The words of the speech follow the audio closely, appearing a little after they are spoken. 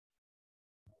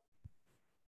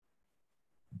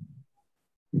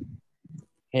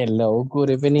Hello, good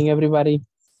evening, everybody.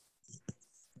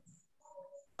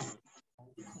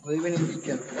 Good evening,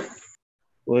 teacher.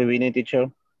 Good evening, teacher.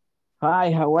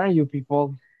 Hi, how are you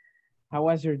people? How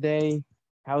was your day?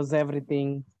 How's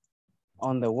everything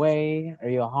on the way? Are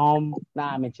you home?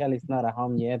 Nah, Michelle is not at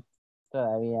home yet.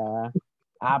 Todavía, ¿va?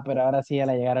 Ah, pero ahora sí ya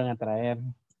la llegaron a traer.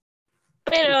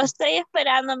 Pero estoy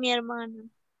esperando a mi hermano.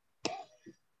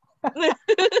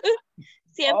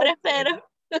 Siempre espero.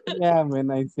 Yeah,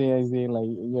 man, I see, like,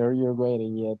 you're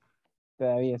waiting yet.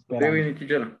 Todavía Good esperando. evening,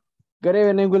 teacher. Good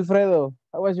evening, Wilfredo.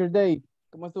 How was your day?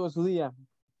 ¿Cómo estuvo su día?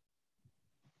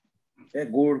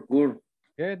 Good.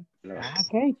 Good.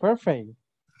 Okay, perfect.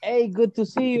 Hey, good to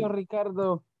see you,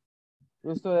 Ricardo.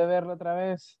 Gusto de verlo otra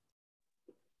vez.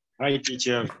 Hi,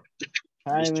 teacher.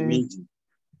 Hi, Nice to man. meet you.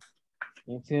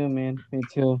 Me too, man. Me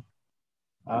too.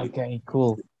 Okay,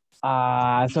 cool.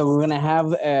 So we're gonna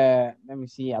have let me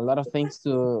see, a lot of things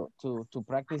to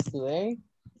practice today.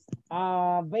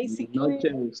 Basically,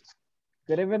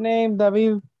 good evening,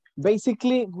 David.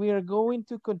 Basically, we are going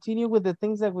to continue with the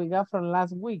things that we got from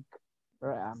last week.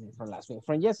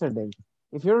 From yesterday.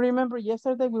 If you remember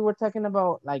yesterday, we were talking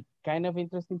about like kind of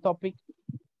interesting topic,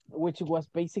 which was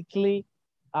basically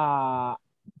the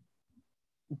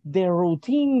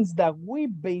routines that we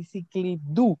basically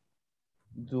do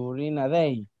during a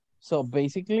day. So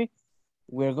basically,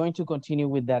 we're going to continue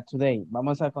with that today.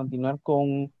 Vamos a continuar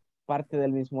con parte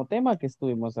del mismo tema que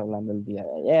estuvimos hablando el día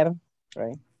de ayer,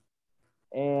 right?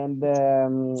 And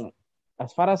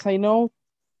as far as I know,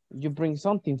 you bring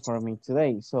something for me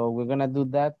today. So we're gonna do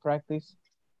that practice.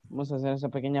 Vamos a hacer esa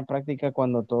pequeña práctica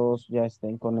cuando todos ya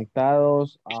estén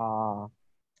conectados.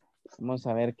 Vamos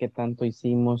a ver qué tanto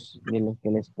hicimos de lo que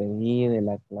les pedí de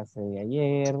la clase de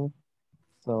ayer.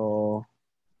 So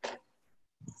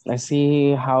let's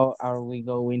see how are we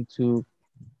going to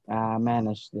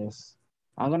manage this.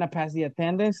 I'm going to pass the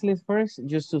attendance list first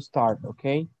just to start,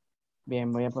 okay?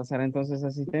 Bien, voy a pasar entonces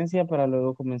asistencia para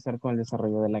luego comenzar con el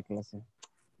desarrollo de la clase.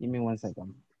 Give me 1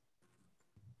 second.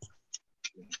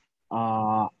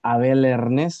 Abel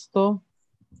Ernesto.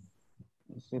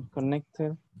 Is it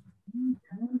connected?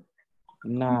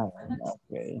 No,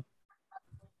 okay.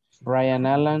 Brian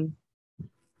Allen.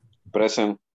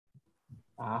 Present.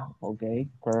 Okay,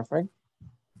 perfect.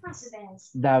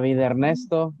 David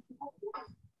Ernesto.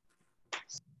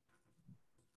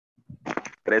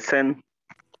 Present.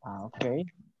 Okay,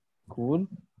 cool.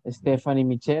 Stephanie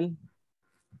Michelle.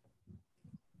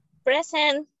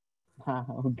 Present.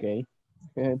 Okay,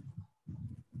 good.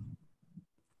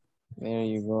 There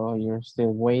you go. You're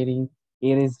still waiting.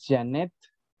 It is Janet.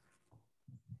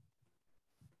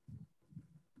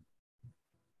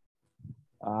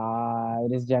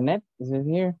 It is Janet. Is it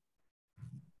here?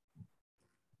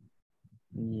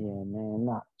 Yeah, man.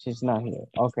 No, she's not here.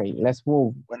 Okay, let's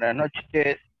move. Buenas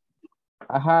noches.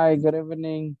 Hi, good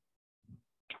evening.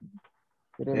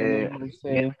 Good evening, Jose.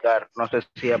 Edgar, no sé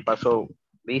si ya pasó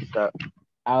vista.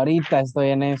 Ahorita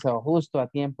estoy en eso. Justo a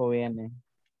tiempo viene.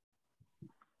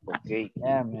 Ok.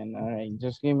 Yeah, man. All right.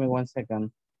 Just give me 1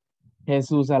 second.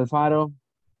 Jesus Alfaro.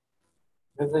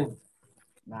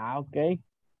 Okay.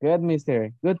 Good,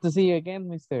 mister. Good to see you again,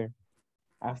 mister.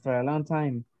 After a long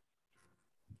time.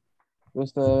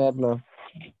 Gusto de verlo.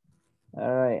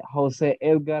 All right. Jose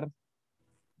Edgar.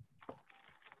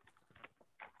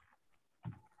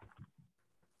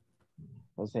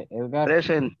 Jose Edgar.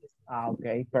 Present.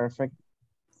 Okay, perfect.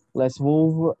 Let's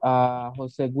move.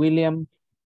 Jose William.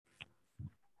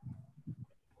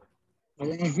 I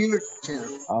am here, teacher.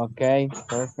 Okay,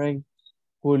 perfect.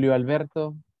 Julio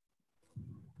Alberto.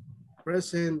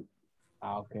 Present.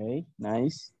 Okay,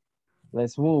 nice.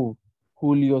 Let's move.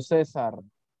 Julio César.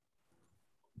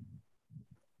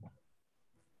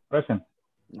 Present.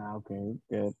 Okay,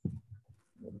 good.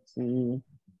 Let's see.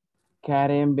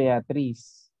 Karen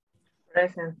Beatriz.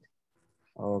 Present.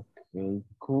 Okay,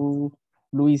 cool.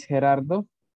 Luis Gerardo.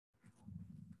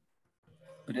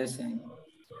 Present.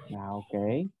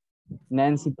 Okay.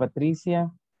 Nancy Patricia.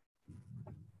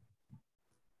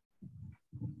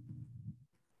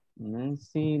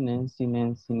 Nancy.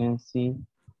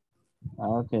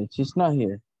 Okay, she's not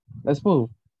here. Let's move.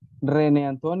 Rene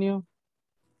Antonio.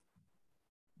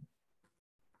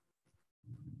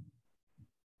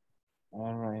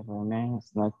 All right, Rene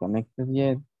is not connected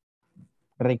yet.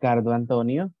 Ricardo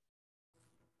Antonio.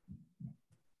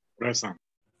 Present.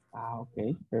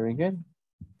 Okay, very good.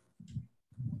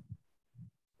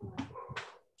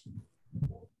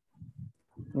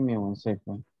 Give me 1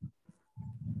 second.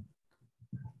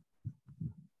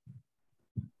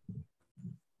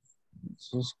 Let's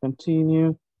just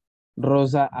continue.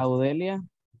 Rosa Audelia.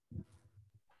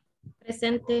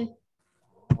 Presente.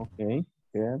 Okay.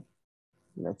 Good.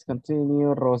 Let's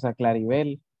continue. Rosa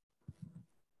Claribel.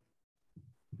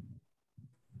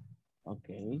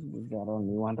 Okay, we got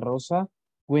only one Rosa.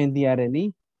 Wendy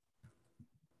Arely.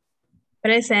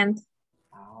 Present.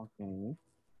 Okay.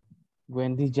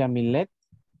 Wendy Jamilet.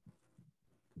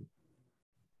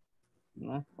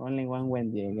 No, only one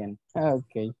Wendy again.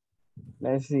 Okay.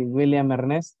 Let's see. William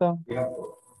Ernesto.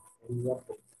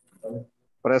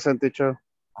 Present, teacher.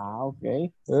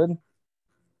 Okay. Good.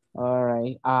 All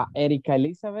right. Erika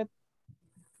Elizabeth.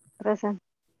 Present.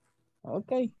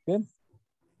 Okay. Good.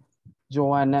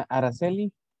 Joanna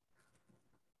Araceli.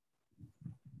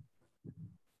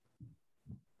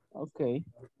 Okay.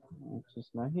 She's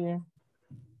not here.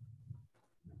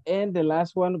 And the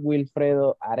last one,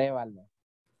 Wilfredo Arevalo.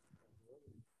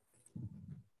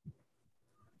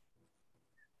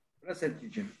 Present,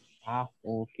 teacher.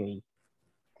 Okay.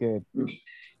 Good.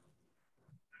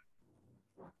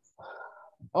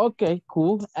 Okay,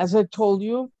 cool. As I told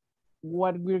you,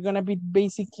 what we're gonna be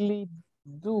basically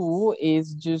do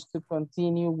is just to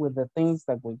continue with the things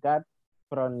that we got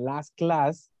from last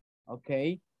class,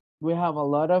 okay? We have a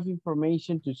lot of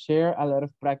information to share, a lot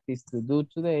of practice to do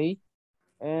today.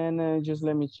 And just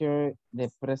let me share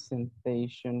the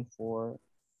presentation for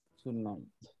tonight.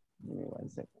 Give me 1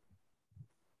 second.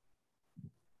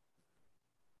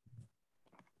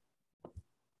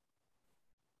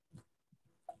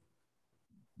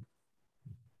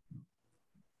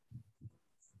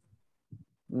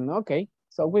 Okay,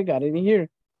 so we got it in here.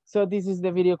 So this is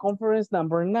the video conference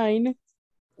number 9.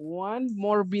 One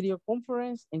more video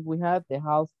conference and we have the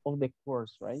half of the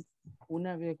course, right?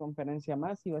 Una videoconferencia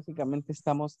más y básicamente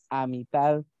estamos a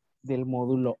mitad del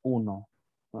módulo 1.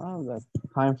 Wow, that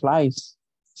time flies.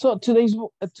 So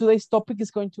today's topic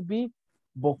is going to be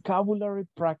vocabulary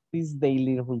practice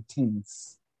daily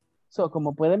routines. So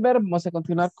como pueden ver, vamos a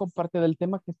continuar con parte del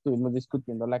tema que estuvimos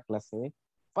discutiendo la clase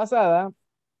pasada.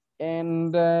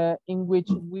 And in which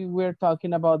we were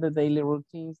talking about the daily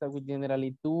routines that we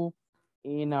generally do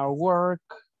in our work,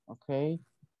 okay?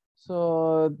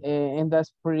 So, and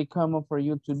that's pretty common for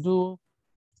you to do,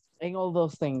 and all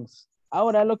those things.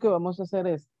 Ahora lo que vamos a hacer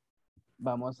es,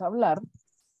 vamos a hablar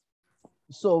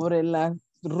sobre la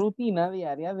rutina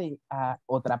diaria de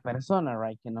otra persona,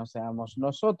 right? Que no seamos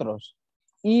nosotros.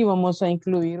 Y vamos a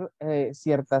incluir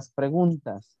ciertas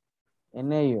preguntas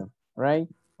en ello, right?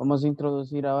 Vamos a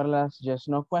introducir ahora las just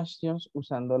no questions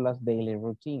usando las daily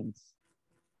routines.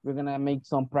 We're gonna make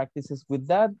some practices with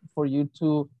that for you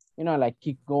to, you know, like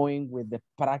keep going with the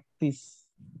practice,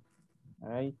 all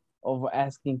right, of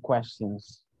asking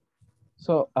questions.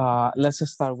 So let's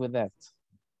start with that.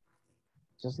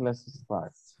 Just let's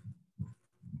start.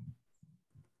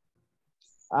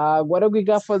 What do we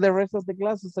got for the rest of the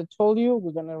class? As I told you,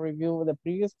 we're gonna review the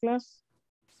previous class.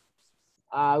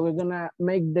 We're gonna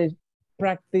make the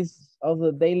practice of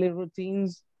the daily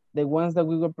routines, the ones that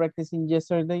we were practicing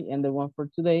yesterday and the one for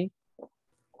today.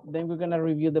 Then we're gonna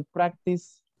review the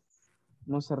practice.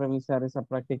 Vamos a revisar esa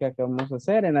práctica que vamos a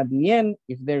hacer. And at the end,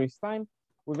 if there is time,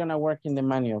 we're gonna work in the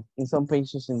manual, in some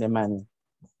pages in the manual.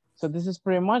 So this is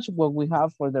pretty much what we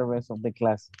have for the rest of the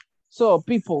class. So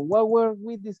people, what were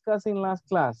we discussing last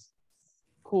class?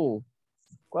 Cool.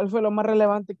 ¿Cuál fue lo más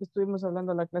relevante que estuvimos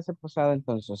hablando en la clase pasada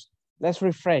entonces? Let's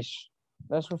refresh.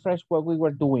 Let's refresh what we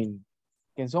were doing.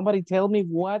 Can somebody tell me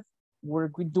what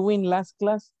were we doing last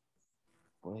class?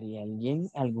 ¿Podría alguien,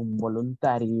 algún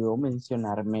voluntario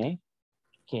mencionarme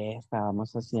qué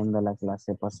estábamos haciendo la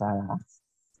clase pasada?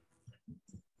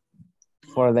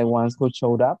 For the ones who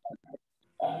showed up.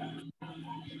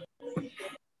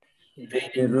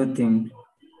 Daily routine.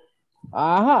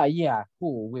 Yeah,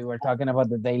 cool. We were talking about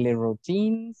the daily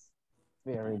routines.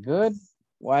 Very good.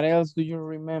 What else do you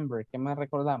remember? ¿Qué más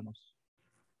recordamos?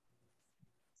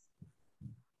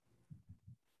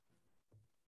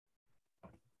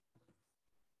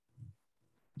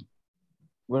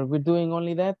 Were we doing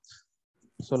only that?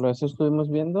 ¿Solo eso estuvimos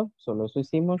viendo? ¿Solo eso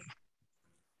hicimos?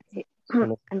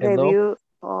 ¿Solo quedó? Review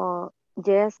or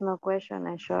yes, no question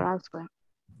and short answer.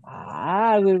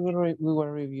 We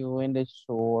were reviewing the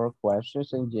short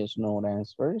questions and yes, no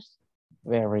answers.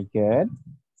 Very good.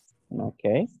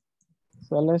 Okay.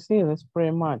 So let's see, that's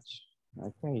pretty much.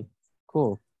 Okay,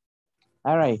 cool.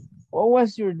 All right. What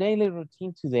was your daily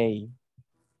routine today?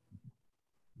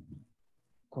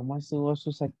 ¿Cómo estuvo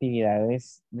sus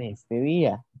actividades de este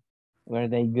día? Were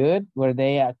they good? Were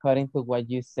they according to what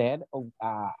you said or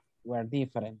were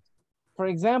different? For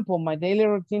example, my daily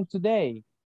routine today,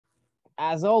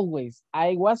 as always,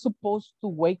 I was supposed to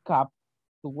wake up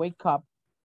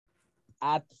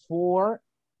at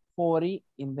 4:40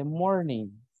 in the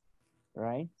morning,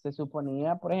 right? Se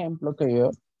suponía, por ejemplo, que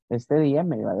yo Este día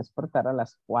me iba a despertar a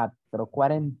las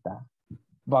 4:40.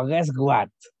 But guess what?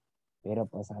 Pero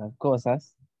pasaron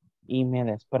cosas y me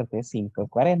desperté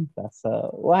 5:40. So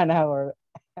 1 hour,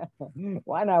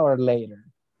 1 hour later.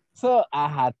 So I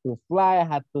had to fly, I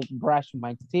had to brush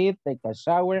my teeth, take a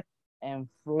shower, and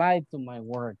fly to my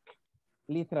work.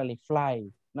 Literally fly,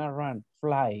 not run,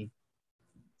 fly.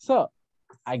 So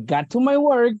I got to my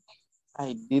work,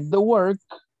 I did the work,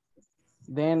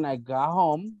 then I got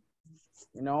home,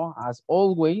 you know, as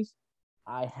always,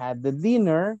 I had the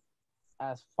dinner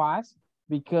as fast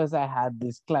because I had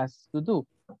this class to do.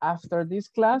 After this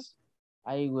class,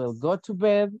 I will go to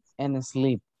bed and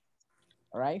sleep,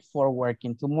 all right, for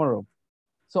working tomorrow.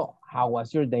 So how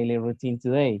was your daily routine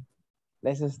today?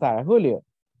 Let's start. Julio.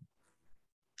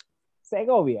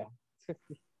 Segovia.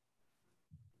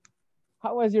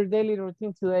 How was your daily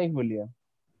routine today, Julio?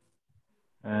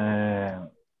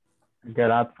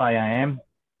 Get up 5 a.m.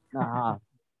 Uh-huh.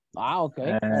 Ah,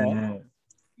 okay. All right.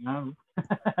 No.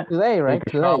 Today, right? Take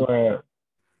a Today. shower.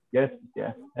 Yes,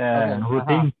 yes. Okay.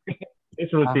 Routine.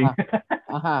 It's routine.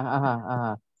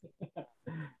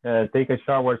 Take a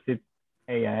shower 6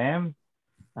 a.m.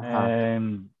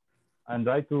 And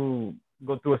try to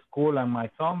go to school and my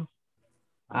son.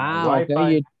 Okay.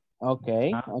 Wi-Fi.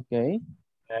 Okay.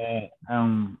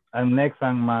 And next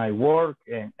on my work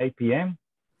at 8 p.m.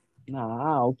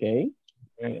 Okay.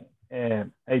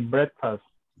 Ate breakfast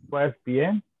 12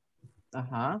 p.m.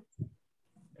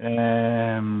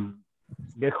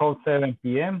 Get home 7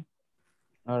 p.m.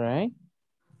 All right.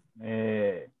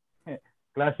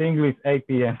 Class English 8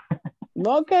 p.m.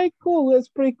 Okay, cool. That's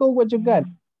pretty cool what you got.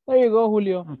 There you go,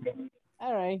 Julio. Okay.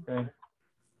 All right.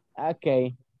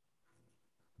 Okay.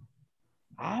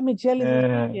 Michelle is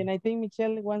speaking. I think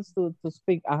Michelle wants to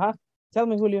speak. Tell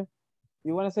me, Julio.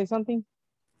 You want to say something?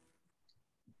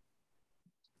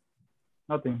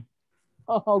 Nothing.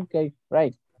 Oh, okay.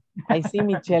 Right. I see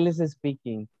Michelle is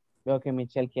speaking. Veo que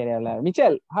Michelle quiere hablar.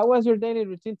 Michelle, how was your daily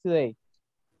routine today?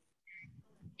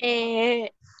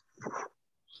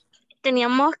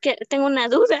 Tengo una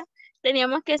duda.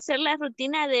 Teníamos que hacer la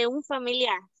rutina de un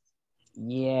familiar.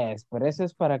 Yes, por eso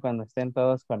es para cuando estén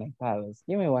todos conectados.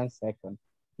 Give me 1 second.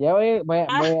 Ya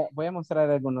voy a mostrar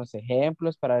algunos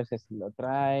ejemplos para ver si lo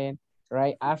traen.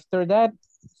 Right after that,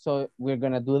 so we're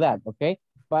gonna do that, okay?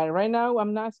 But right now,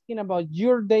 I'm asking about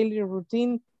your daily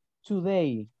routine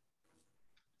today.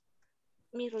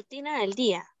 Mi rutina del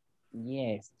día.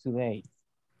 Yes, today.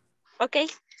 Okay.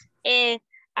 I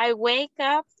wake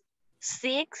up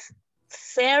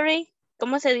 6:30.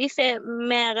 ¿Cómo se dice?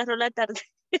 Me agarró la tarde.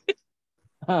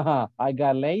 I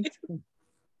got late.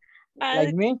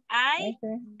 Like me? I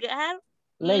got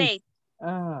late.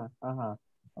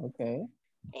 Okay.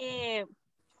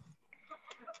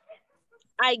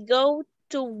 I go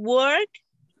to work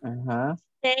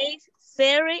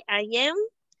 6:30 a.m.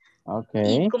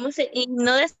 Okay. Y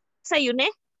no desayuné.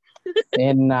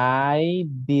 And I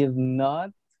did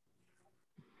not.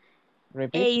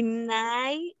 Repeat. And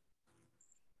I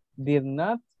did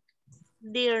not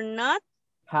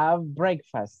have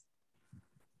breakfast.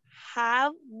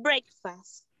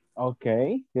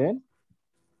 Okay, good.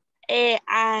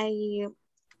 I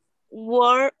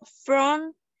work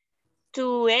from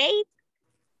 8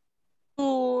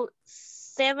 to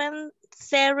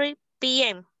 7:30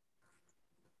 p.m.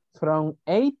 From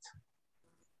 8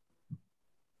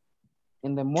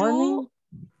 in the morning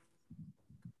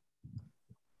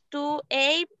to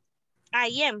 8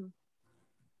 a.m.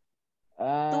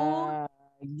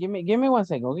 Give me 1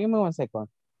 second.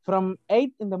 From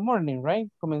 8 in the morning, right?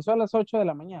 Comenzó a las 8 de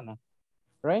la mañana,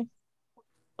 right?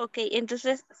 Okay,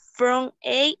 entonces from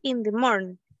 8 in the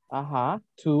morning.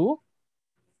 To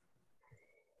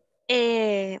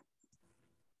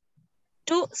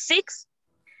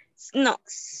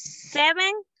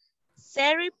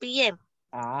 7:30 p.m.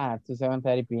 To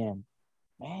 7:30 p.m.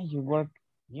 Man, you work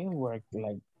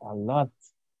like a lot.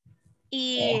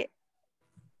 Y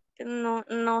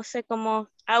no sé cómo,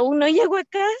 aún no llego a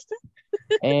casa.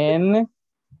 And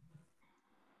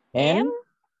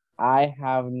I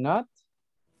have not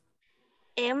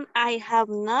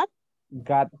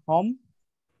got home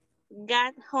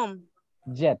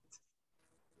yet.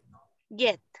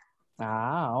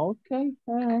 Okay.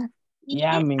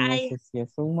 Ya, mi sí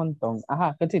es un montón.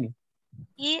 Continue.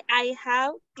 Y I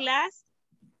have class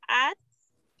at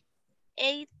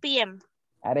 8 p.m.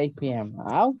 At 8 p.m.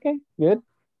 Okay, good.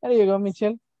 There you go,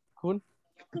 Michelle. Cool.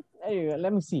 There you go.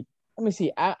 Let me see.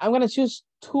 I'm gonna choose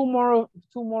two more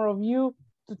of you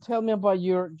to tell me about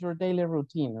your daily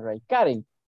routine, right? Karen,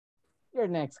 you're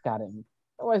next, Karen.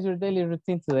 What was your daily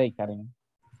routine today, Karen?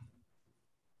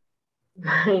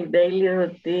 My daily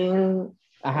routine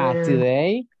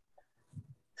Today.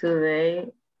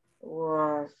 Today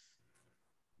was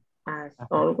as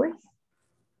always.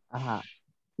 As always.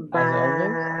 But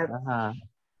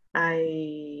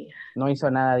I No hizo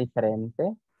nada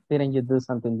diferente. Didn't you do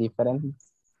something different?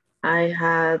 I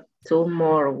had two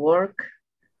more work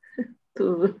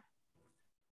to do.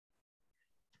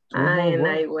 And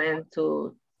I went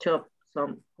to shop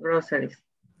some groceries.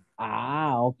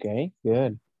 Okay,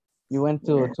 good. You went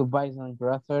to buy some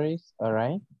groceries, all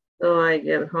right? So I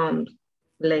get home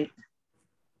late.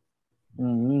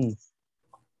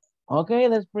 Okay,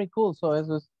 that's pretty cool. So it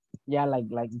was, yeah,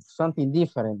 like something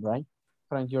different, right?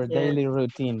 From your daily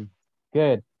routine.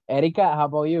 Good. Erica, how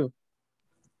about you?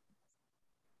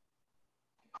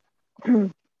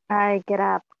 I get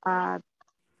up at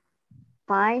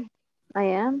 5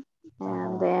 a.m.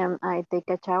 and then I take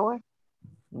a shower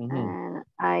and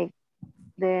I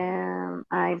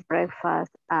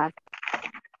breakfast at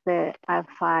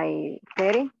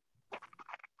 5:30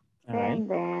 and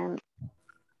then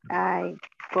I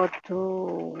go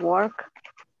to work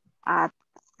at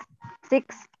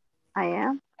 6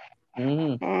 a.m.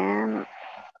 and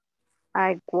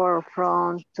I work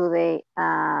from today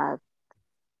at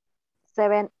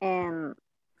 7 and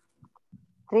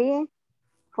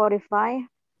 3:45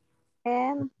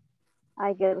 and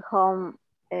I get home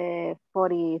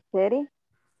 4:30.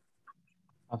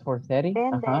 4:30?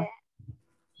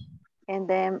 And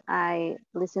then I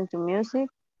listen to music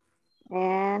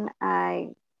and I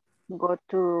go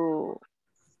to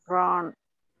run.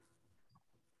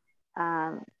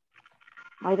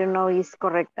 I don't know if it's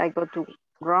correct. I go to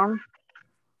run.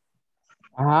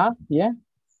 Yeah.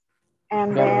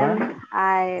 And then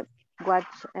I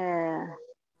watch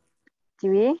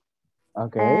TV.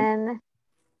 Okay. And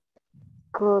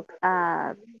cook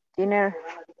dinner.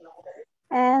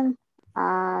 And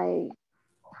I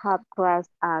have class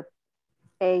at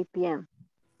 8 p.m.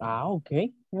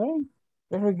 Okay. All right.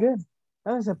 Very good.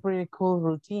 That was a pretty cool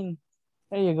routine.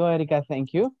 There you go, Erika.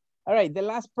 Thank you. All right, the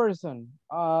last person.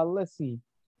 Let's see.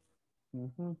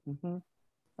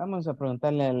 Vamos a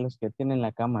preguntarle a los que tienen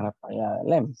la cámara para allá.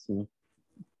 Let me see.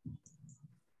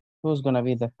 Who's gonna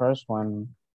be the first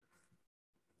one?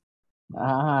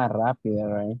 Rápido,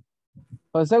 right?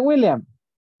 Jose William.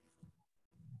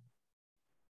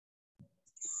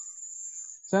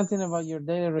 Something about your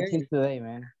daily routine today,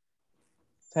 man.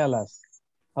 Tell us.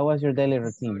 How was your daily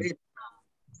routine?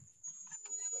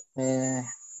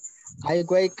 I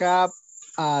wake up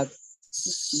at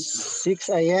 6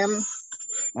 a.m.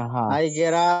 I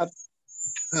get up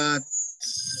at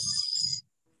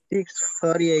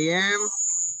 6:30 a.m.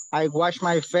 I wash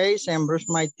my face and brush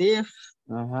my teeth.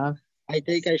 I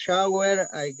take a shower.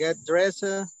 I get dressed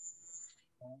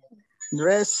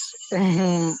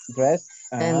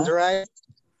and drive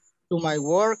to my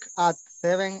work at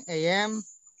 7 a.m.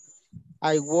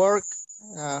 I work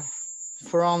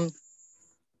from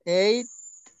 8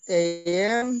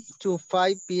 a.m. to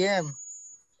 5 p.m.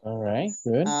 All right,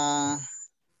 good.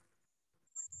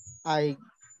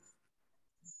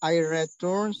 I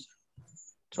return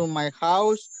to my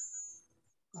house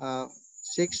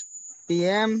 6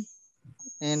 p.m.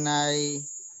 and I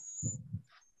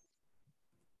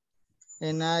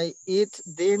eat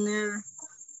dinner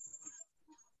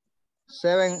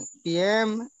 7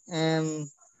 p.m. and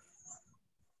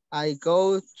I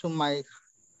go to my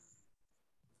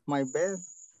bed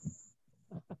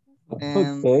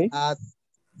at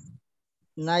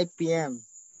 9 p.m.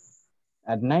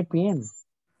 At 9 p.m.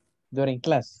 during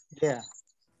class? Yeah.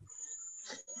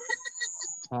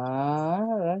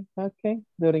 All right, okay,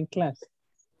 during class.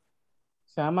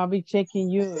 So I'm gonna be checking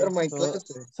you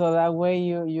so that way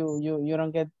you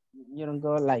don't get, you don't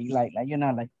go like you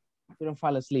know, like you don't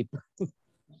fall asleep.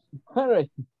 All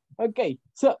right, okay,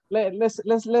 so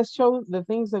let's show the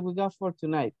things that we got for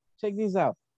tonight. Check this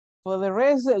out. For the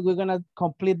rest, we're gonna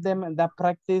complete them and that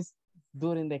practice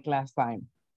during the class time.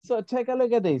 So take a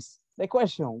look at this. The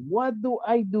question, what do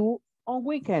I do on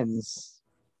weekends?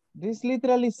 This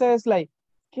literally says like,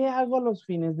 ¿qué hago los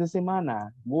fines de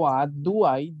semana? What do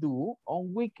I do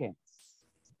on weekends?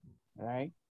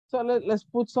 Right? So let's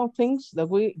put some things that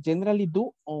we generally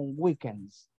do on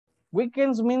weekends.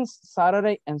 Weekends means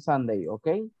Saturday and Sunday,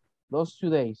 okay? Those 2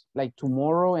 days, like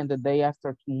tomorrow and the day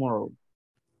after tomorrow.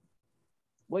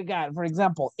 We got, for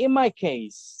example, in my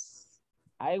case,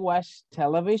 I watch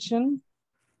television.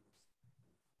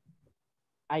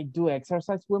 I do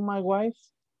exercise with my wife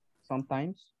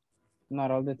sometimes.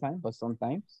 Not all the time, but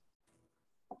sometimes.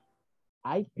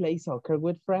 I play soccer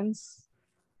with friends,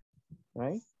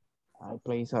 right? I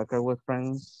play soccer with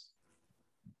friends.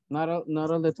 Not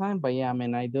all the time, but yeah, I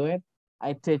mean, I do it.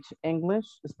 I teach English,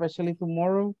 especially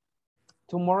tomorrow.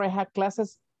 Tomorrow I have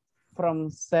classes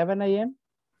from 7 a.m.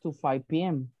 to 5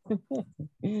 p.m.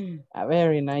 A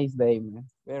very nice day, man.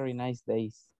 Very nice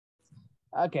days.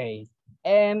 Okay,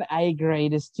 and I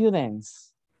grade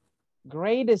students.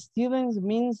 Grade students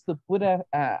means to put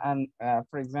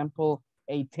for example,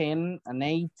 a 10, an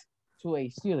 8 to a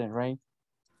student, right?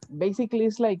 Basically,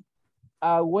 it's like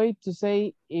a way to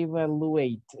say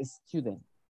evaluate a student.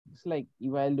 It's like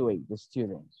evaluate the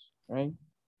students, right?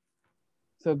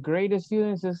 So grade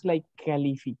students is like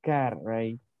calificar,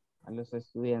 right? A los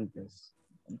estudiantes.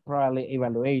 Probably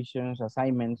evaluations,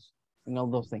 assignments, and all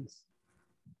those things.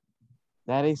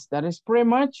 That is pretty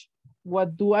much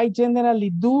what do I generally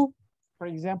do, for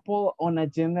example, on a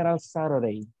general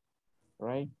Saturday,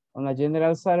 right? On a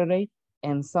general Saturday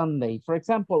and Sunday. For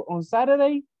example, on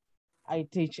Saturday, I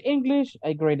teach English,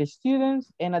 I grade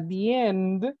students, and at the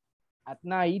end, at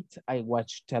night, I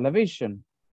watch television,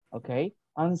 okay?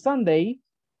 On Sunday,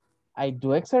 I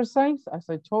do exercise, as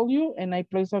I told you, and I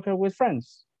play soccer with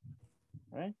friends,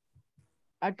 right?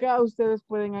 Acá ustedes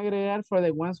pueden agregar for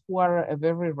the ones who are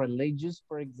very religious,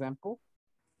 for example.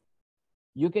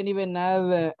 You can even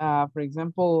add, for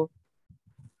example,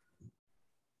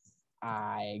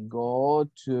 I go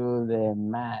to the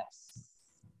mass.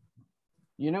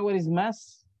 You know what is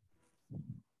mass?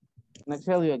 I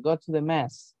tell you, I go to the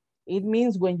mass. It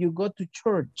means when you go to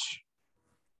church.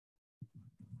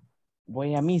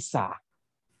 Voy a misa.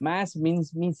 Mass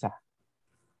means misa.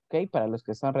 Okay, para los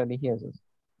que son religiosos.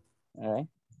 All right.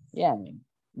 Yeah, I mean,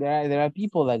 there are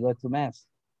people that go to mass,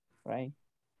 right?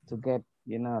 To get,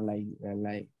 you know,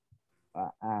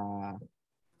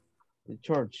 the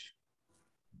church,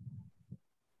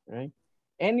 right?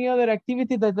 Any other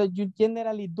activity that you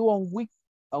generally do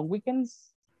on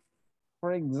weekends?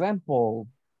 For example,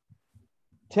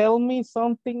 tell me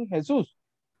something, Jesus.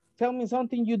 Tell me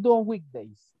something you do on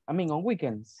weekdays. I mean, on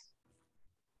weekends.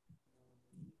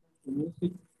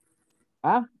 Music.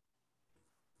 Huh?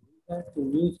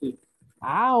 Music.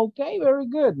 Ah, okay, very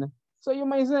good. So you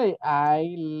might say,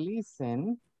 I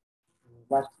listen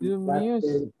to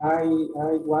music. I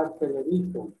watch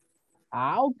television.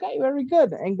 Ah, okay, very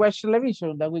good. And watch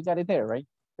television, that we got it there, right?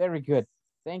 Very good.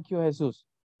 Thank you, Jesus.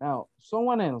 Now,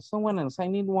 someone else. I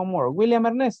need one more. William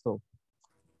Ernesto.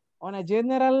 On a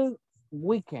general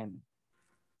weekend,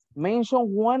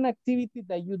 mention one activity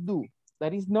that you do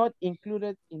that is not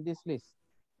included in this list.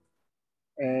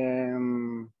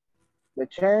 The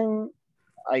chain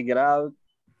I get out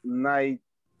 9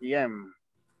 p.m.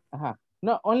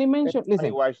 No, only mention,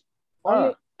 listen,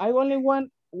 I only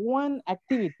want one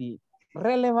activity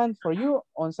relevant for you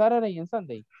on Saturday and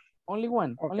Sunday. Only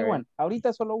one, only one.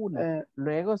 Ahorita solo una.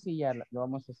 Luego sí ya lo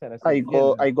vamos a hacer así.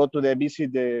 I go to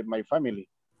visit my family.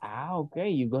 Ah, okay,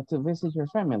 you go to visit your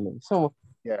family. So,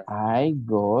 yeah. I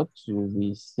go to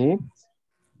visit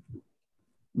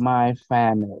my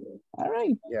family. All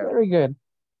right, yeah. Very good.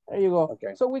 There you go.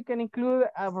 Okay. So we can include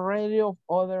a variety of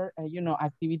other,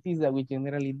 activities that we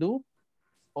generally do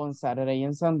on Saturday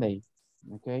and Sunday.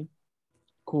 Okay,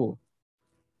 cool.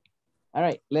 All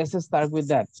right, let's start with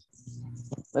that.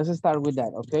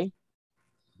 Okay?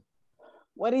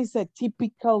 What is a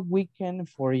typical weekend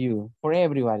for you, for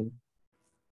everybody?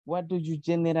 What do you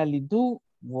generally do?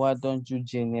 What don't you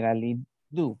generally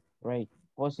do, right?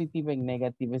 Positive and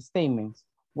negative statements.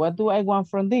 What do I want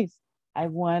from this? I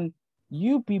want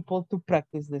you people to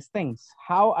practice these things.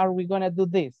 How are we going to do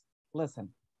this? Listen.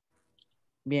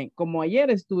 Bien, como ayer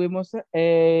estuvimos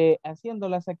haciendo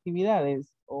las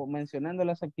actividades o mencionando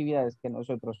las actividades que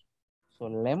nosotros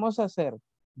solemos hacer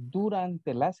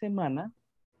durante la semana,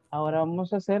 ahora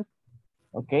vamos a hacer,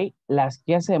 ok, las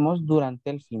que hacemos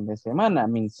durante el fin de semana, I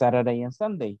mean Saturday and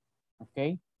Sunday,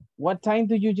 ok. What time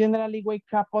do you generally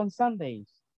wake up on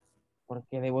Sundays?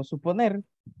 Porque debo suponer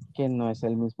que no es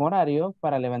el mismo horario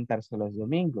para levantarse los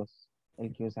domingos,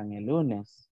 el que usan el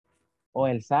lunes o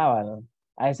el sábado.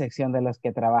 A excepción de los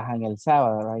que trabajan el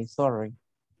sábado, right? Sorry.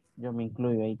 Yo me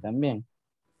incluyo ahí también.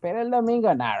 Pero el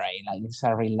domingo, nah, right? Like it's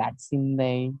a relaxing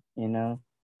day, you know.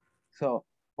 So,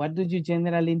 what do you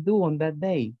generally do on that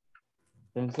day?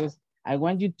 Entonces, I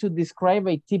want you to describe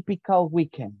a typical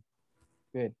weekend.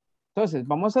 Good. Entonces,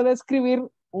 vamos a describir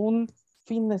un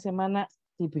fin de semana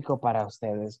típico para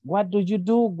ustedes. What do you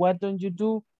do? What don't you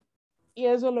do? Y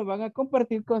eso lo van a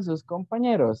compartir con sus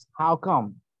compañeros. How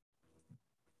come?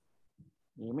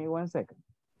 Give me 1 second.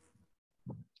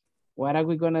 What are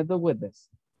we going to do with this?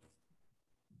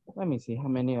 Let me see, how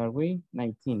many are we?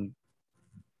 19.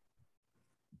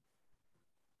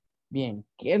 Bien,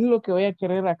 ¿qué es lo que voy a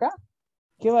querer acá?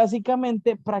 Que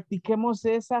básicamente practiquemos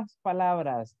esas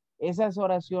palabras, esas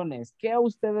oraciones, ¿qué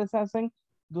ustedes hacen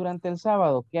durante el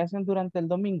sábado? ¿Qué hacen durante el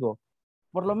domingo?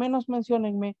 Por lo menos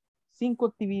menciónenme 5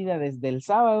 actividades del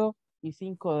sábado y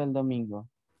 5 del domingo,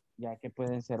 ya que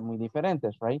pueden ser muy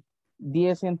diferentes, right?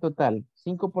 10 en total,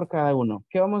 5 por cada uno.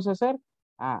 ¿Qué vamos a hacer?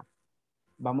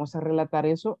 Vamos a relatar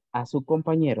eso a su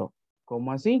compañero.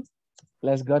 ¿Cómo así?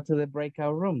 Let's go to the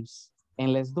breakout rooms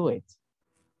and let's do it.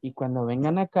 Y cuando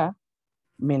vengan acá,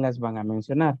 me las van a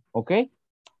mencionar, ¿ok?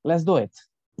 Let's do it.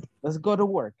 Let's go to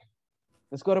work.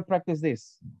 Let's go to practice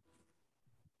this.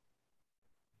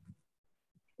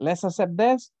 Let's accept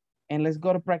this and let's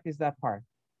go to practice that part.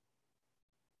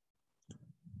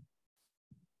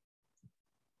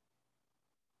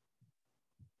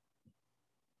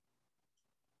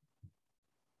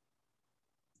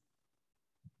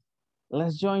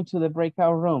 Let's join to the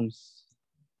breakout rooms.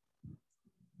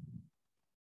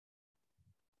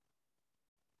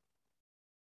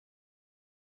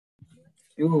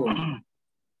 Ok.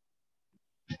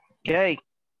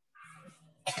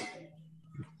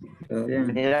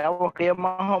 Mira, vos que yo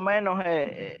más o menos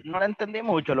no le entendí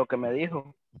mucho lo que me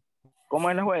dijo. ¿Cómo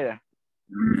él juega?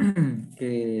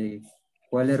 Que,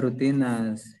 cuál es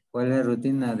la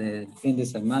rutina del fin de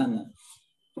semana,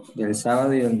 del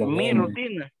sábado y el domingo? Mi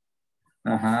rutina.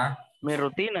 Ajá. Mi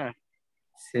rutina.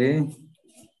 Sí.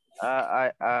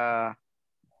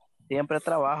 Siempre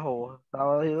trabajo,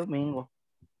 sábado y domingo.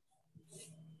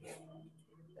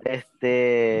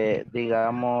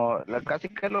 Digamos, casi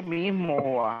que es lo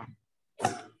mismo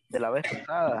de la vez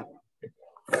pasada.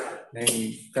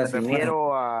 Casi Me refiero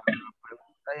igual. a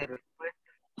preguntas y respuestas.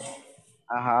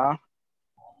 Ajá.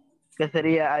 ¿Qué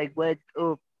sería? I wake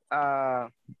up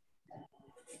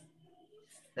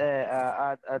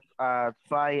at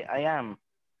 5 a.m.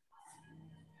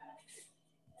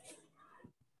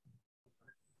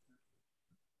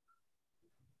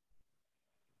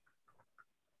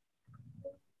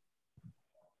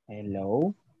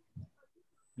 Hello.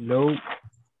 Hello.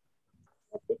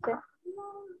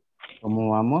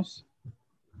 ¿Cómo vamos?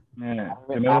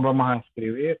 Primero vamos a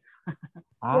escribir.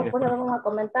 Después lo vamos a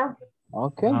comentar.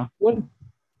 Ok, Ajá. cool.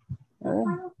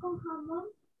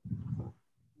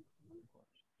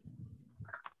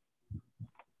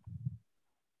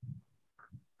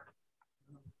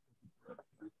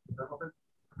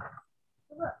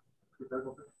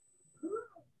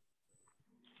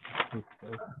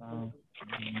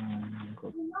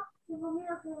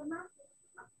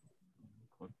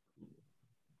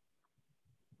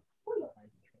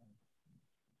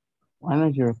 One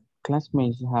of your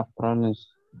classmates have problems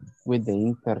with the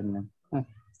internet.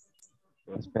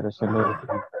 Espero solo.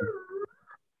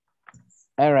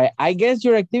 All right, I guess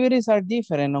your activities are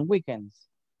different on weekends.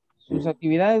 Sus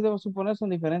actividades, debo suponer, son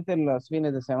diferentes los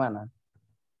fines de semana.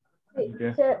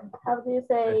 Okay. How do you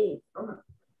say?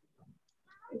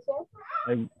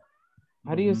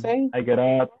 How do you say? I get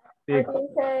up. How do you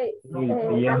say?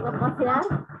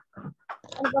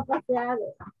 Salgo a pasear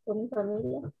con mi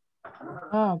familia.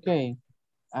 Okay.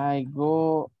 I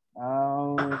go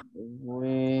out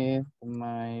with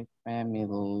my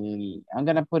family. I'm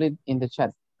gonna put it in the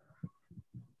chat.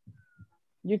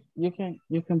 You can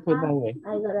put that way.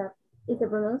 I got up. ¿Y se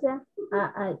pronuncia?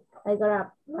 I got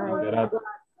up. Get up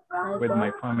with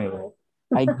my family.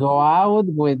 I go out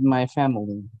with my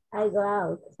family. I go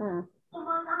out.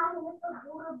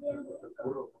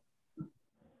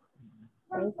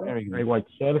 I watch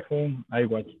cell phone. I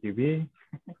watch TV.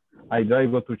 I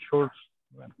go to church.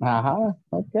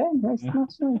 Okay, that's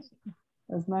nice.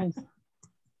 That's nice.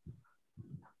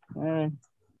 All right.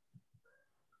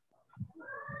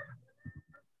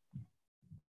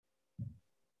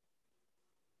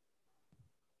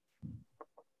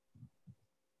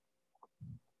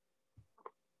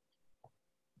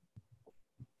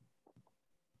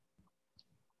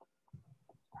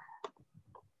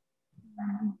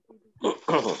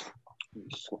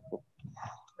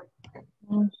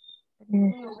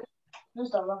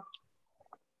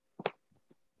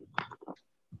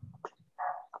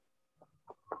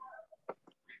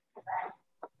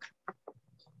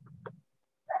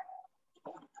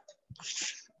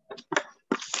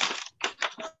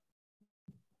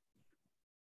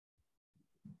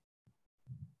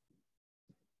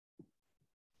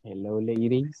 Hello,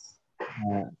 ladies.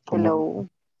 Hello.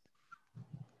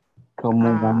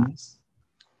 ¿Cómo vamos?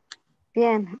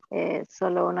 Bien,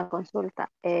 solo una consulta.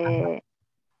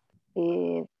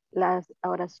 ¿Y las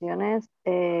oraciones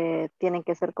tienen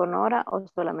que ser con hora o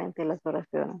solamente las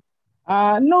oraciones?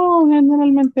 No,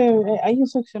 generalmente ahí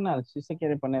es opcional si usted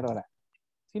quiere poner hora.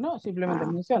 Si no, simplemente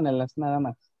menciónenlas nada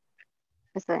más.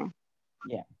 Está bien.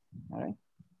 Yeah, all right.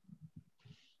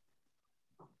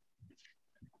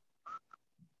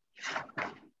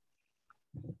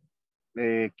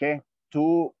 ¿Qué?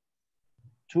 2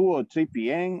 o 3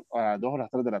 p.m. a las 2 o las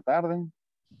 3 de la tarde.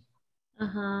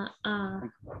 Ajá.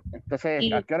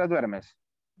 Entonces, ¿a qué hora duermes?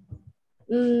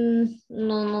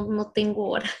 No tengo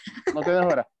hora. No tienes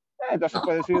hora. Entonces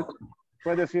no.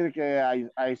 puedes decir que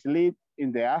I sleep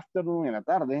in the afternoon, en la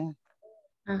tarde.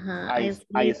 Ajá. I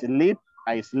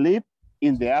sleep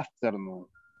in the afternoon.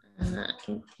 Ajá.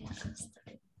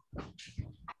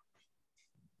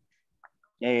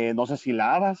 No sé si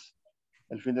lavas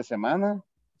el fin de semana.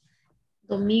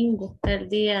 Domingo, el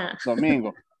día.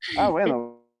 Domingo.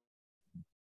 Bueno.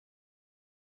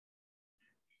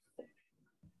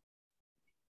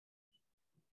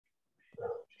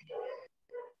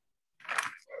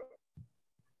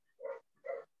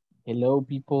 Hello,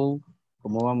 people.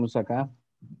 ¿Cómo vamos acá?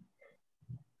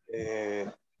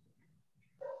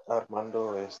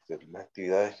 Armando las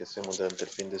actividades que hacemos durante el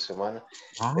fin de semana.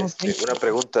 Okay. Una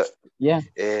pregunta. Yeah.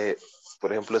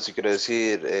 Por ejemplo, si quiero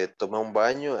decir tomar un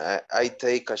baño, I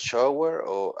take a shower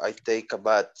o I take a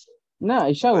bath. No,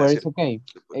 a shower is okay.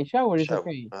 A shower is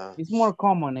okay. It's more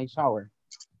common, a shower.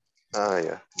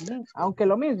 Ya. Aunque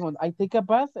lo mismo, I take a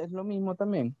bath es lo mismo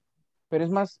también. Pero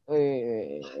es más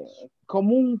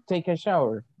común take a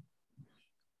shower.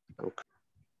 Okay.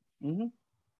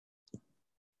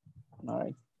 All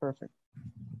right, perfect.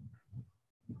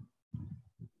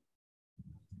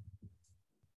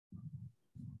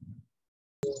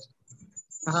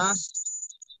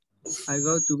 I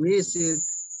go to visit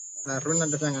las ruinas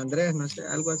de San Andrés, no sé,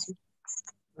 algo así.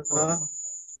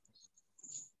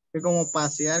 Es como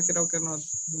pasear, creo que no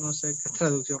sé qué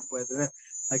traducción puede tener.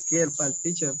 Aquí el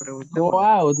teacher preguntó. Go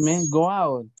out, man, go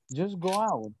out. Just go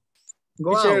out.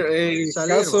 Go out.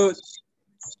 Caso,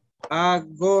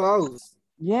 go out.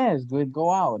 Yes,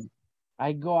 go out.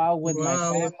 I go out with my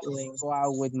family, go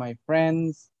out with my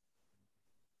friends.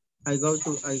 I go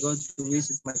to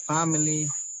visit my family.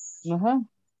 ¿En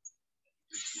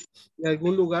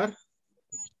algún lugar?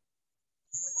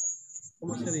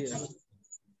 ¿Cómo sería?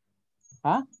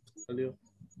 Salió.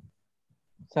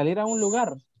 Salir a un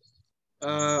lugar.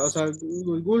 O sea,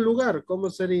 algún lugar. ¿Cómo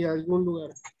sería algún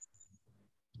lugar?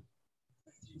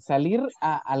 Salir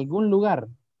a algún lugar.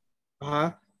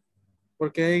 Ajá.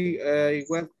 Porque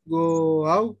igual go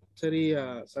out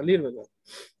sería salir, ¿verdad?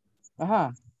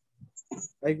 Ajá.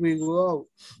 I will go out.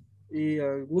 ¿Y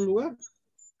algún lugar?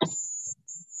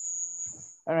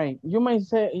 All right. You might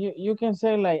say, you can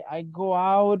say like, I go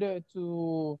out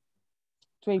to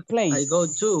a place. I go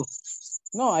to.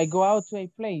 No, I go out to a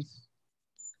place.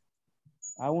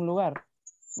 A un lugar.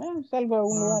 Salgo a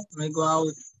un lugar. I go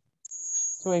out.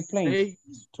 To a place.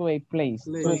 To a place.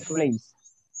 To a place.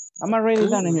 I'm already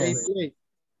down here.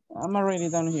 I'm already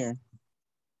down here.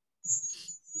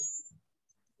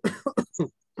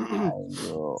 I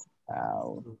go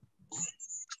out.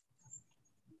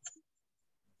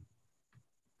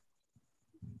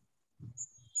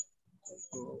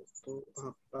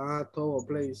 To a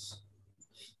place.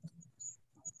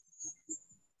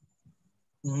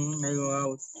 I go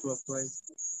out to a place.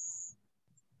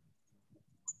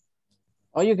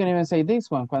 Or you can even say this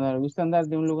one. Cuando le gusta andar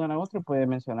de un lugar a otro, puede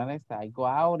mencionar esta. I go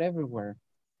out everywhere.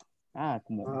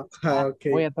 Como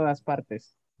okay. Voy a todas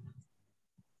partes.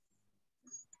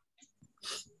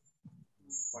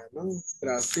 Bueno,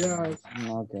 gracias.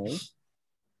 Ok.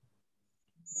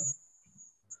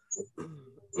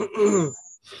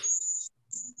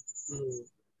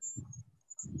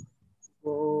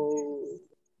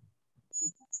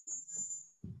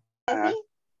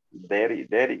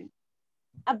 Daddy.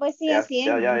 Pues sí, ya, así es.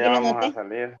 Ya vamos a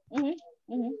salir.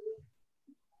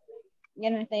 Ya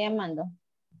nos está llamando.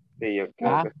 Sí, yo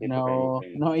creo que sí. No,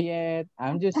 no yet.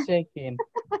 I'm just checking.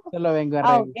 Solo vengo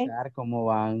a revisar cómo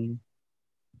van.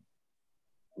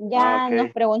 Ya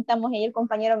nos preguntamos y el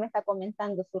compañero me está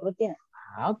comentando su rutina.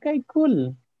 Ok,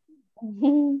 cool.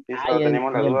 Sí, solo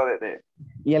teníamos la duda de...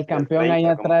 Y el campeón 30,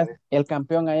 allá atrás, el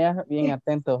campeón allá bien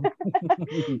atento.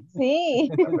 Sí.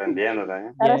 Aprendiendo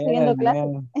también. Está recibiendo clases.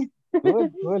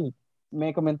 Cool.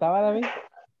 ¿Me comentaba David?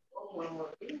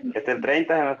 El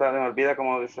 30 se me olvida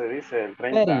cómo se dice, el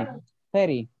 30.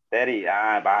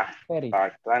 30. Va. 30.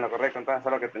 Está en lo correcto, entonces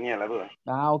solo que tenía la duda.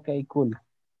 Ok, cool.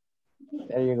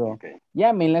 There you go. Okay.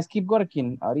 Yeah, let's keep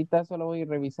working. Ahorita solo voy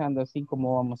revisando así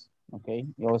como vamos. Ok.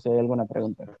 O si hay alguna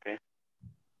pregunta. Okay.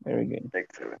 Very good.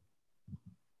 Excelente.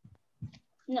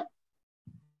 No.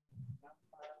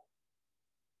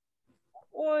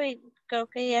 Uy, creo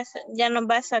que ya nos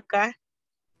va a sacar.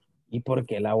 ¿Y por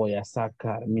qué la voy a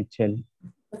sacar, Michelle?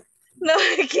 No,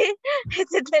 es que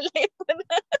este teléfono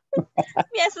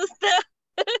me asustó.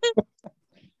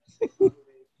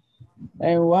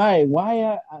 And why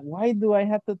do I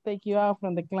have to take you out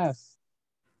from the class?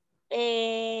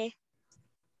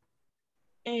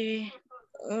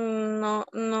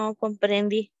 No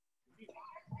comprendí.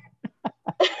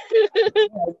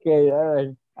 Okay, all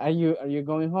right. Are you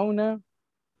going home now?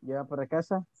 ¿Ya para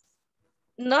casa?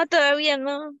 No, todavía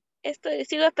no.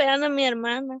 Sigo esperando a mi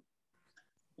hermana.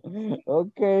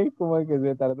 Ok, como que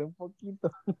se tardó un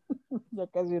poquito. Ya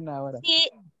casi una hora. Sí,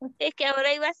 es que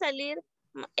ahora iba a salir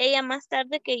ella más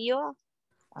tarde que yo.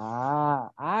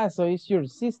 So it's your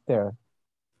sister.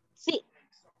 Sí.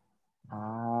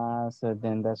 So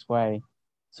then that's why.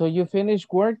 So you finish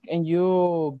work and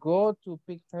you go to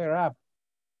pick her up.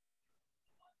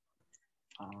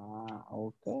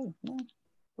 Okay. No,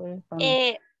 pues,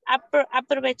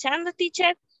 Aprovechando,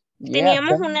 teacher, yeah,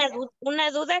 teníamos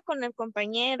una duda con el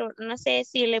compañero. No sé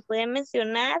si le puede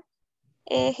mencionar,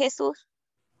 Jesús.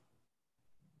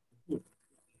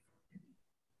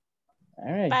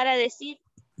 All right. Para decir,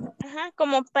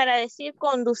 como para decir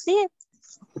conducir.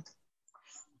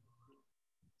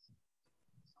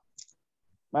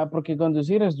 Porque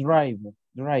conducir es drive.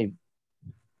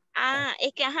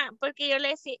 Es que, porque yo le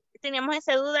decía, teníamos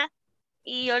esa duda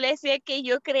y yo le decía que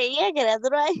yo creía que era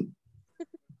drive.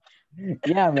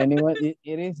 Yeah, man, it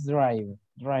is drive.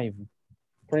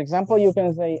 For example, you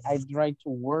can say, I drive to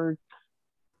work,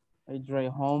 I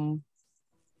drive home,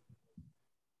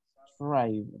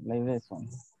 drive, like this one.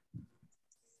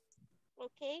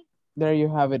 Okay. There you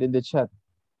have it in the chat,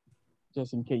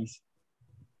 just in case.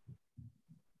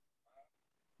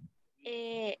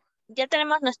 Ya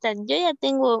tenemos yo ya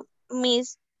tengo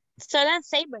mis, solo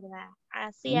 6, ¿verdad?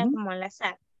 Así como al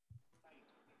azar.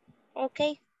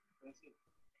 Okay.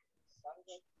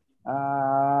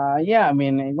 Yeah, I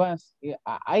mean, it was,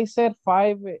 I said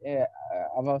 5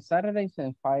 about Saturdays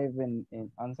and 5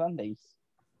 on Sundays.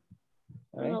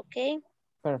 Right? Okay.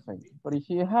 Perfect. But if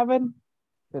you haven't,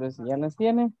 pero si ya las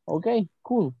tiene, okay,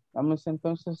 cool. Vamos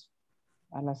entonces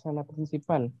a la sala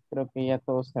principal. Creo que ya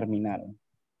todos terminaron.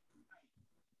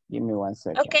 Give me 1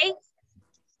 second. Okay.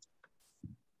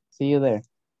 See you there.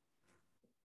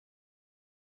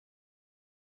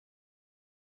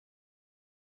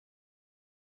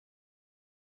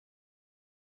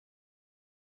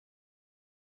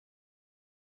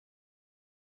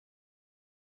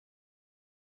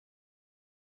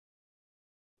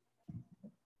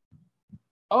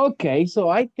 Okay, so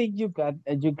I think you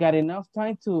got enough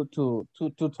time to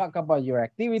talk about your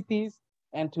activities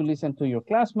and to listen to your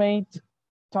classmates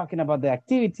talking about the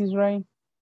activities, right?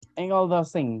 And all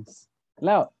those things.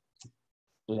 Now,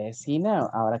 let's see now.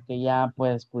 Ahora que ya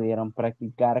pues pudieron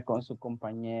practicar con su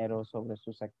compañero sobre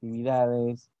sus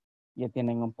actividades, ya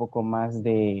tienen un poco más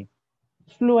de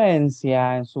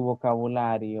fluencia en su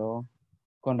vocabulario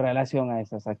con relación a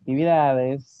esas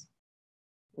actividades.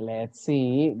 Let's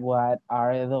see, what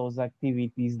are those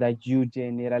activities that you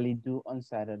generally do on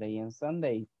Saturday and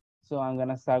Sunday? So I'm going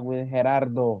to start with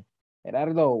Gerardo.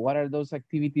 Gerardo, what are those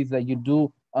activities that you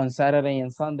do on Saturday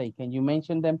and Sunday? Can you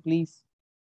mention them, please?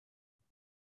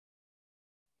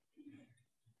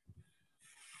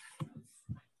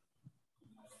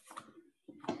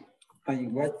 I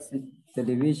watch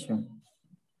television.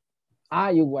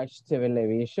 You watch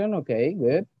television. Okay,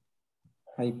 good.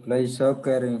 I play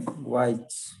soccer and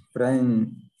watch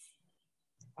friends.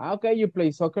 Okay, you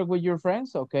play soccer with your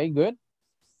friends. Okay, good.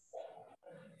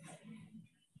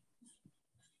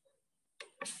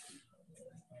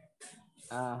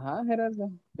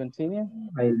 Gerardo, continue.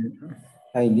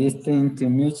 I listen to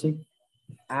music.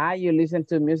 You listen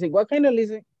to music. What kind of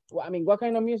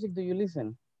music do you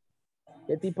listen?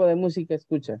 ¿Qué tipo de música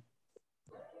escucha?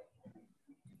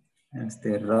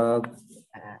 Rock.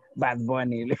 Bad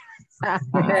Bunny.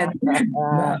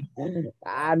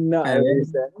 No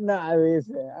dice.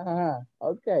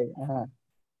 Okay.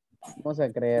 Vamos a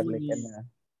creerle que no.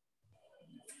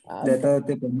 De todo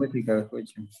tipo de música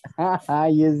escucho.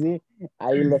 Sí,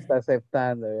 ahí lo está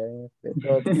aceptando. De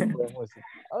todo tipo de música.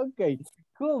 Okay,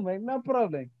 cool, man, no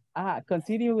problem.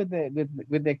 Continue with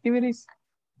the activities.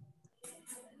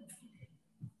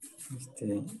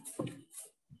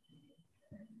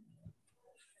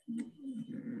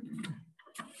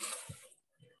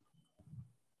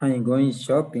 I'm going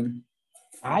shopping.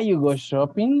 You go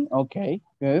shopping? Okay,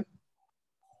 good.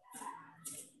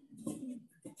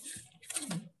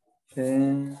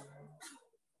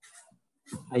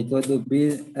 I go to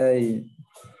bed at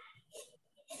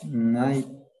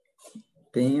 9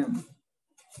 p.m.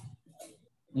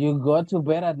 You go to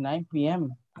bed at 9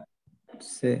 p.m.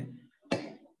 Sí.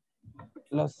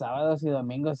 Los sábados y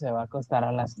domingos se va a acostar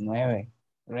a las 9.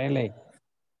 Really?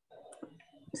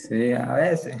 Sí, a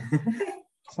veces.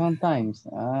 Sometimes.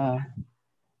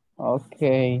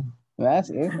 Okay.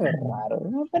 Eso es raro.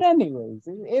 No, but anyways,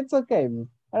 it's okay.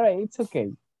 All right, it's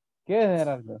okay. Good,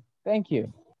 Gerardo. Thank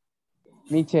you.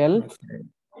 Michelle,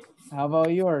 how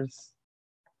about yours?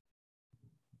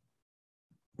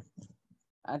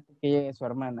 Antes que llegue su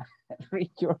hermana. Read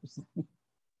yours.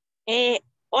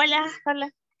 Hola,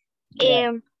 hola.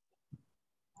 Yeah.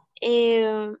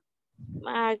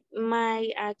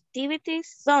 My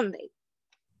activities Sunday.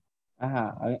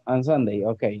 On Sunday,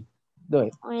 okay. Do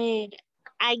it.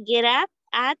 I get up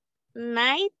at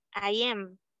 9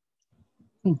 a.m.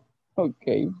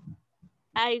 Okay.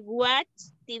 I watch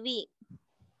TV.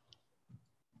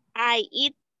 I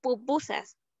eat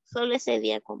pupusas. Solo ese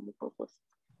día como pupusas.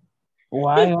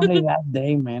 Why only that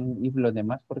day, man? Y los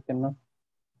demás, ¿por qué no?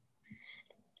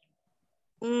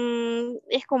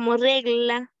 Es como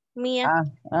regla mía.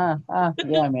 Yeah,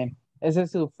 man. Ese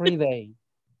es su free day.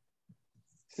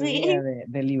 Su Sí. día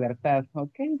de libertad.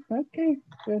 Okay,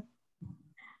 good.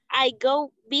 I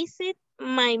go visit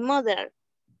my mother.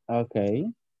 Okay.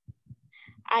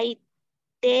 I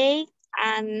take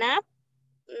a nap,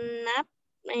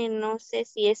 no sé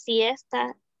si es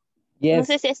siesta. Yes. No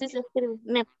sé si así se escribe.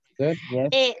 Nap. Good, yes.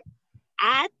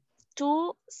 At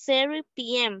 2:30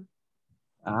 p.m.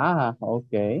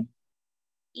 Okay.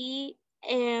 Y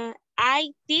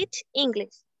I teach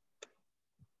English.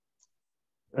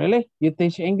 Really? You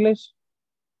teach English?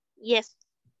 Yes.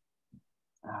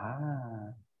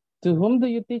 To whom do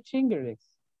you teach English?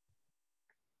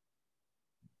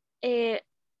 No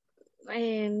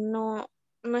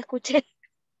escuché.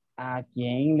 ¿A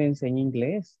quién le enseña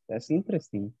inglés? That's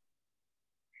interesting.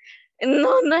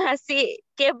 No es así.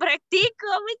 Que practico,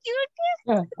 me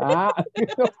equivoqué.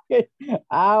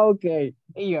 Okay.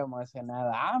 Y yo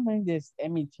emocionada.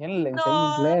 Michelle le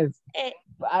enseña inglés.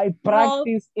 I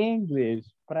practice English.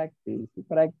 Practice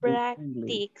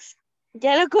English.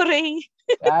 Ya lo corregí.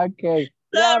 Okay.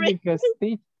 Yeah, Sorry. because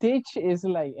teach is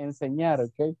like enseñar,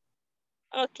 okay?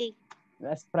 Okay.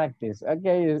 Let's practice.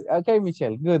 Okay,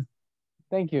 Michelle. Good.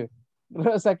 Thank you.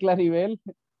 Rosa Claribel,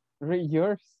 read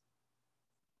yours.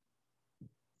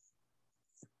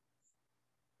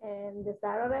 And the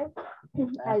Saturday,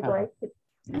 I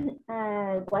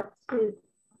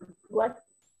watch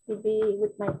TV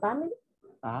with my family,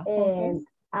 and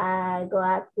I go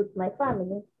out with my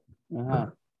family.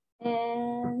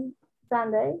 And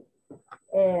Sunday,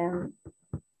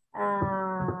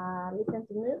 listen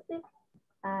to music.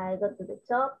 I go to the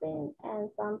shopping,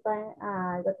 and sometimes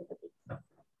I go to the beach.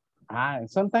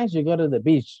 Sometimes you go to the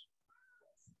beach.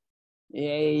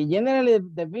 Generally,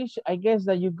 the beach, I guess,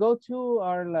 that you go to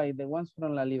are like the ones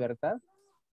from La Libertad.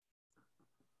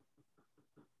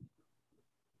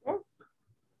 Yes.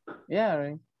 Yeah,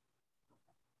 right.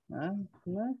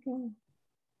 Okay.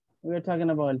 We were talking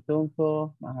about El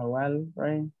Tunco, Mahahual,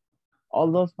 right?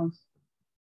 All those ones.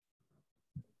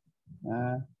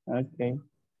 Okay,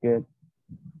 good.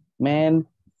 Man,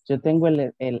 yo tengo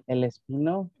el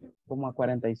Espino como a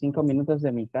 45 minutos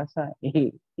de mi casa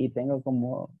y tengo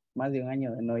como más de un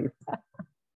año de no ir.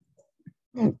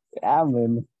 Yeah,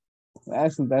 man.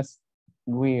 That's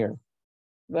weird.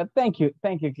 But thank you,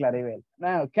 Claribel.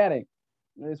 Now, Karen,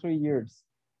 let's read yours.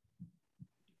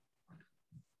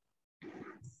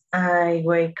 I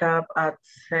wake up at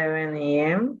 7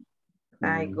 a.m.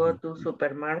 I go to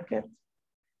supermarket.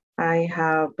 I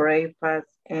have breakfast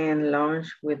and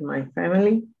lunch with my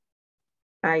family.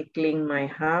 I clean my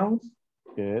house.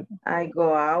 Good. I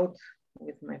go out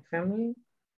with my family.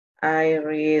 I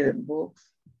read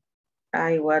books.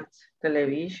 I watch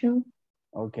television.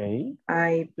 Okay.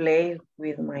 I play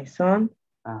with my son.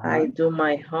 I do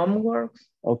my homework.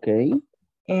 Okay.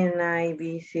 And I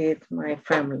visit my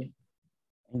family.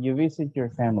 And you visit your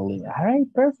family. All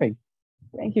right, perfect.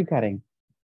 Thank you, Karen.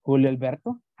 Julio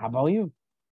Alberto, how about you?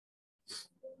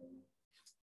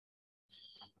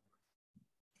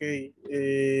 Okay,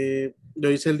 lo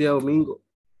hice el día domingo.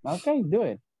 Okay, do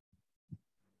it.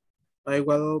 I wake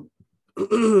up.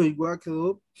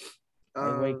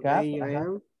 I wake up. 8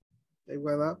 a.m. I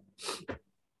wake up.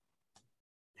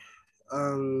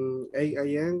 8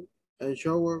 a.m. and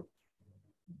shower.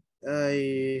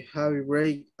 I have a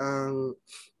break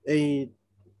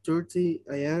 8:30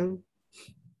 a.m.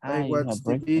 I watch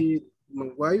TV with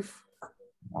my wife.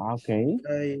 Okay.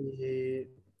 I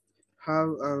have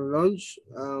a lunch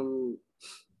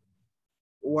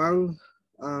 1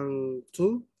 and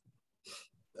 2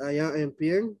 a.m.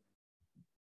 p.m.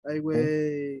 I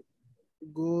will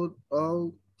go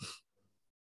out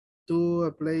to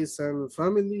a place and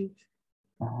family.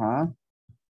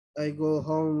 I go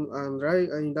home and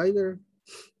diner,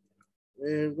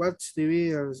 watch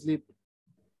TV and sleep.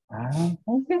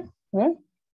 Okay. Well,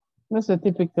 That's a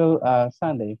typical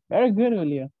Sunday. Very good,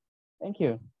 Julio. Thank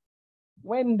you.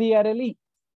 Wendy Areli,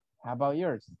 how about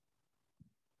yours?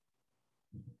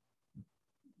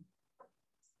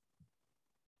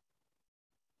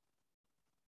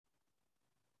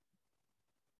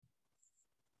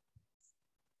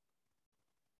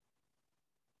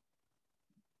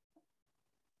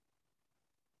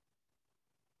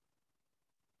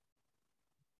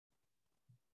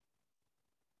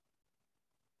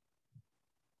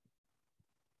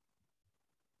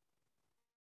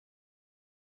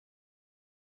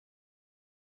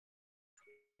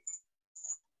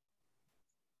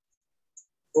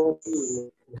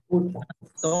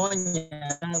 Toña.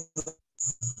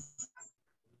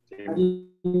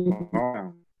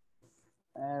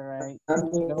 All right.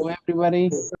 Hello, everybody.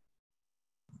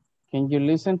 Can you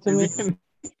listen to me?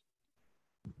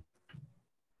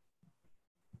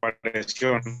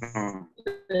 Pareció, no.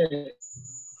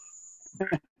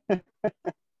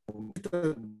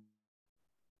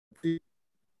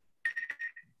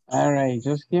 All right,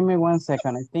 just give me 1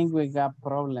 second. I think we got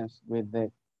problems with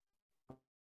the.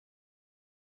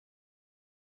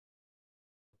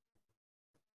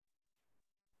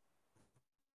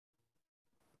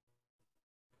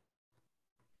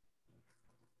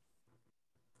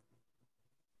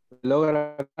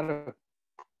 Logra.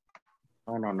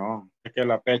 No. Es que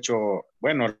la pecho,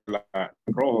 bueno, la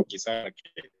rojo quizá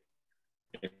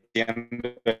que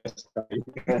tiende a estar ahí.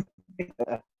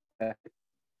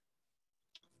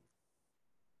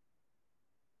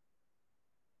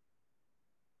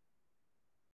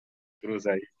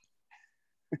 Cruza ahí.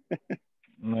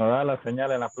 No da la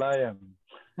señal en la playa.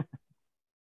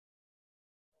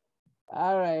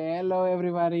 All right, hello,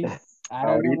 everybody. I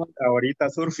don't know what... Ahorita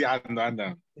surfeando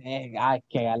anda. Ay,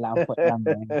 qué galán fue,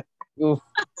 man. Uf.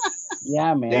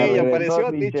 Ya, man. Ya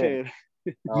apareció, teacher.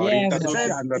 Ahorita Yes,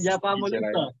 surfeando. Ya vamos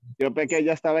listo. Yo pensé que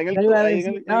ya estaba en el... Yo iba a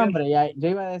decir, no, hombre, yo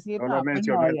iba a decir, No no, lo pues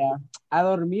mencioné. no, ya, a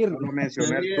dormir. No lo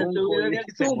mencioné el tunco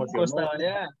y se emocionó.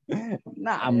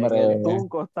 No, hombre. El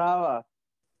tunco estaba.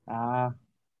 Ah.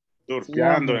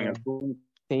 Surfeando Sí, en el tunco.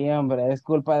 Sí, hombre, es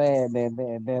culpa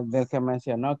del que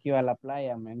mencionó que iba a la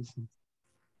playa, man.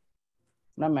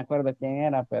 No me acuerdo quién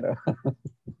era, pero...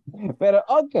 pero,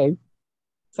 ok.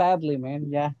 Sadly, man,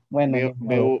 ya. Bueno.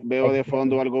 Veo de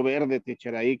fondo algo verde,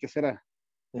 teacher, ahí, ¿qué será?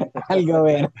 Algo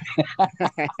verde.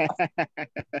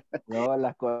 No,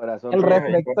 las corazones. El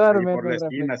reflector, Por la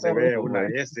esquina se ve una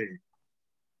S.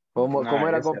 ¿Cómo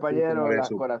era, S, compañero? de Las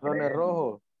su corazones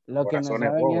rojos. Lo que no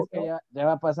saben rojos, es que ya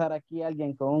va a pasar aquí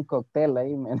alguien con un cóctel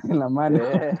ahí, man, en la mano.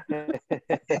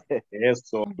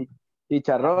 Eso.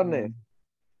 Chicharrones.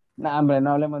 No, hombre,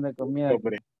 no hablemos de comida.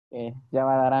 Ya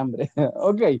va a dar hambre.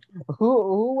 Ok.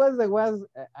 Who was the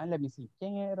let me see.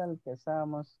 ¿Quién era el que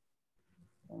estábamos?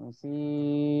 Let me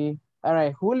see. All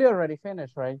right, Julio already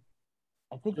finished, right?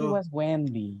 I think it was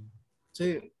Wendy.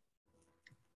 Sí.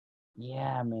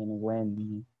 Yeah, man,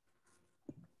 Wendy.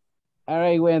 All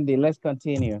right, Wendy, let's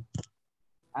continue.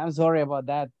 I'm sorry about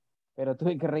that, pero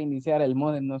tuve que reiniciar el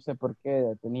modem, no sé por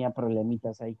qué, tenía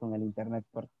problemitas ahí con el internet,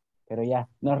 pero ya,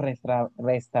 nos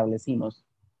restablecimos.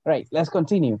 All right, let's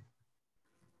continue.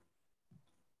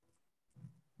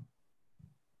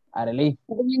 Arely.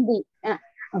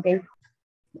 Okay.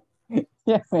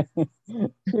 Yeah,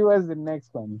 she was the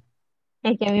next one.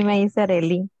 Es que a mí me dice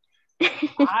Arely.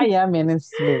 Ah, yeah, man, it's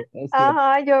true.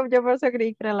 Ajá, yo por eso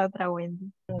creí que era la otra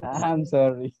Wendy. I'm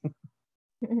sorry.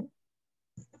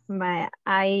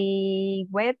 I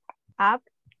wake up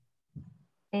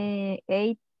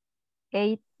 8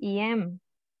 a.m.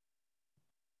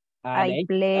 I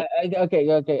play.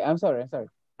 Okay, I'm sorry.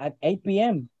 At 8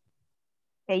 p.m.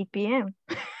 8 p.m.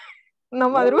 No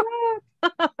madruga.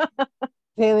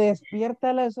 Se despierta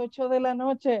a las 8 de la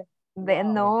noche.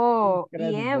 No,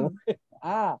 PM.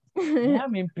 Yeah, I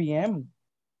mean PM.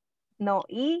 No,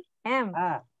 EM.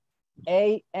 AM.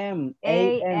 AM.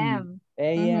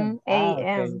 AM.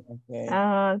 AM. Okay.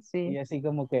 Ah, sí. Y así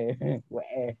como que,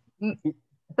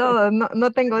 todo,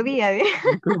 no tengo día.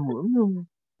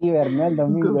 Hibernó el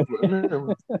domingo.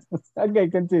 Okay,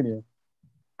 continue.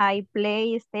 I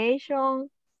play station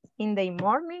in the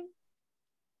morning.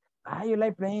 You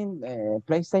like playing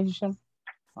PlayStation?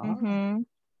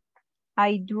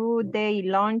 I do day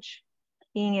lunch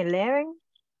in 11.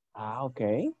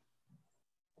 Okay.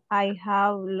 I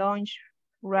have lunch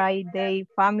right day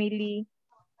family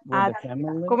With the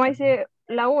family? ¿Cómo dice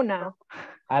la una?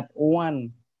 At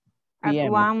 1 p.m.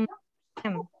 At 1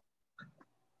 p.m.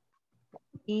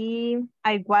 Y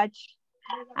I watch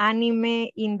anime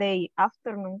in the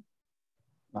afternoon.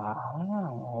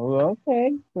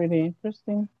 Okay, pretty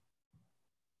interesting.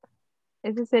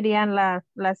 Esas serían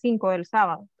las 5 del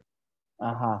sábado.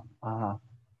 And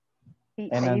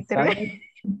on Sunday?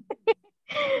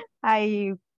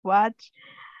 I watch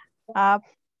up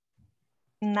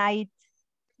night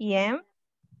PM.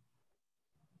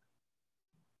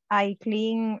 I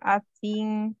clean at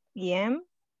 10 PM.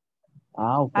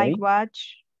 Okay. I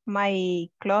watch my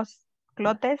clothes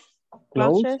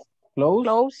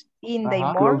in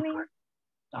the morning.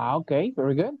 Okay,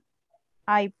 very good.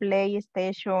 I play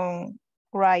station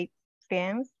right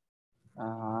games.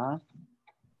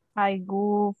 I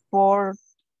go for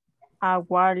a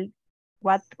walk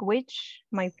with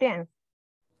my friends.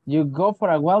 You go for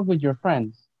a walk with your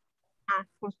friends?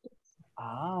 Justo.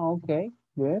 Okay,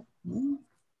 good.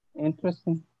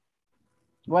 Interesting.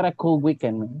 What a cool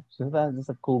weekend, man. So that's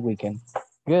a cool weekend.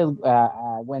 Good,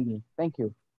 Wendy. Thank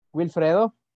you.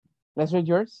 Wilfredo, let's read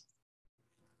yours.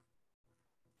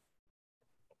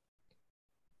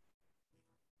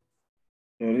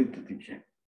 Ahorita, teacher.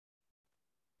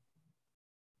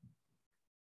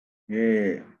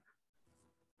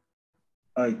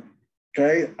 I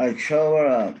take a shower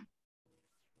at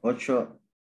 8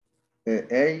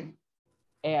 a.m.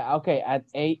 Okay, at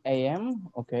 8 a.m.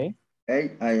 Okay.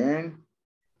 8 a.m.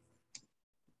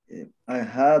 I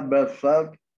have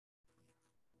breakfast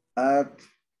at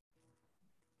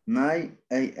 9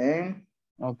 a.m.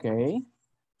 Okay.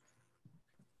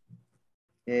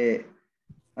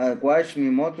 I wash my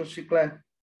motorcycle.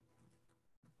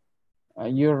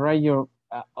 You ride your,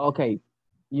 okay.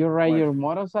 You ride your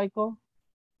motorcycle?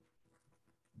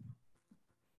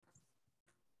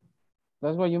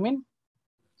 That's what you mean?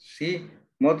 Sí,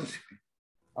 motorcycle.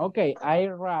 Okay, I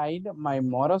ride my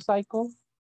motorcycle.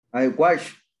 I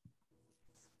wash.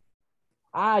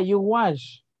 You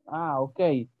wash.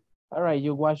 Okay. All right,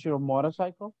 you wash your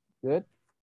motorcycle. Good.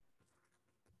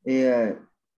 Yeah,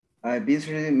 I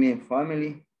visit my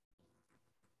family.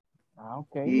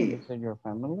 Okay, you visit your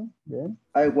family. Good.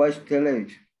 I watch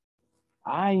television.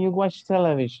 You watch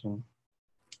television.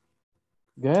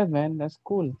 Good, man. That's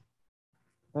cool.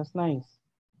 That's nice.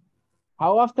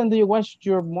 How often do you wash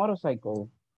your motorcycle?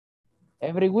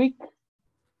 Every week?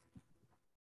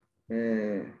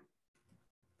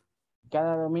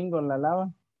 Cada domingo la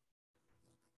lava?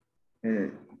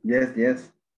 Yes.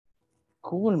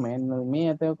 Cool, man. La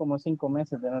mía tengo como 5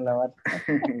 meses de no lavar.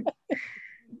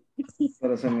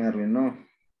 Pero se me arruinó.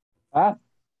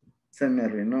 Se me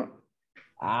arruinó.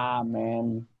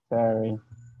 Man.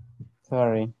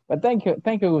 Sorry. But thank you,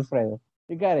 Wilfredo.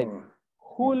 You got it.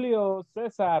 Julio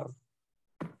Cesar.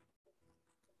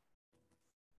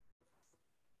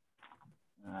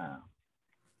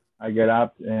 I get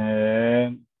up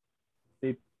at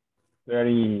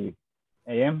 6:30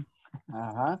 a.m.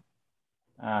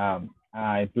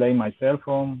 I play my cell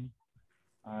phone.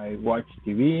 I watch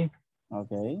TV.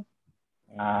 Okay.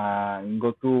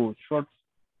 Go to shorts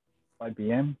 5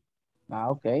 p.m.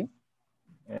 Okay.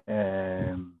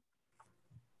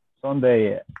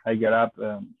 Sunday, I get up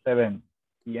 7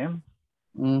 p.m.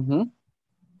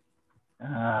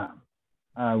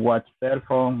 I watch cell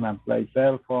phone and play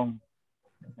cell phone.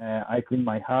 I clean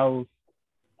my house.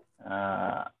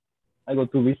 I go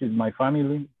to visit my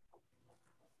family.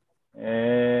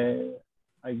 I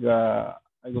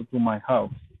go to my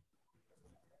house.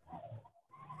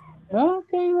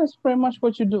 Okay, that's pretty much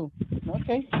what you do.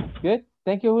 Okay, good.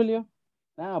 Thank you, Julio.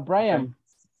 Now, Brian,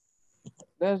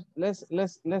 let's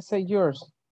say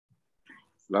yours.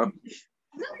 No.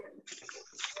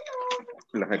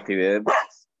 Las actividades.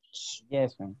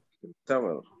 Yes, man.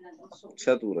 Sábado.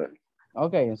 Saturday.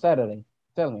 Okay, on Saturday.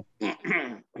 Tell me.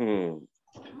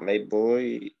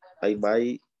 I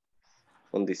buy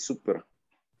on the super.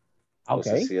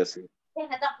 Okay. No sé si así.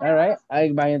 All right.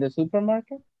 I buy in the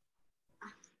supermarket.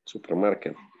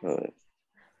 Supermarket.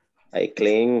 I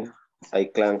clean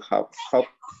house.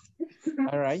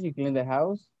 All right. You clean the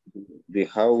house. The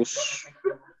house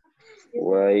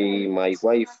by my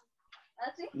wife.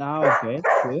 No, okay.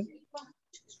 Good.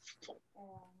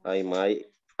 I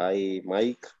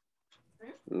make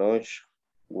lunch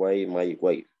by my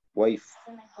wife.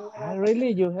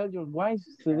 Really? You help your wife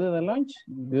to do the lunch?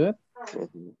 Good.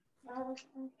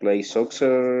 Play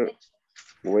soccer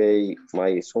with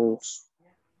my sons.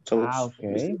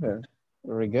 Okay.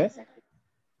 Very good.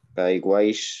 I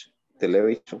watch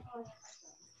television.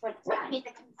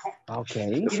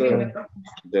 Okay. Eso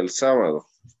del sábado.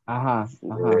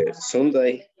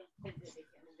 Sunday,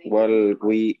 while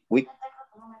we with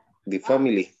the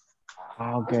family.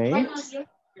 Okay.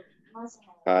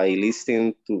 I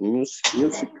listen to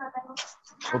music.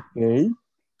 Okay.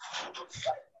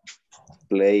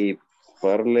 Play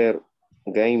parlor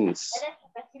games.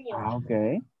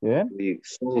 Okay. Good. With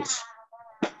songs.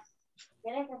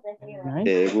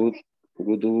 Nice.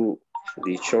 go to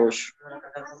the church.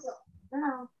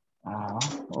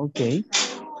 Okay,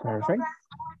 perfect.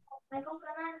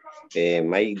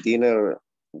 My dinner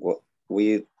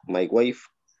with my wife.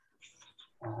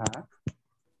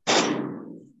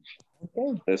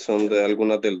 Okay. Son de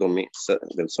algunas del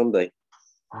Sunday.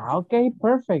 Okay,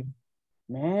 perfect.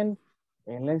 Man,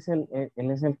 él es el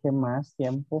que más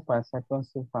tiempo pasa con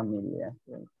su familia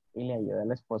y le ayuda a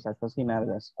la esposa a cocinar.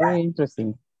 That's very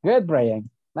interesting. Good, Brian.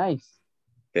 Nice.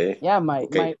 Okay. Yeah,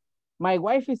 my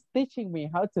wife is teaching me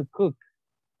how to cook.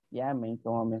 Yeah,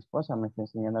 como mi esposa me está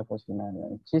enseñando a cocinar.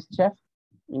 She's chef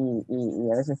y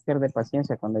a veces pierde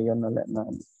paciencia cuando yo no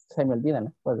se me olvidan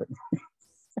las cosas.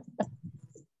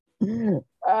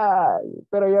 Ay,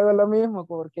 pero yo hago lo mismo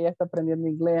porque ella está aprendiendo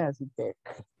inglés, así que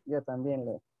yo también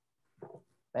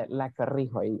la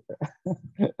corrijo ahí.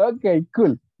 Okay,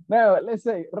 cool. Now, let's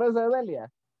say, Rosa Delia,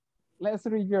 let's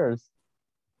read yours.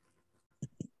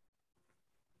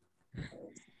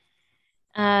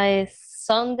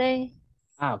 Sunday.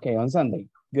 Okay, on Sunday.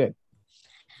 Good.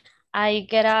 I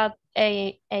get up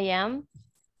 8 a.m.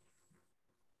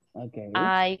 Okay.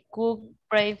 I cook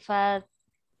breakfast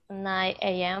 9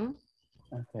 a.m.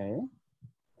 Okay.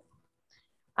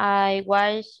 I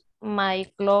wash my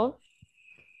clothes.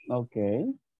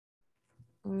 Okay.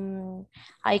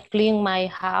 I clean my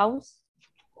house.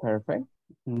 Perfect.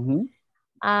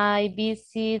 I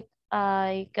visit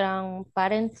my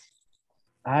grandparents.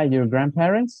 Your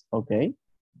grandparents? Okay.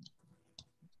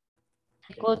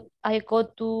 I go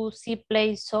to see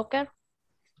play soccer.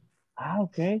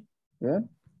 Okay. Good.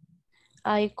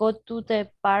 I go to the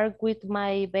park with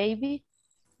my baby.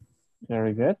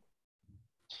 Very good.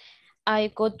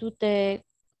 I go to the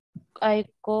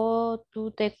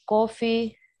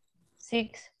coffee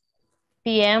 6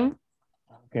 p.m.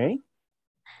 Okay.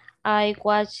 I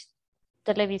watch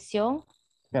television.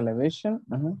 Television.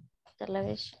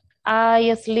 Television.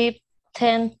 I sleep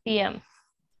 10 p.m.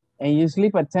 And you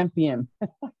sleep at 10 p.m.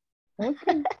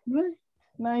 Okay.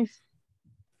 Nice.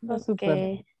 That's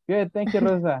super. Good. Thank you,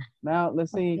 Rosa. Now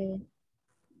let's see.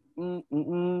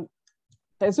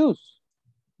 Jesus.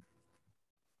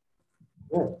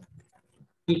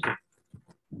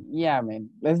 Yeah, man.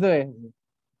 Let's do it.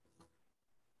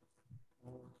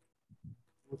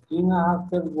 Routine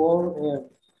after work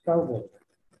survey.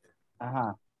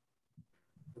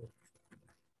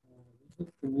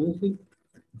 Music.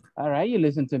 All right, you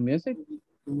listen to music.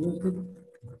 Music.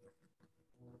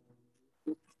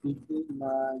 I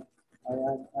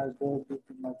go to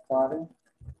my parents.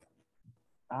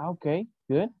 Okay,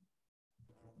 good.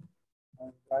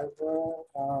 I drive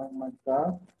my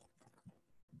car.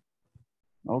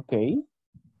 Okay.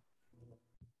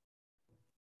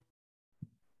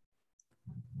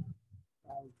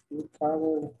 I do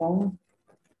travel home.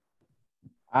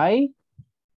 I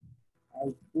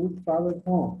do travel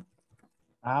home.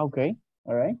 Okay.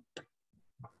 All right.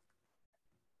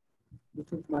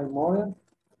 This is my mother.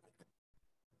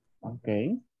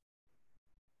 Okay.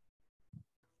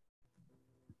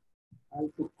 I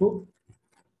cook.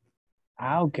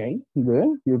 Okay.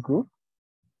 Good. You cook.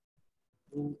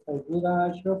 I do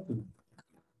shopping.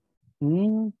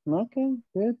 Okay.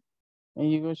 Good.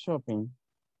 And you go shopping.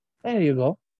 There you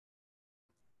go.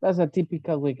 That's a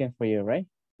typical weekend for you, right?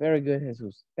 Very good,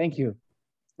 Jesus. Thank you.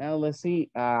 Now let's see.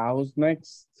 Who's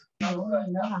next?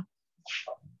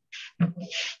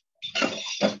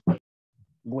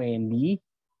 Wendy.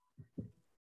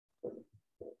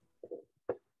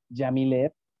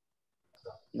 Jamilet.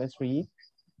 Let's read.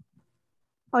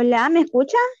 Hola, ¿me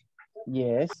escucha?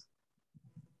 Yes.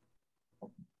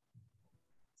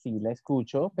 Sí, la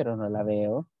escucho, pero no la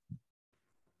veo.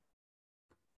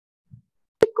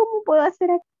 ¿Cómo puedo hacer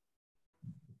aquí?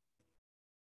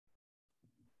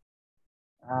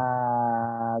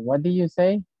 What did you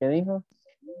say? ¿Qué dijo?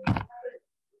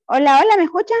 Hola, hola, ¿me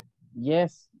escucha?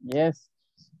 Yes, yes.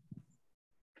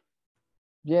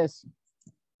 Yes.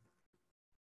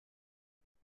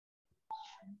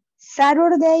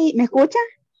 Saturday, ¿me escucha?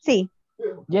 Sí.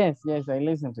 Yes, yes, I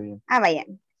listen to you. Vaya.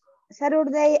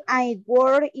 Saturday, I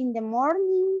work in the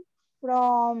morning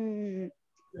from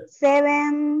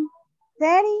 7:30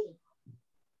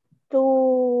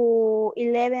 to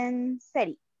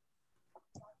 11:30.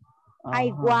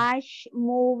 I watch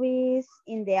movies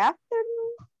in the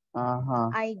afternoon.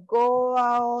 I go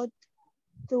out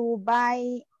to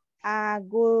buy a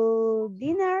good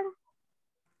dinner.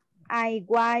 I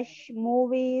watch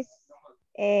movies,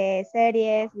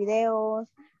 series, videos.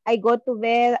 I go to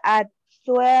bed at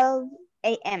 12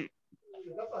 a.m.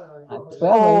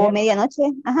 O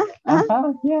medianoche.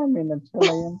 Yeah,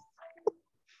 medianoche.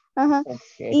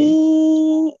 Okay.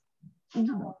 Y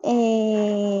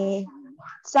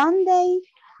Sunday,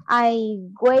 I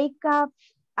wake up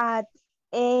at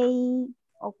 8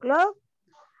 o'clock.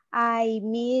 I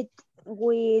meet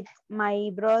with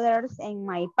my brothers and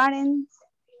my parents.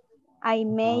 I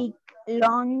make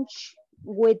lunch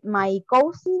with my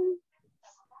cousin.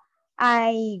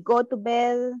 I go to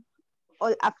bed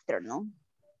all afternoon.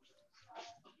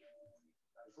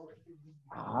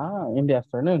 In the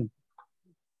afternoon.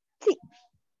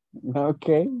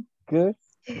 Okay, good.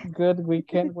 Good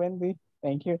weekend, Wendy.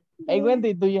 Thank you. Hey,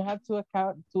 Wendy, do you have two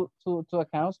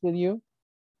accounts with you?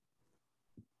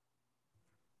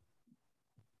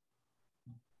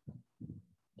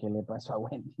 ¿Qué le pasó a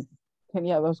Wendy?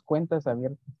 Tenía dos cuentas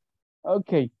abiertas.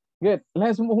 Okay, good.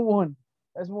 Let's move on.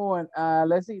 Let's move on.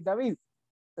 Let's see, David,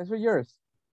 that's for yours.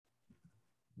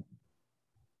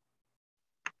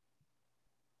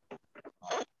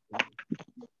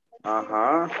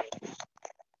 Ajá.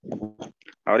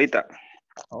 Ahorita.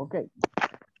 Okay.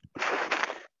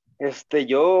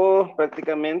 Yo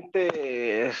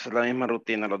prácticamente es la misma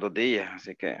rutina los 2 días,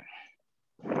 así que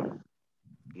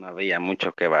no había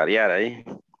mucho que variar ahí.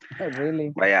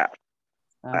 Really? Vaya,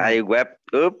 I wake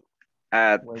up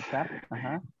at 8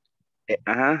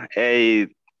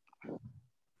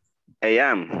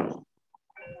 a.m.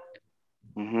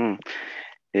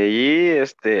 Y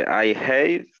I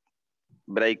hate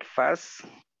breakfast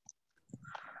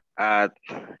at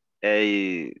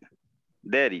 8:30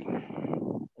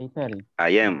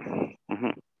 a.m.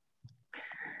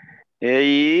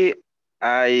 Y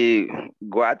I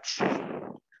watch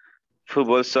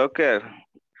fútbol soccer.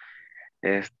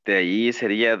 Allí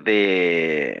sería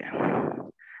de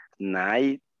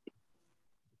 9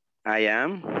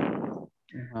 a.m.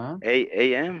 8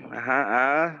 a.m.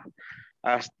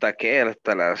 ¿Hasta qué?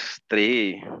 Hasta las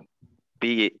 3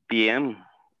 p.m.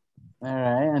 All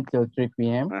right, until 3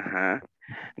 p.m.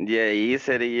 De ahí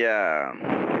sería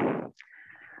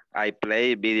I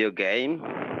play video game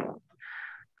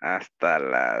hasta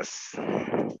las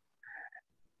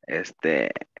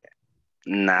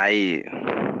 9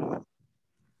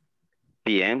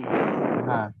 p.m.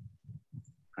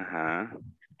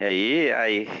 Y ahí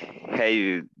I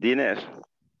have dinner.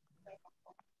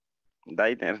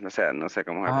 Dinner, no sé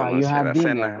cómo se pronuncia la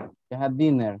cena. You had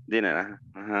dinner. Dinner,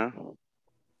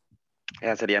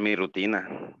 Esa sería mi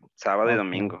rutina, sábado y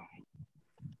domingo.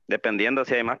 Dependiendo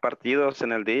si hay más partidos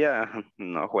en el día,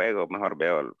 no juego, mejor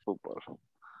veo el fútbol.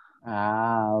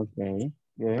 Okay.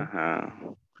 Good.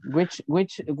 Which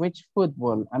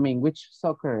football, which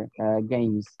soccer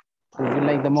games do you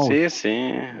like the most?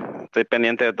 Sí. Estoy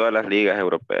pendiente de todas las ligas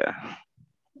europeas.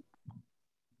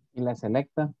 ¿Y la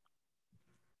selecta?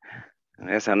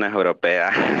 Esa no es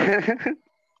europea.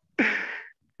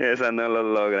 Esa no lo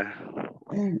logra.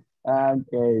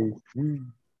 Okay.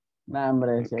 No,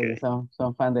 hombre,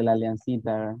 son fan de la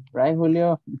Aliancita, right,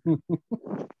 Julio?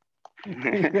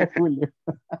 Julio.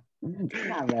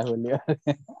 No, Julio.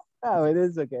 Oh,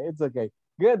 it's okay.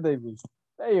 Good, David.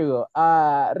 There you go.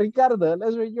 Ricardo,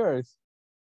 let's read yours.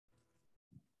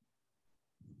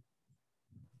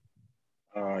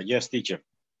 Yes, teacher.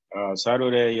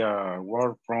 Saturday,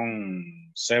 work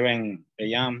from 7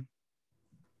 a.m.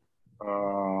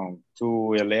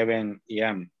 To 11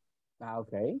 a.m.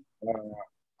 Okay.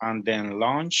 And then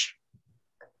lunch.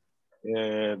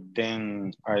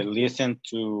 Then I listen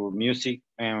to music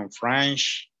and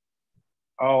French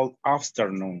all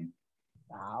afternoon.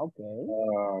 Okay.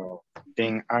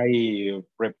 Then I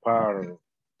prepare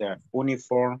the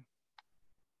uniform.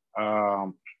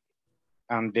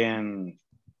 And then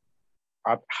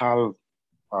at half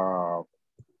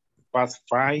past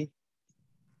 5,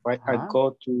 I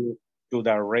go to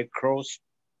the Red Cross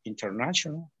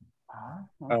International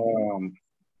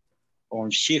on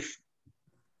shift.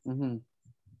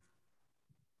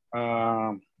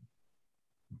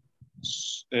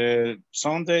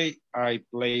 Sunday, I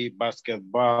play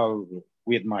basketball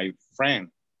with my friend.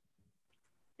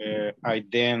 I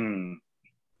then,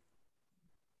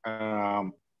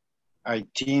 I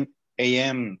 10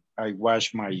 a.m. I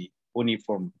wash my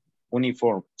uniform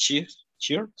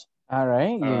shirt. All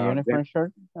right, your uniform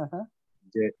shirt.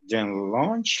 Then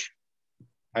lunch.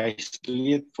 I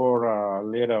sleep for a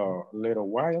little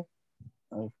while.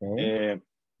 Okay.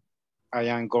 I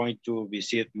am going to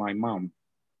visit my mom.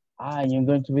 You're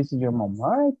going to visit your mom.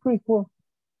 All right, pretty cool.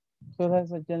 So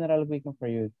that's a general weekend for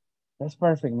you. That's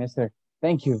perfect, mister.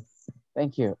 Thank you.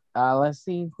 Let's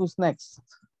see who's next.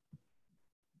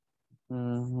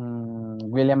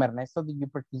 William Ernesto, did you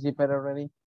participate already?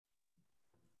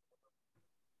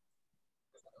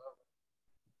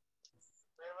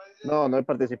 No he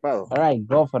participado. All right,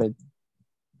 go for it.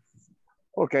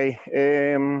 Okay.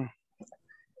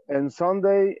 En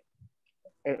Sunday,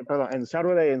 and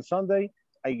Saturday and Sunday,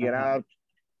 I get out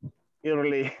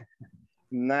early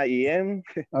 9 a.m.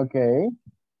 Okay.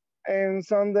 And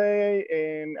Sunday,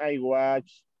 and I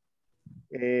watch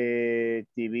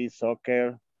TV,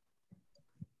 soccer,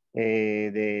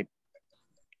 the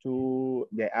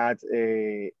at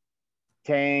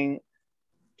 10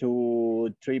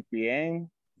 to 3 p.m.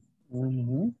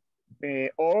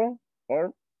 Or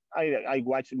I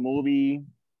watch a movie.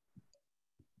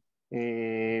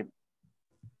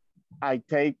 I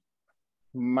take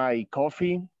my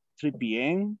coffee 3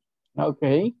 p.m.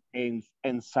 Okay. And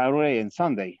Saturday and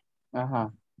Sunday.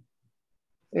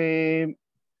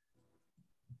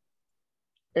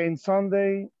 And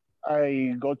Sunday,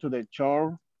 I go to the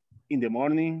church in the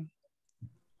morning,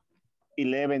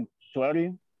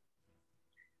 11:30.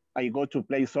 I go to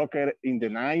play soccer in the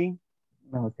night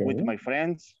with my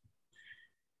friends.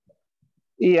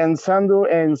 And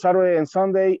Saturday and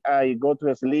Sunday, I go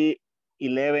to sleep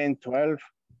 11:12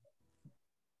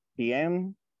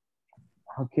 p.m.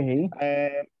 Okay.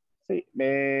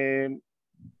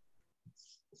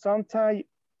 Sometimes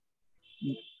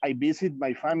I visit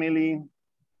my family.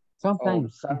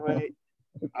 Sometimes.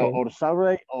 Or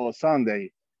Saturday or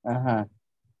Sunday.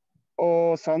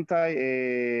 Or sometimes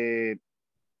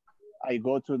I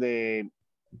go to the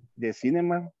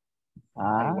cinema.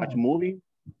 I watch movie.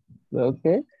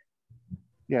 Okay.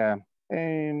 Yeah.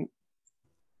 And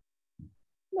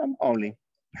only.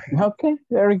 Okay,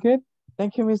 very good.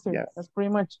 Thank you, mister. Yeah. That's pretty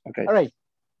much. Okay. All right.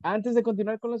 Antes de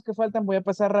continuar con los que faltan, voy a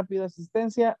pasar rápido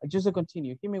asistencia. Just to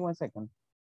continue. Give me 1 second.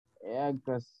 Yeah,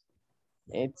 because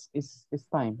it's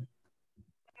time.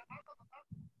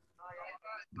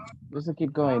 Just to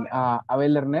keep going.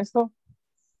 Abel Ernesto.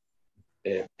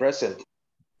 Present.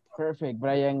 Perfect.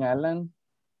 Brian Alan.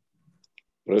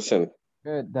 Present.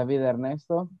 Good. David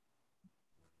Ernesto.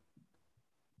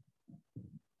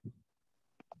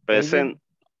 Present.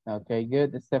 Okay,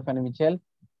 good. Stephanie Michelle.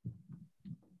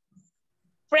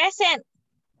 Present.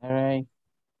 All right.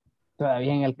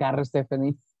 Todavía en el carro,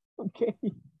 Stephanie. Okay.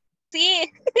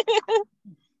 Sí.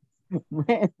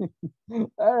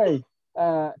 All right.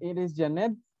 It is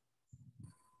Janet.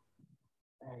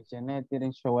 Janet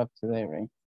didn't show up today, right?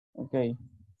 Okay.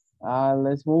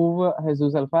 Let's move.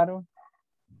 Jesus Alfaro.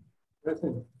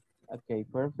 Present. Okay,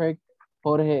 perfect.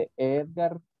 Jose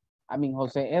Edgar.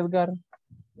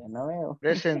 Ya no veo.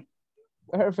 Present.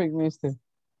 Perfect, mister.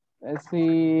 Let's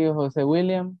see. Jose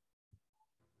William.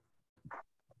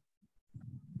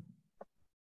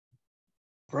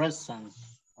 Present.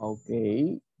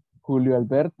 Okay. Julio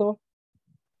Alberto.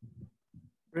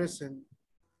 Present.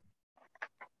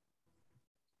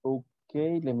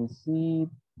 Okay, let me see.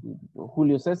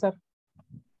 Julio César.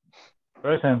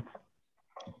 Present.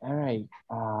 All right.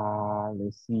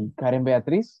 Let's see. Karen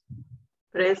Beatriz.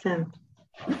 Present.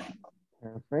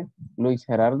 Perfect. Luis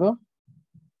Gerardo.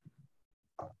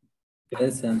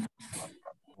 Present.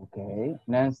 Okay.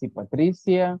 Nancy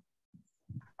Patricia.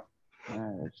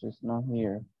 She's not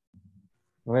here.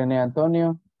 Rene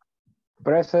Antonio.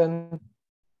 Present.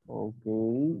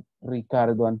 Okay.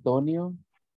 Ricardo Antonio.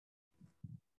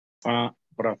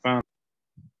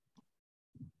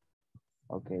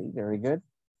 Okay, very good.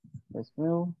 Let's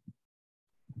move.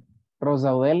 Rosa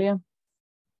Audelia.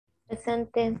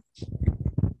 Presente.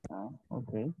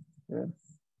 Okay, good.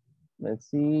 Let's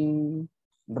see.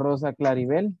 Rosa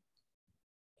Claribel.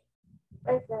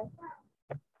 Present.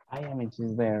 I mean,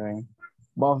 she's there, right?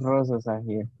 Both Rosas are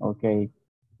here. Okay.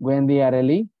 Wendy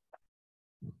Areli.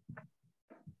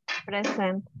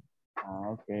 Present.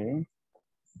 Okay.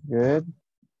 Good.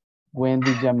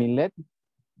 Wendy Jamilet.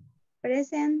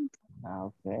 Present.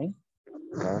 Okay.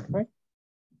 Perfect.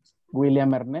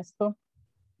 William Ernesto.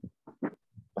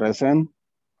 Present.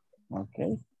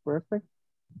 Okay, perfect.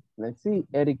 Let's see.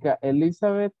 Erika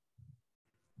Elizabeth.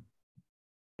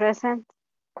 Present.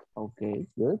 Okay,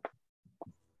 good.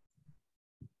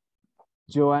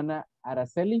 Joanna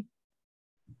Araceli.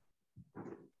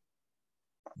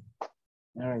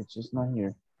 All right, she's not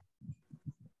here.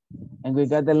 And we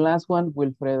got the last one,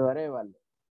 Wilfredo Arevalo.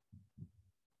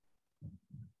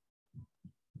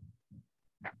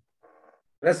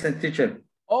 Present, teacher.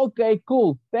 Okay,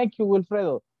 cool. Thank you,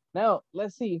 Wilfredo. Now,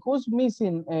 let's see. Who's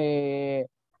missing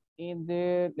in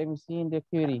the, let me see, in the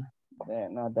activity?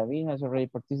 No, David has already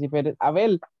participated.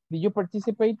 Abel, did you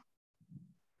participate?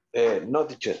 No,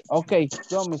 teacher. Okay,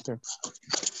 go, mister.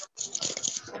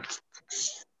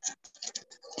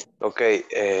 Okay,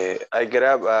 I get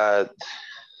up at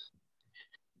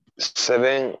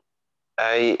 7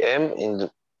 a.m.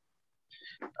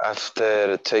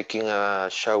 After taking a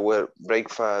shower,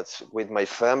 breakfast with my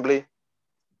family.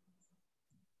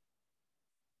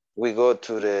 we go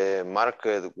to the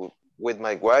market with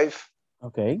my wife.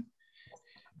 Okay.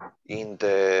 In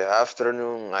the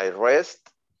afternoon, I rest.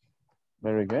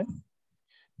 Very good.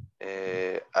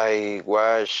 I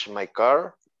wash my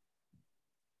car.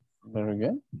 Very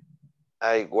good.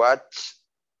 I watch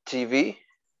TV.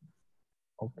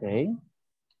 Okay.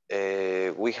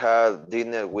 We had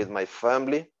dinner with my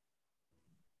family.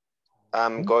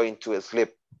 I'm going to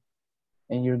sleep.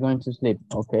 And you're going to sleep.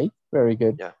 Okay. Very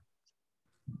good. Yeah.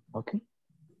 Okay.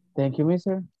 Thank you,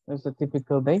 mister. It's a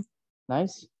typical day.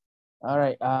 Nice. All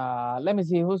right. Let me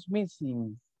see who's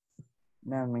missing.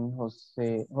 I mean,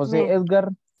 Jose Me. Edgar.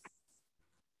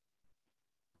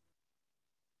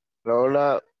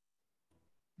 Hola,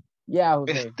 Yeah,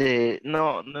 Jose.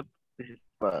 no he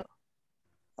participado.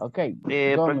 Okay. Go,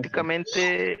 mister.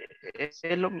 Prácticamente es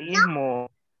lo mismo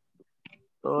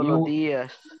todos los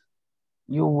días.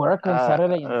 You work on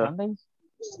Saturday and Sundays?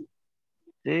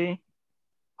 Sí.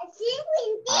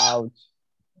 Ouch.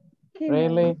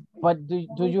 Really? But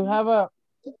do you have a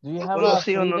Sí o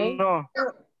free no, day? no.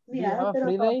 Do you have a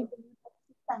free day?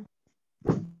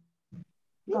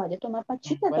 Vaya, toma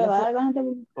pachita, te va a dar ganas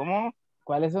de... ¿Cómo?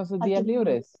 ¿Cuáles son sus días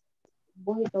libres?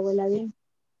 Vos y tu abuela bien.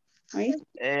 ¿Oíste?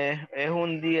 Es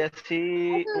un día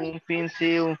sí, un fin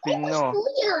no.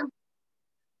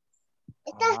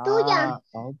 Esta es tuya.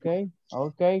 Okay,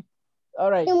 okay.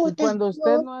 All right.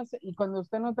 Y cuando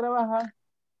usted no trabaja,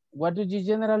 what do you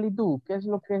generally do? ¿Qué es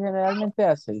lo que generalmente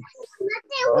hace?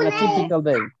 On a typical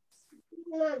day.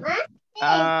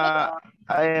 I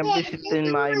am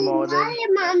visiting my mother.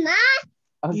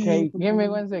 Okay, give me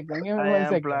 1 second. Give me 1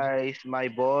 second. Plays my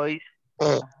boys.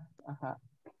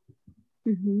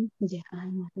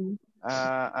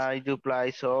 I do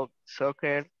play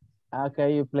soccer.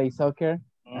 Okay, you play soccer.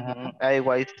 I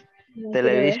watch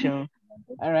television.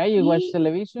 All right, you watch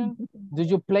television. Do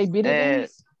you play video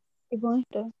games?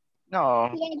 No.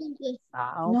 Okay,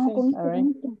 No, con all right.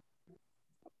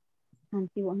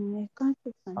 Antiguo no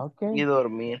descanso. Okay. Y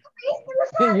dormir.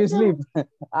 You sleep.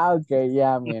 Okay,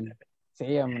 yeah, man.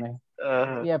 Sí, hombre.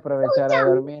 Y aprovechar a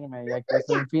dormirme, ya que es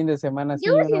un fin de semana así,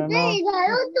 uno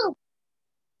no.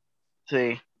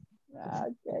 Sí.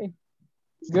 Okay.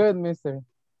 Good, mister.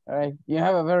 All right. You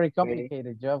have a very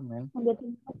complicated job, man.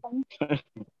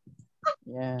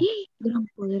 Yeah. Gran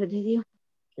poder de Dios.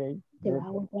 Okay. Te vas a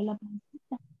golpear la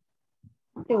pancita.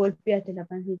 Te golpeaste la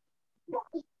pancita.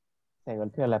 Se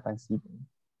golpeó la pancita.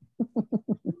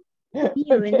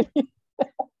 Okay.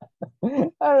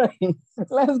 All right.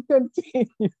 Let's continue.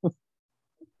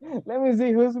 Let me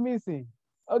see who's missing.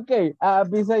 Okay.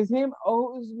 Besides him,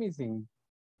 who's missing?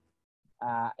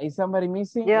 Is somebody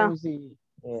missing? Yeah. Let me see.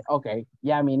 Okay.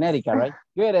 Yeah, I mean Erica, right?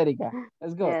 Good, Erica.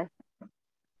 Let's go. Yes.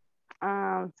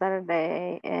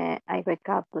 Saturday, I wake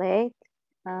up late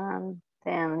and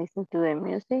then listen to the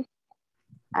music.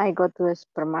 I go to the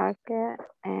supermarket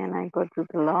and I go to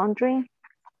the laundry.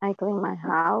 I clean my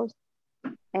house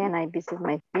and I visit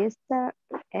my sister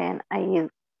and I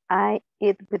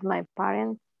eat with my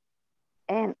parents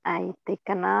and I take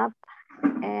a nap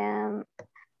and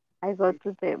I go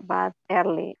to the bed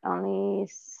early, only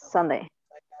Sunday.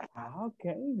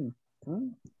 Okay.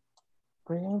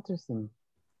 Pretty interesting.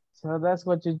 So that's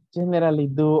what you generally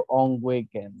do on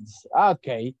weekends.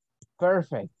 Okay,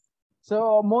 perfect.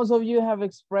 So most of you have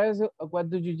expressed what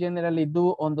do you generally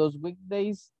do on those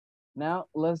weekdays. Now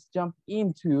let's jump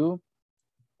into,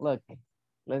 look,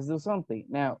 let's do something.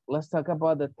 Now let's talk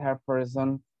about the third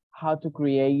person, how to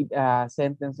create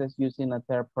sentences using a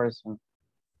third person.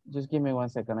 Just give me 1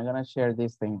 second. I'm gonna share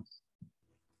these things.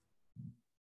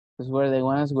 These were the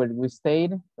ones where we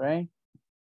stayed, right?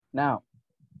 Now,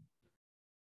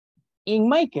 in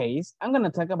my case, I'm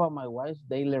gonna talk about my wife's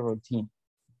daily routine,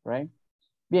 right?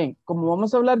 Bien, como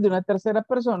vamos a hablar de una tercera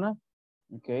persona,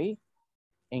 ok,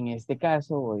 en este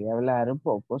caso voy a hablar un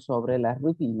poco sobre las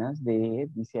rutinas de,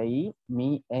 dice ahí,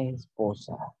 mi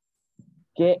esposa.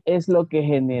 ¿Qué es lo que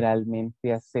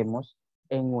generalmente hacemos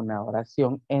en una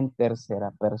oración en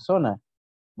tercera persona?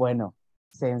 Bueno,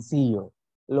 sencillo.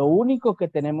 Lo único que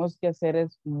tenemos que hacer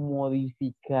es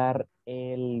modificar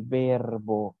el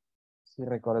verbo. Si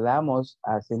recordamos,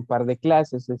 hace un par de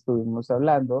clases estuvimos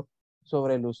hablando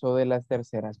sobre el uso de las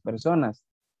terceras personas.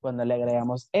 Cuando le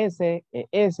agregamos S,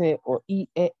 ES o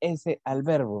IES al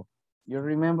verbo. You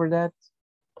remember that?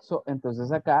 So,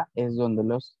 entonces acá es donde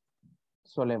los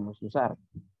solemos usar.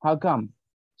 How come?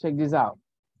 Check this out.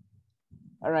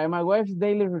 All right, my wife's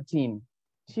daily routine.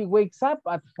 She wakes up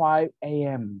at 5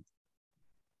 a.m.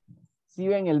 Si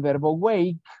ven el verbo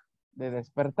wake, de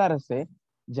despertarse,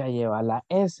 ya lleva la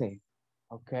S.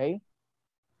 ¿Ok?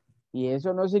 Y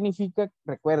eso no significa,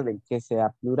 recuerden, que sea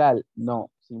plural. No,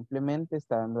 simplemente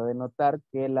está dando de notar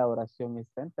que la oración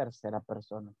está en tercera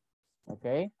persona.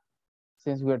 Okay?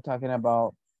 Since we're talking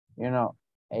about, you know,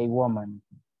 a woman.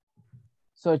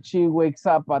 So she wakes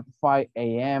up at 5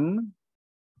 a.m.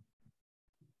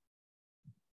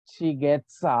 She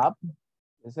gets up,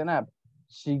 listen up.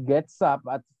 She gets up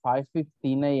at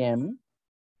 5:15 a.m.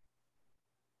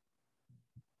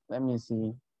 Let me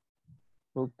see.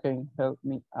 Who can help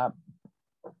me up?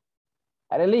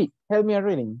 Arely, help me a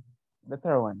reading. The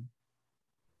third one.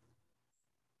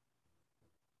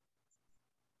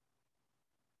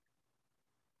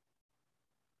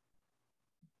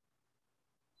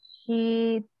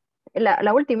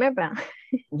 La última, ¿verdad?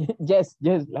 Yes,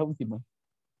 la última.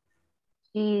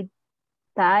 She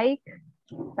take,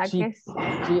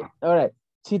 all right.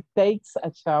 She takes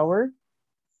a shower.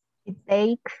 She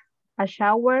takes a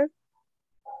shower.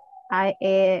 At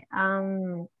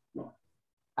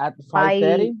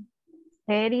 5:30?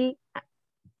 5:30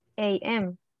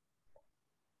 a.m.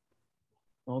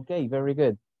 Okay, very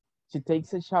good. She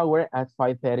takes a shower at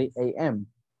 5:30 a.m.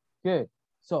 Good.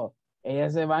 So, ella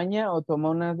se baña o toma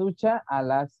una ducha a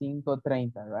las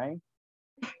 5:30, right?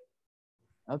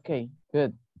 Okay,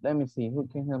 good. Let me see. Who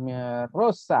can help me?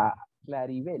 Rosa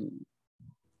Claribel.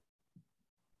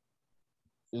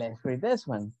 Let's read this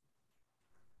one.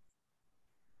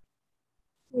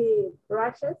 She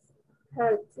brushes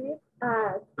her teeth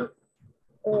at 6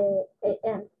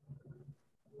 a.m.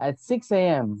 At 6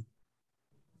 a.m.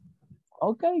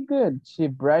 Okay, good. She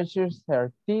brushes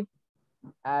her teeth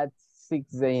at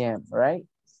 6 a.m., right?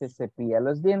 Se cepilla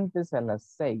los dientes a las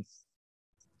 6.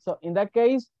 So, in that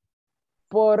case,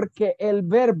 porque el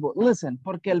verbo, listen,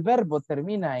 porque el verbo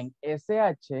termina en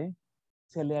SH,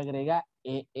 se le agrega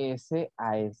ES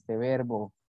a este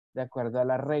verbo, de acuerdo a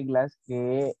las reglas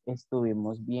que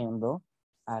estuvimos viendo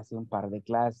hace un par de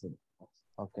clases.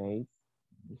 Okay?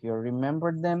 If you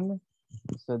remember them,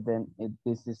 so then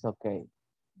this is okay,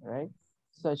 right?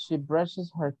 So she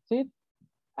brushes her teeth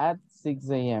at 6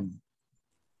 a.m.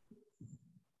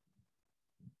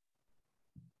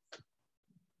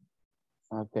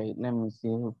 Okay, let me see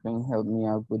who can help me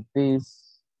out with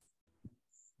this.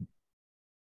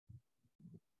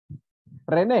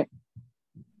 Rene.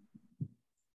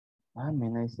 I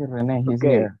mean, I see Rene, he's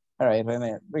here. All right,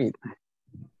 Rene, read.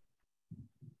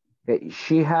 Okay.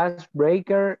 She has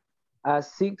breaker at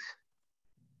 6.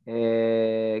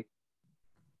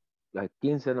 Like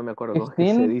 15, no me acuerdo cómo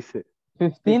se dice.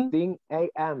 15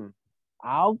 a.m.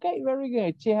 Okay, very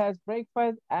good. She has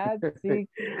breakfast at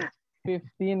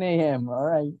 6:15 a.m. All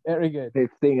right, very good.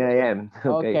 15 a.m.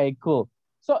 Okay, cool.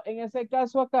 So, en ese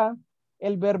caso acá,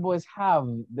 el verbo es have,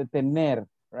 de tener,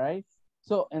 right?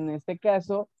 So, en este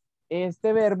caso,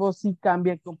 este verbo sí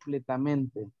cambia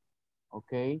completamente,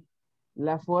 ok.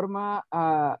 La forma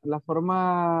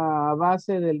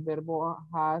base del verbo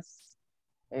has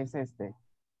es este,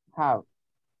 have.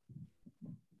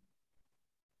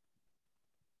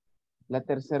 La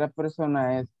tercera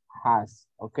persona es has,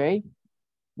 ok.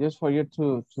 Just for you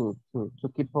to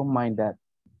keep in mind that.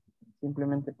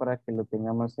 Simplemente para que lo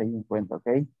tengamos ahí en cuenta,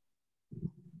 ok.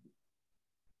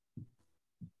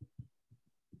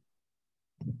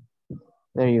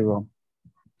 There you go.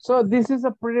 So this is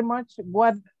a pretty much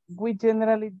what we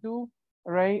generally do,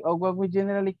 right? Or what we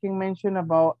generally can mention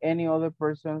about any other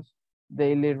person's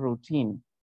daily routine.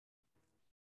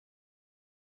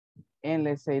 And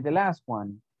let's say the last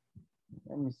one.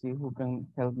 Let me see who can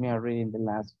help me out reading the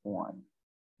last one.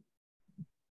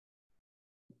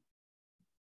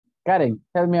 Karen,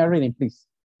 help me out reading, please.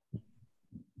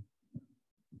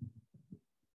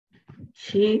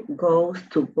 She goes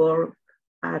to work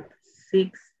at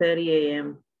 6:30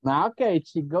 a.m. Okay,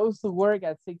 she goes to work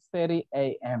at 6:30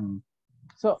 a.m.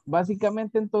 So,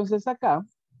 básicamente entonces acá,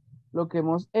 lo que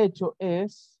hemos hecho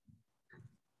es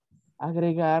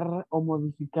agregar o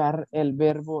modificar el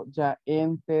verbo ya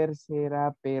en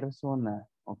tercera persona.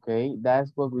 Okay,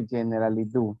 that's what we generally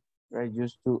do. Right,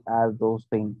 just to add those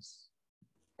things.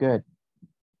 Good.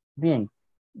 Bien.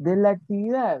 De la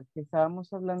actividad que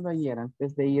estábamos hablando ayer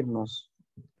antes de irnos,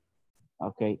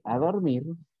 ok, a dormir,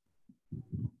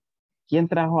 ¿quién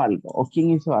trajo algo o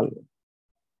quién hizo algo?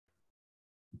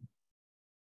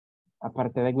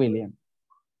 Aparte de William.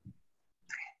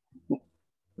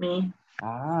 Me.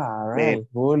 Ah, all right.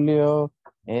 Julio,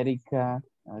 Erika,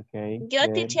 ok. Yo,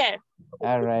 good. teacher.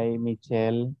 All right,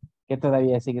 Michelle. Que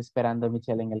todavía sigue esperando a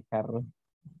Michelle en el carro.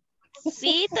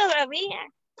 Sí, todavía.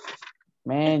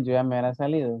 Man, yo ya me hubiera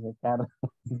salido de ese carro.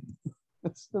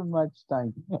 It's too much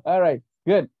time. All right,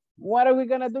 good. What are we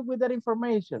going to do with that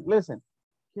information? Listen,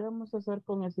 ¿qué vamos a hacer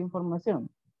con esa información?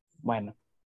 Bueno,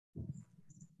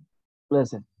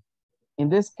 listen. In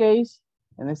this case,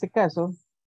 En este caso,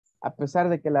 a pesar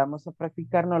de que la vamos a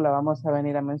practicar, no la vamos a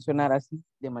venir a mencionar así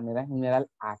de manera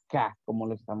general acá, como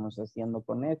lo estamos haciendo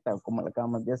con esta o como lo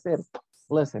acabamos de hacer.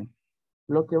 Listen,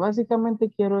 lo que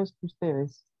básicamente quiero es que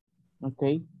ustedes, ok,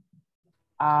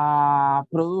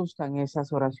 produzcan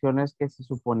esas oraciones que se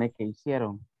supone que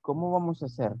hicieron. ¿Cómo vamos a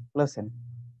hacer? Listen,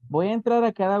 voy a entrar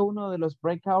a cada uno de los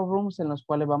breakout rooms en los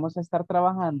cuales vamos a estar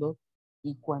trabajando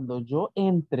y cuando yo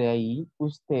entre ahí,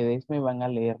 ustedes me van a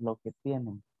leer lo que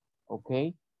tienen, ¿ok?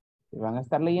 Me van a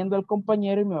estar leyendo al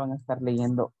compañero y me van a estar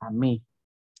leyendo a mí,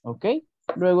 ¿ok?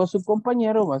 Luego su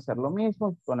compañero va a hacer lo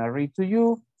mismo, gonna read to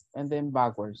you, and then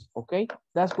backwards, ¿ok?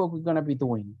 That's what we're gonna be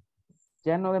doing.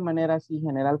 Ya no de manera así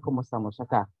general como estamos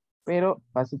acá, pero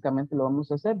básicamente lo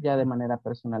vamos a hacer ya de manera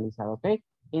personalizada, ¿ok?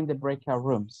 In the breakout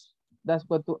rooms. That's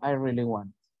what I really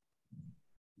want.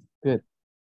 Good.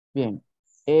 Bien.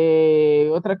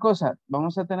 Otra cosa,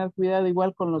 vamos a tener cuidado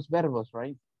igual con los verbos,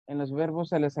 right? En los verbos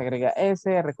se les agrega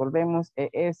S, recordemos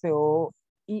ES o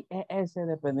IES,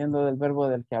 dependiendo del verbo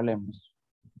del que hablemos.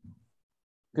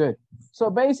 Good.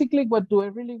 So basically what do I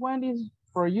really want is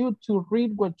for you to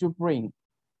read what you bring.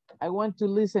 I want to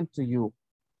listen to you.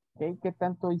 Okay, ¿qué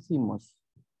tanto hicimos?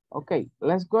 Okay,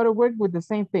 let's go to work with the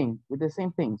same thing, with the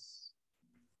same things.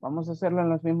 Vamos a hacerlo en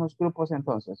los mismos grupos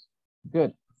entonces.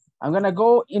 Good. I'm gonna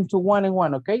go into one and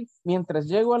one, okay? Mientras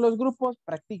llego a los grupos,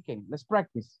 practiquen. Let's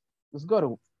practice. Let's go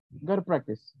to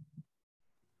practice.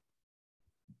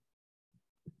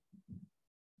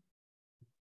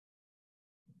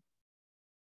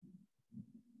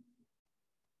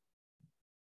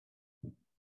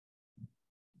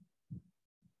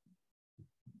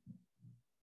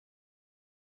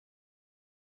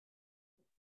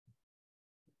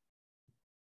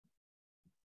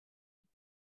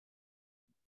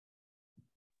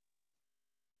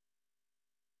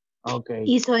 Okay.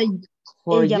 Hizo el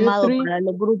For you llamado three, para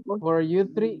los grupos. for you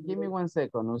three, give me one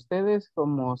second. Ustedes,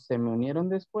 como se me unieron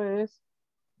después,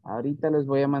 ahorita les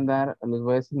voy a mandar, les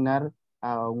voy a asignar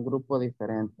a un grupo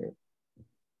diferente.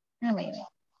 A ver.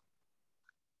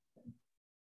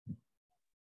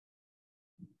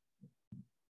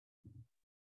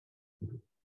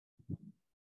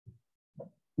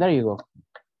 There you go.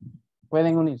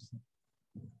 Pueden unirse.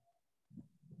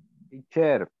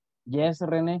 Teacher. Yes,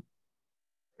 René.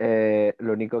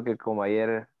 Lo único que como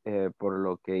ayer, por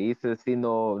lo que hice, sí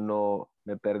no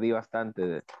me perdí bastante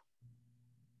de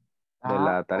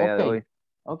la tarea de hoy.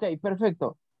 Ok,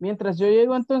 perfecto. Mientras yo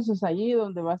llego entonces allí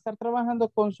donde va a estar trabajando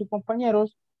con sus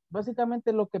compañeros,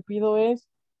 básicamente lo que pido es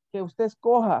que usted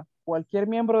escoja cualquier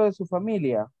miembro de su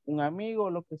familia, un amigo,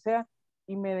 lo que sea,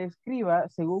 y me describa,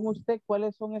 según usted,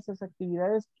 cuáles son esas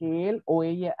actividades que él o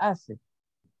ella hace.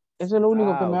 Eso es lo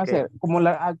único que me va a hacer, como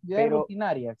las actividades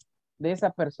rutinarias de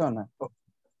esa persona.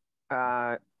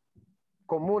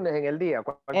 Comunes en el día,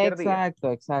 cualquier día.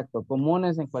 Exacto,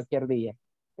 comunes en cualquier día.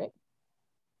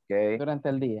 Okay. Durante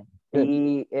el día.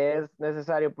 Y es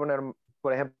necesario poner,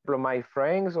 por ejemplo, my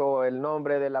friends o el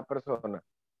nombre de la persona.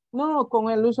 No,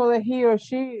 con el uso de he o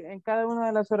she en cada una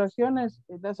de las oraciones,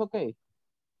 that's okay.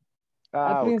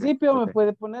 Al principio me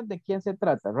puede poner de quién se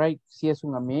trata, right? Si es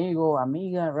un amigo,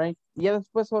 amiga, right? Y ya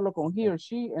después solo con he or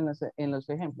she en los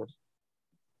ejemplos.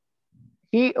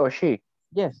 He o she.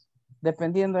 Yes,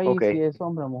 dependiendo ahí si es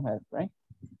hombre o mujer, right?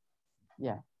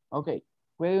 Yeah, okay.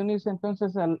 Puede unirse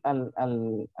entonces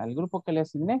al grupo que le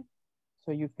asigné,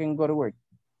 so you can go to work.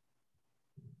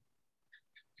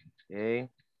 Okay.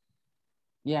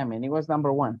 Yeah, man, it was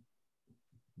number 1.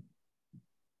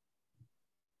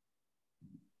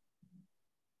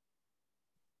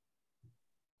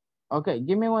 Okay,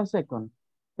 give me 1 second.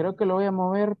 Creo que lo voy a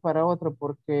mover para otro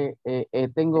porque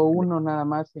tengo uno nada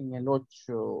más en el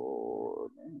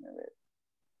 8.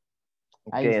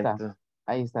 Ahí está, entonces.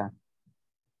 Ahí está.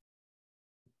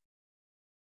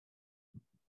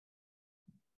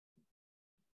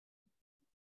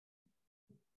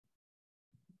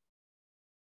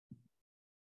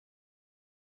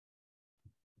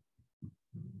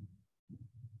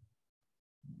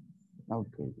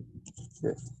 Okay.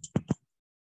 Good.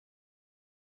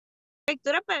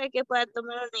 Lectura para que pueda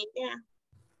tomar una idea.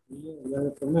 Ya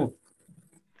lo tomé.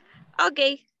 Ok.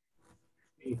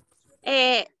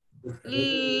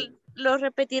 Lo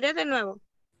repetiré de nuevo.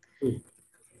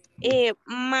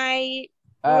 My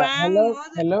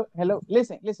grandmother. Hello.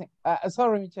 Listen.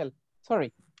 Sorry, Michelle.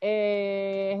 Sorry.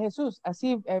 Jesús,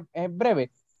 así breve.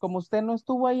 Como usted no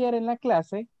estuvo ayer en la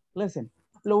clase, listen.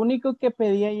 Lo único que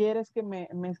pedí ayer es que me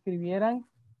escribieran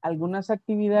algunas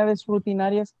actividades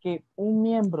rutinarias que un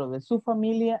miembro de su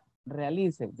familia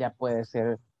realice. Ya puede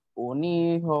ser un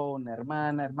hijo, una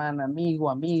hermana,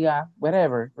 amigo, amiga,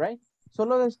 whatever, right?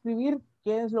 Solo describir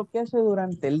qué es lo que hace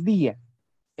durante el día.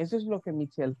 Eso es lo que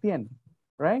Michelle tiene,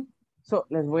 right? So,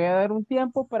 les voy a dar un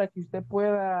tiempo para que usted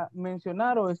pueda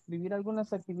mencionar o escribir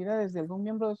algunas actividades de algún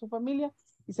miembro de su familia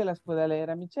y se las pueda leer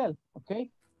a Michelle, ¿ok?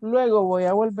 Luego voy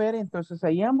a volver, entonces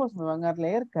ahí ambos me van a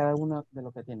leer cada uno de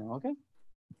lo que tienen, ¿ok?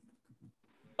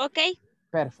 Ok.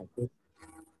 Perfecto.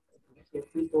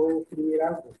 Necesito escribir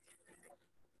algo.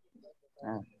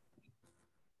 Ah.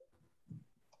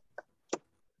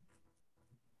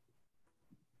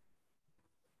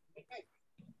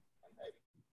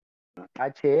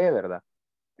 HE, ¿verdad?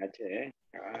 HE.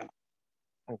 Ah,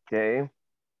 Ok.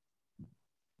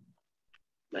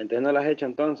 entonces no las has hecho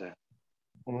entonces.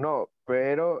 No,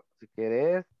 pero si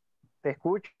querés, te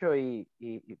escucho pues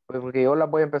porque yo las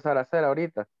voy a empezar a hacer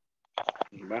ahorita.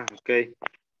 Va, ok.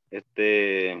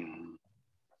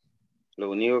 Lo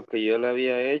único que yo le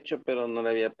había hecho, pero no le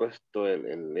había puesto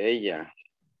el ella.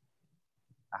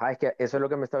 Ajá, es que eso es lo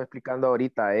que me estaba explicando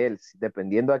ahorita a él.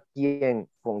 Dependiendo a quién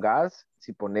pongas,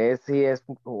 si pones si es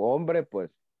un hombre,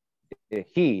 pues he.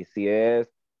 Si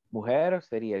es mujer,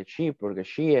 sería el she, porque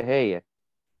she es ella.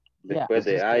 Después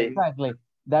Yeah, de I. exactly.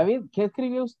 David, ¿qué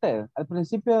escribió usted al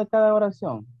principio de cada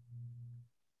oración?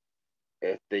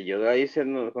 Yo la hice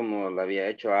como lo había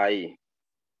hecho I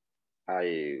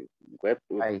web.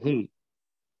 He.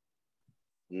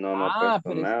 No, no he puesto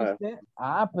Pero es que nada. usted,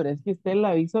 pero es que usted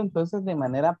la hizo entonces de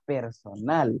manera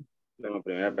personal. Como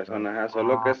primera persona, ajá,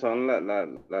 solo que son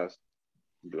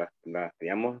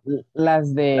digamos, las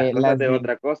cosas de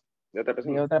otra cosa, de otra de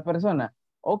persona. otra persona.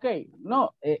 Ok,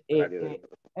 no,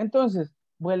 entonces,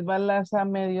 vuélvalas a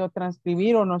medio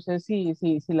transcribir o no sé si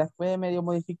las puede medio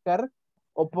modificar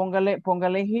o póngale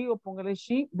he o póngale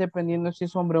she, dependiendo si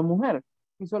es hombre o mujer.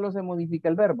 Y solo se modifica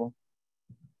el verbo.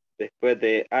 Después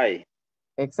de I.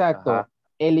 Exacto. Ajá.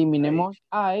 Eliminemos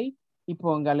I y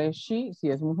póngale she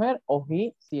si es mujer o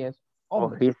he si es O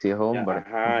hombre. he si es Ya, hombre.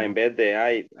 ajá, en vez de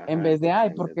I. Ajá, En vez de I,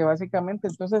 entonces, porque básicamente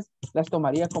entonces las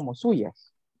tomaría como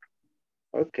suyas.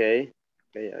 Ok.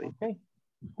 Ok,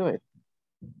 do it.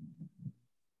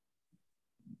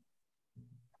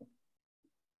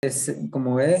 Es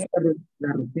como es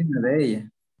la rutina de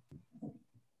ella.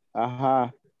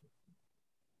 Ajá.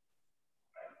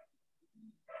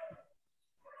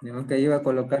 Yo que iba a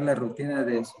colocar la rutina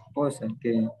de su esposa,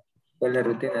 que fue la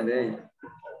rutina de ella.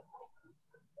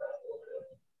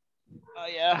 Oh,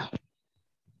 yeah.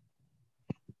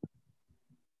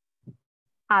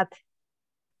 At.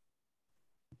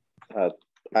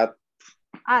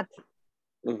 Ay,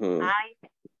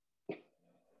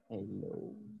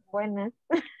 Hello. buenas.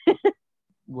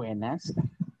 Buenas.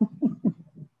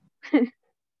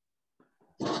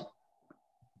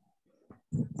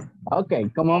 Ok,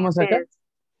 ¿cómo vamos acá?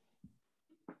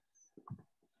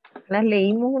 Las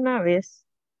leímos una vez.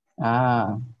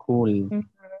 Ah, cool. Ujú.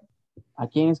 ¿A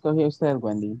quién escogió usted,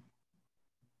 Wendy?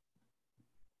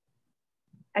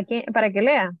 ¿A quién? ¿Para que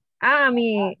lea?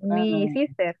 Mi No.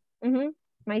 sister. Ujú.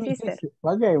 My sister.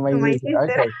 Okay, my My sister. sister.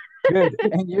 Okay, good.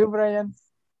 And you, Brian?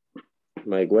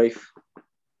 My wife.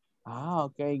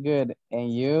 Okay, good.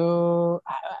 And you?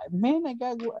 Man,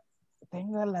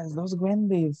 tengo a las dos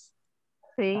Wendy's.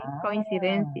 Sí,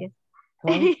 coincidencia.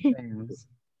 Coincidence.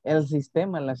 El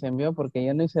sistema las envió porque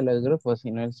yo no hice los grupos,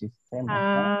 sino el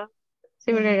sistema.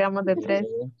 Sí, porque llegamos de 3.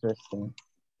 Interesting.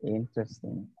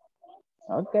 Interesting.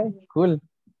 Okay, cool.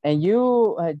 And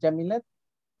you, Jamilet?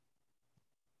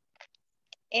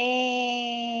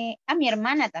 A mi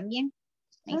hermana también.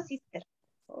 My sister.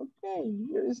 Okay,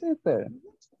 your sister.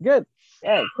 Good.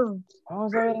 Hey,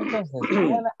 vamos a ver entonces.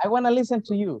 I wanna listen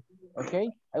to you. Okay,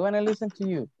 I wanna listen to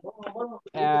you.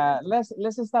 Let's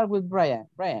start with Brian.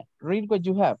 Brian, read what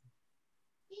you have.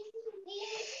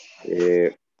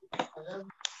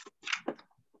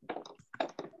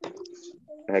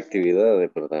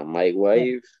 Actividades, ¿verdad? My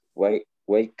wife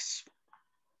wakes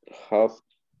up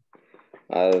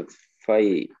at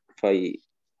 5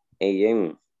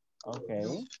 a.m. Okay.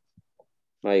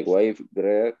 My wife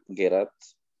get up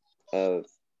at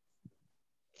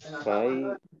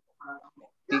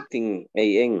 5:15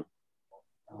 a.m.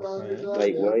 Okay.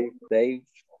 My wife takes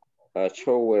a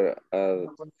shower at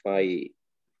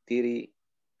 5:30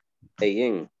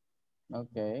 a.m.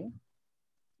 Okay.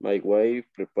 My wife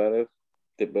prepares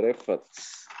the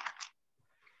breakfast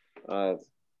at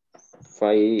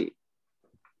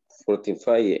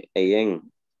 5:45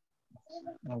 a.m.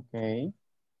 Okay.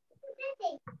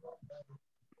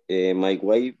 My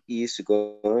wife is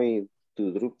going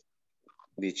to drop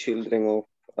the children off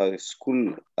at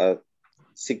school at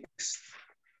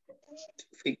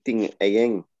 6:15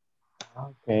 a.m.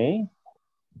 Okay.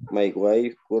 My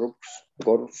wife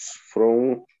works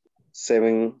from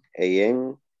 7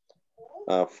 a.m.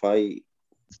 at 5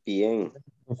 p.m.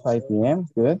 5 p.m.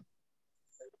 Good.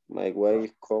 My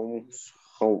wife comes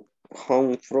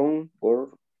home from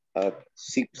work at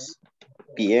 6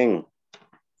 p.m.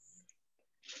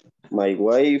 My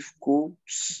wife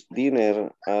cooks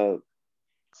dinner at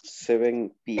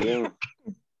 7 p.m.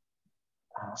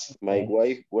 My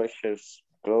wife washes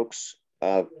clothes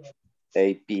at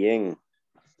 8 p.m.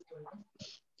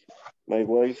 My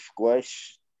wife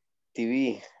watches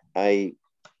TV at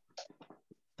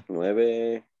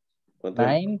 9.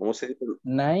 ¿Cómo se dice?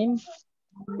 9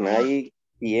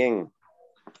 p.m.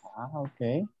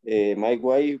 Okay. My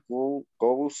wife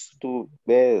goes to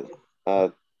bed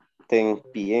at 10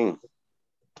 p.m.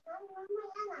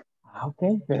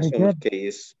 Okay, very Eso good.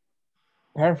 Es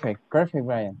Perfect,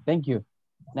 Brian. Thank you.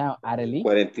 Now, Arely.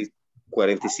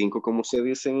 45, ¿cómo se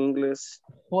dice en inglés?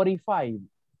 45.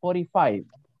 45.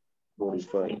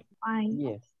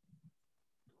 Yes.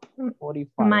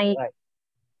 45. My-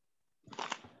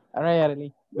 All right,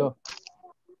 Arely, go.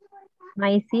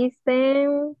 My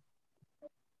system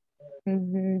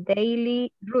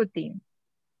daily routine.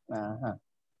 Ajá.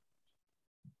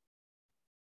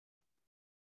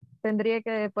 Tendría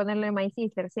que ponerle my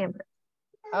sister siempre.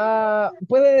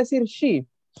 Puede decir she.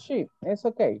 She, it's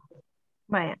okay.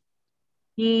 Vaya.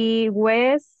 She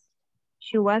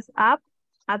was up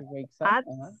at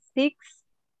 6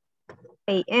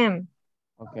 a.m.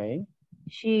 Okay.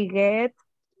 She get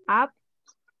up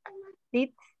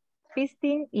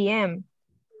 6:15 a.m.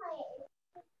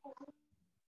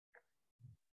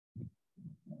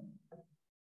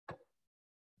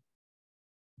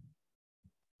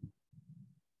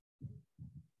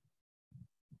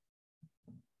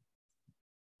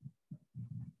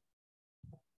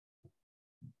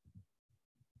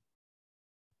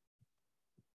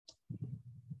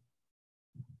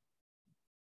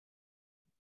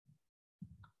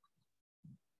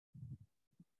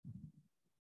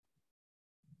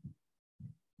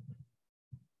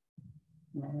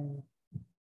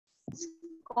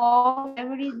 Go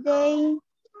every day.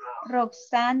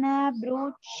 Roxana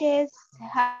brushes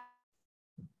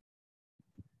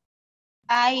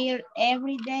hair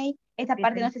every day. Esta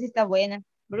parte no sé si está buena.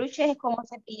 Brushes es como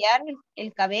cepillar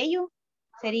el cabello.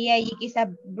 Sería ahí quizá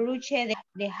bruche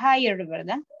de hair,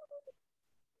 ¿verdad?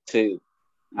 Sí.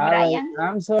 Brian,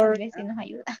 I'm sorry. a ver si nos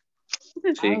ayuda.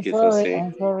 Sí, quizás sí.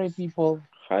 I'm sorry, people.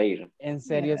 Hire. En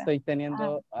serio, ¿Verdad? estoy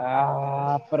teniendo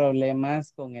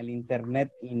problemas con el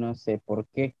internet y no sé por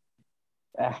qué.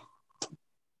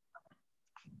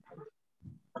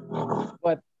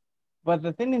 But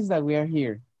the thing is that we are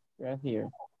here. We are here.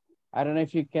 I don't know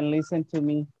if you can listen to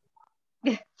me.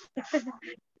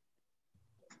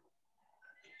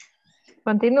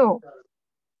 Continúo.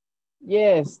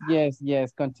 Yes,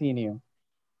 continue.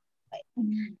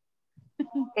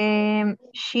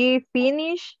 She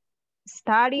finished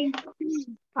studying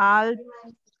at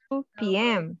 2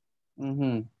 p.m.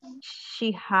 Mm-hmm.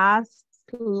 She has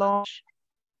lunch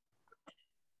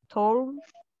 3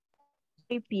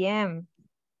 p.m.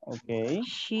 Okay.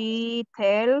 She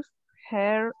tells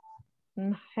her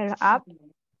up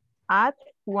at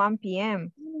 1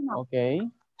 p.m. Okay.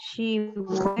 She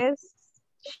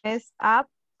wakes up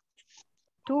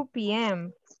 2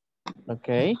 p.m.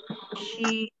 Okay.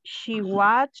 She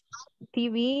watched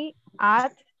TV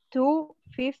at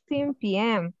 2:15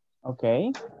 p.m.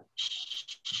 Okay.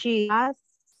 She has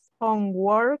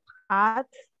homework at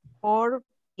 4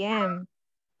 p.m.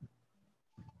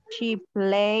 She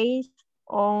plays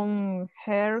on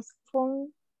her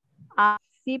phone at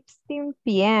 16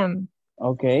 p.m.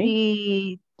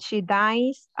 Okay. She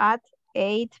dines at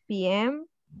 8 p.m.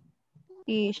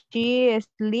 She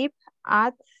sleeps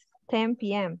at 10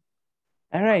 p.m.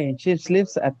 All right. She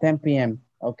sleeps at 10 p.m.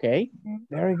 Okay.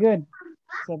 Very good.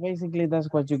 So basically that's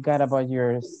what you got about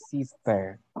your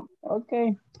sister.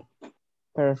 Okay.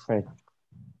 Perfect.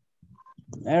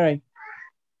 All right.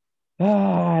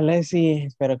 Let's see.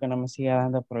 Espero que no me siga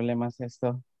dando problemas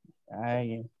esto.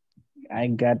 I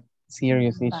got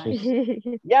serious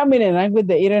issues. Yeah, miren, I'm with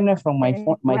the internet from my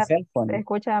phone, my cell phone. Se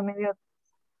escucha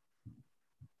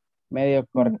medio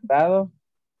cortado.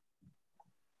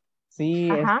 Sí,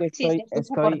 Ajá,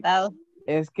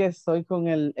 es que estoy con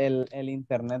el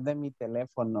internet de mi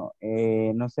teléfono.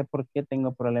 No sé por qué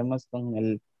tengo problemas con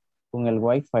el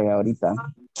Wi-Fi ahorita.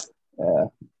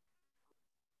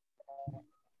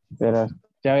 Pero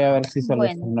ya voy a ver si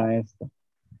soluciono esto.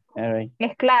 Right.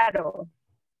 Es claro.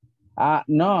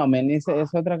 No, es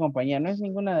otra compañía. No es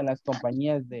ninguna de las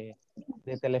compañías de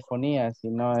telefonía,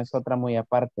 sino es otra muy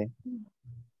aparte.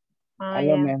 A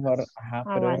lo mejor,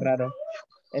 pero es raro.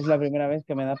 Es la primera vez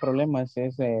que me da problemas,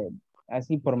 es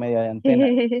así por medio de antena.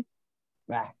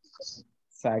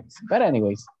 Exact. But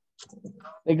anyways,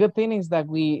 the good thing is that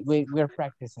we're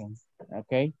practicing.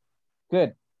 Okay,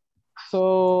 good.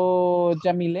 So,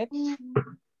 Jamilet.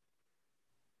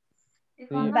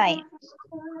 Bye.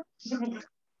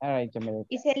 All right, Jamilet.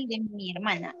 Es el de mi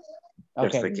hermana.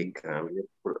 Okay. Hasta que cambie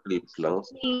por el plan.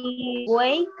 She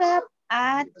wake up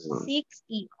at 6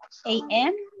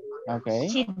 a.m. Okay.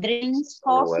 She drinks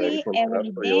coffee every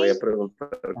Yo day. voy a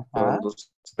preguntar cuándo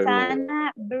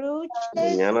Sana brunch.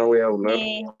 mañana voy a hablar.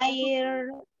 Hire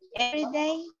every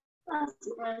day.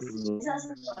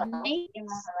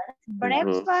 Makes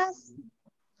breakfast.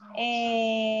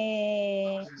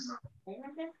 11.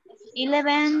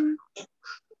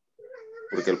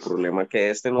 Porque el problema es que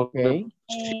este no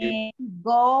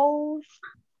Goes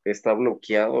está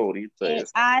bloqueado ahorita.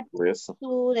 at Por eso.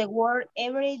 to the work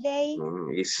every day.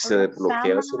 Y si se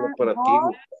desbloquea solo para ti.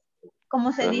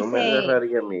 ¿Cómo se dice? No me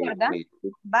agarraría mi.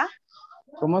 ¿Va?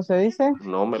 ¿Cómo se dice?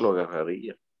 No me lo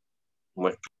agarraría.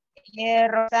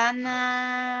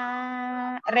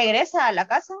 Roxana regresa a la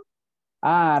casa.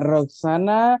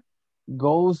 Roxana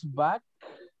goes back.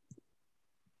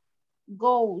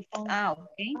 Goes.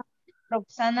 Okay.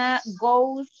 Roxana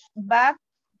goes back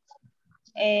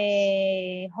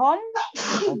home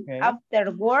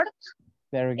after work.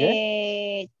 Very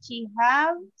good. She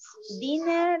has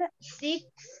dinner 6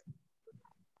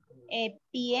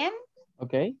 p.m.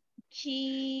 Okay.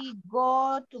 She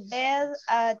go to bed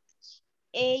at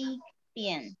 8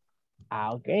 p.m.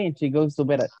 Okay. She goes to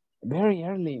bed very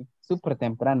early, super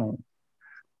temprano.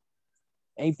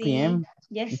 8 p.m.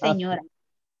 Yes, señora.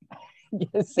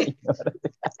 Yes, señora.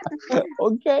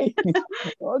 Okay.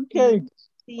 Okay.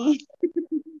 Sí.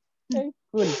 Okay,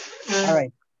 cool. All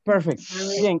right. Perfect.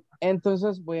 Bien,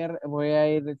 entonces voy a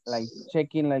ir like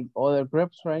checking like other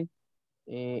groups, right?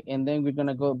 And then we're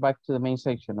gonna go back to the main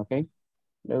section, okay?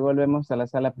 Luego volvemos a la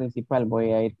sala principal.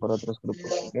 Voy a ir por otros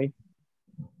grupos, okay?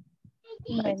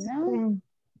 Bueno.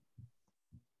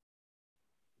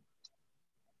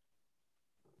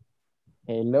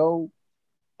 Hello.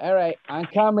 All right, I'm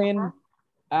coming.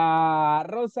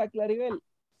 Rosa Claribel,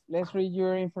 let's read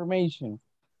your information.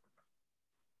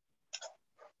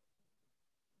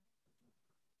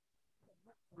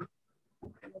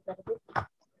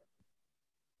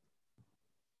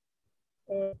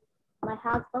 My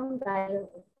husband died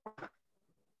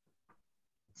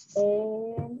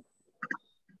and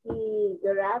he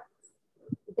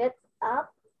gets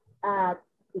up at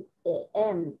 6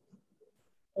 a.m.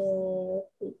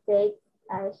 He takes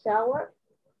a shower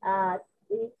at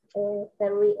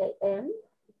 6:30 a.m.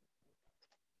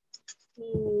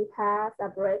 He has a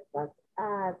breakfast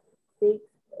at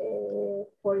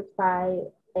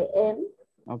 6:45 a.m.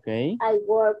 Okay. I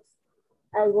work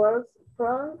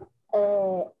from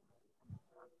 7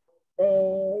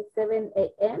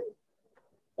 a.m.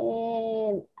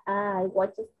 and I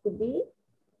watch TV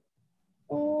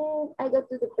and I go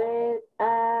to the bed.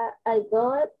 I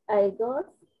go to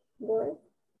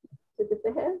the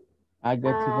bed. I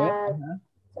go to bed.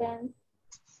 10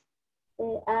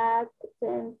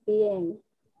 p.m.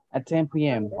 At 10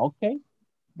 p.m. Okay.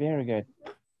 Very good.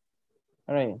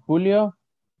 All right. Julio,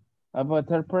 about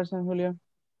third person, Julio?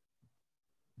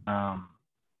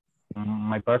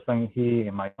 My person,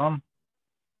 my mom.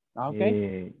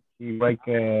 Okay. He wake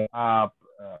up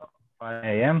 5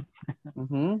 a.m.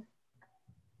 Mm-hmm.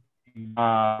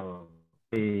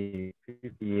 50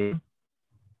 a.m.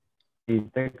 He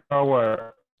takes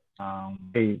shower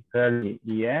 8:30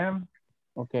 a.m.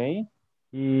 Okay.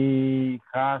 He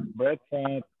has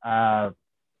breakfast at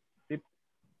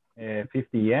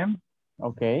 6:50 a.m.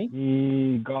 Okay.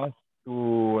 He goes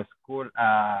to school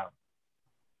at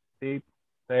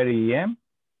 6:30 a.m.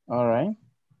 All right.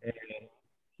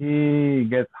 He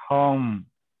gets home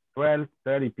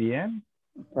 12:30 p.m.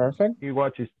 Perfect. He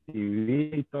watches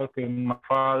TV, talking to my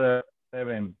father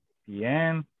 7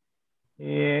 p.m.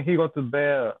 He goes to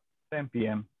bed 10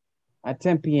 p.m. At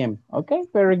 10 p.m. Okay,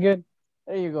 very good.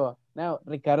 There you go. Now,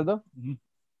 Ricardo.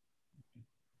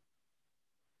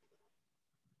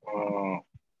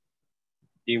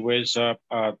 He wakes up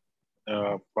at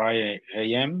 5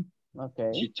 a.m.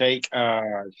 Okay. She take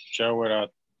a shower at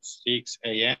 6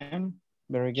 a.m.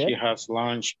 Very good. She has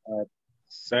lunch at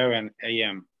 7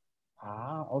 a.m.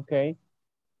 Okay.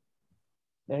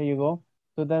 There you go.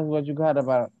 So that's what you got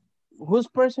about. Whose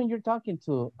person you're talking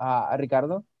to,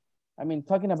 Ricardo? I mean,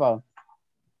 talking about.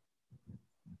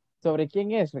 ¿Sobre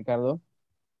quién es, Ricardo?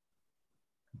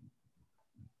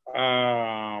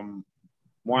 My.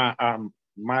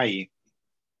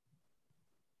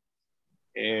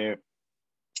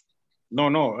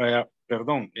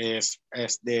 Perdón, es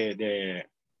de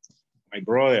my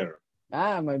brother.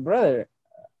 My brother.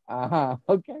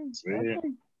 Okay. Sí.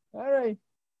 Okay. All right.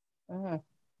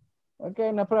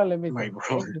 Okay, no problem, My mister.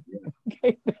 brother.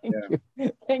 Okay, thank Yeah.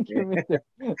 you. Thank you, mister.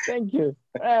 Thank you.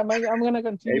 I'm going to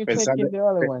continue checking the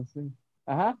other ones.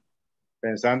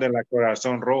 Pensando en la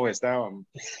corazón rojo estaban.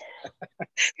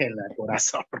 En la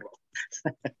corazón rojo.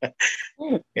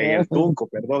 En el tunco,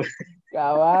 perdón.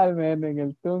 Cabal, man, en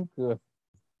el tunco.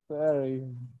 Sorry.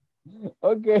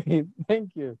 Okay,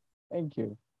 thank you. Thank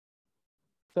you.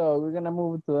 So we're going to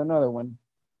move to another one.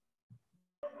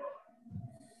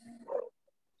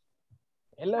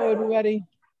 Hello, everybody.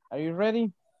 Are you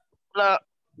ready? Hola.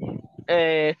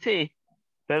 Sí,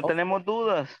 pero tenemos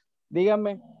dudas.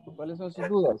 Dígame, ¿cuáles son sus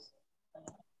dudas?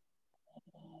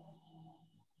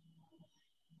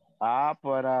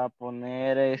 Para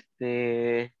poner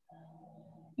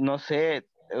no sé,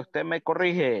 usted me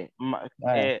corrige. My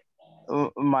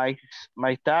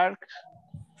tasks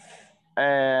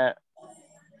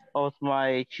of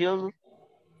my children.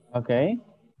 Okay.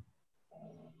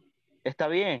 ¿Está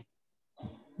bien?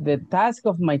 The task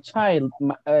of my child.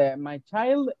 My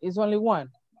child is only one.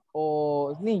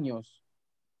 ¿O niños?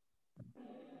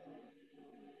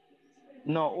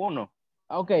 No, uno.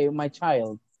 Okay, my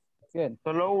child. Good.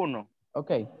 Solo uno.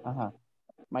 Okay,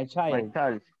 My child. My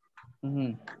child.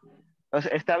 O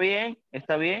sea, está bien,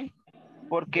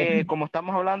 porque como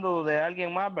estamos hablando de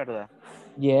alguien más, ¿verdad?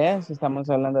 Yes, estamos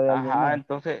hablando de alguien más.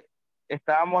 Entonces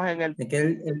estamos en el, Es que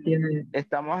él tiene,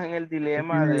 estamos en el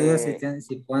dilema tiene dudas de...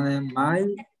 si pone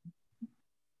my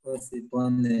o si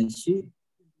pone she.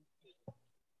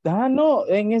 No,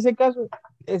 en ese caso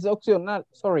es opcional.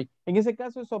 Sorry, en ese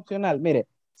caso es opcional. Mire,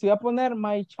 si va a poner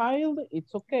my child,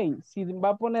 it's okay. Si va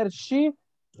a poner she,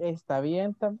 está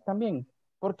bien también.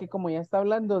 Porque como ya está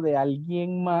hablando de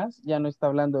alguien más, ya no está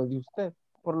hablando de usted.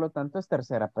 Por lo tanto, es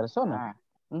tercera persona.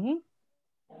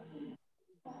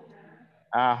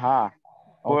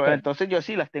 Pues, entonces yo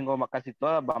sí las tengo casi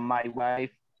todas. My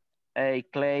wife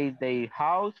cleans the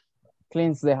house.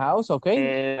 Cleans the house,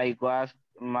 okay. I was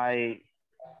my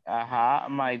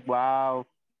wife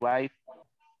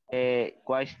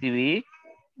watch TV.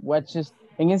 Watches.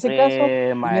 En ese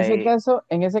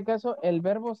caso, el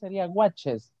verbo sería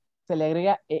watches. Se le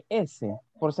agrega ES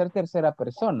por ser tercera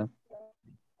persona.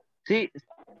 Sí,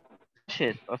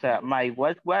 o sea, my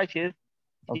wife watches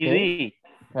TV.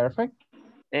 Perfect.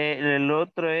 El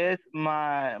otro es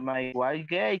my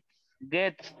wife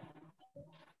gets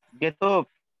up.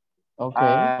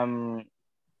 Okay.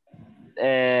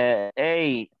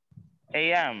 8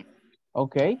 a.m.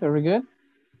 Okay, very good.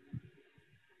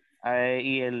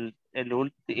 Y el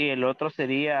otro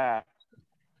sería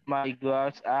my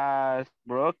glass as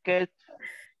breakfast.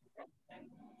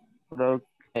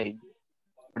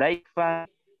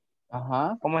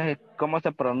 ¿Cómo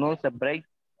se pronuncia break?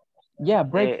 Yeah,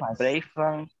 breakfast.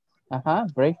 Breakfast.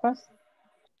 Breakfast.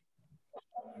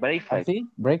 Breakfast. ¿Así?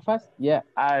 Breakfast, yeah.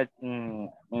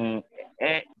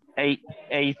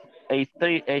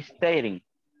 8:30.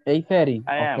 8:30,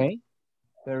 okay.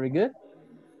 Very good.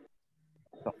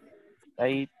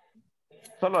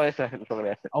 Solo eso es lo que voy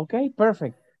a hacer. Okay,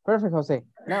 perfect. Perfect, José.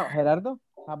 Now, Gerardo,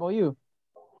 how about you?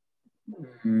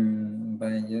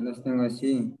 Vale, yo los tengo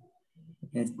así.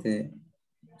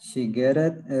 She get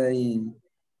it at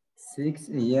 6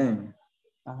 a.m.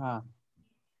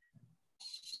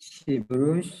 She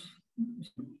brushes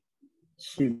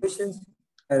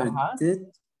her teeth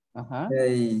at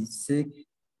 6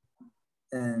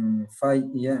 and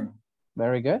 5 a.m.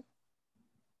 Very good.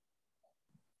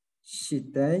 She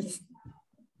takes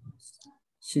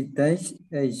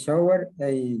a shower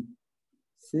at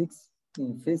 6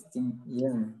 and 15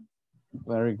 a.m.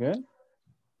 Very good.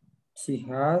 She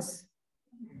has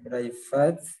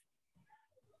breakfast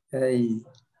at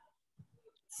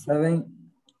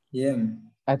 7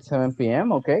 a.m. At 7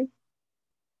 p.m., okay.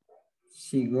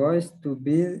 She goes to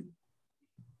bed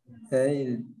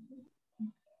at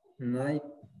 9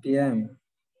 p.m.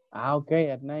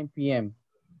 Okay, at 9 p.m.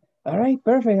 All right,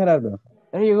 perfect, Gerardo.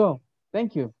 There you go.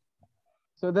 Thank you.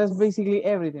 So that's basically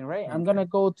everything, right? I'm gonna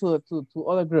go to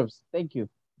other groups. Thank you.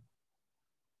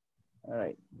 All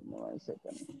right, 1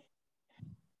 second.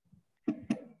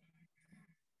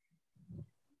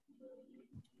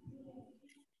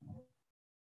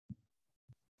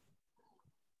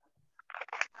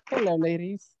 Hello,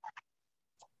 ladies.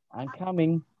 I'm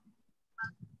coming.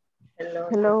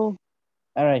 Hello.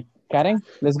 All right, Karen,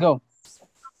 let's go.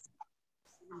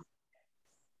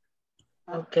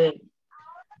 Okay.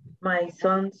 My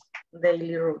son's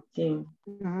daily routine.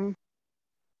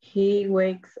 He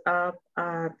wakes up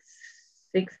at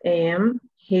 6 a.m.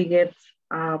 He gets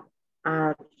up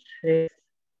at 6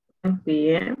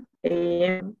 p.m.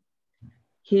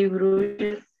 He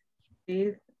brushes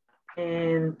teeth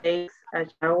and takes a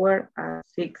shower at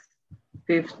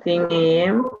 6:15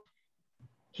 a.m.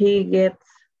 He gets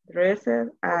dressed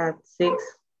at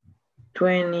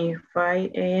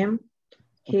 6:25 a.m.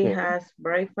 He has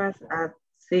breakfast at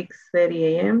 6:30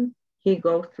 a.m. He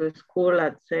goes to school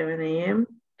at 7 a.m.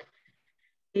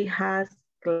 He has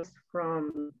class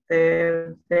from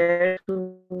 10:30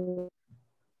 to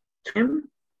 2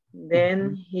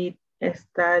 Then he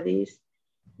studies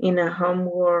in a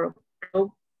homework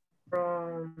club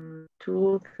from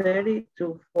 2:30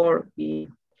 to 4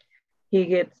 p.m. He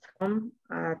gets home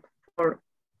at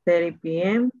 4:30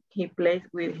 p.m. He plays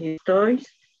with his toys.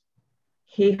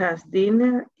 He has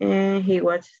dinner and he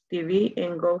watches TV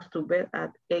and goes to bed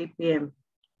at 8 p.m.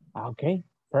 Okay,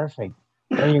 perfect.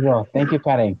 There you go. Thank you,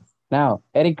 Karen. Now,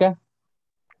 Erica.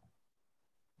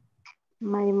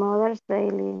 My mother's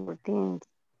daily routines.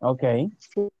 Okay.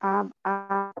 She up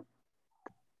at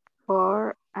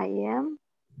 4 a.m.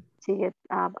 She gets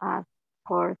up at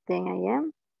 4:10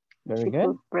 a.m. Very She good.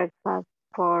 cooks breakfast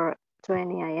for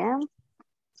 20 a.m.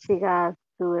 She goes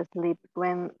to sleep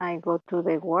when I go to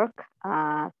the work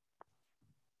at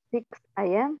 6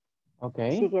 a.m.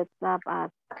 Okay. She gets up at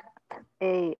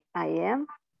 8 a.m.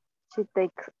 She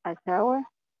takes a shower.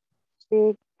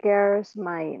 She cares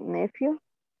my nephew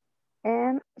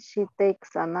and she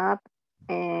takes a nap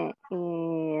at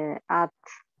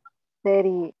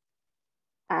 30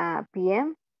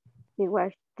 p.m. She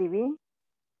watches TV.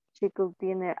 She cooks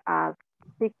dinner at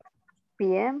 6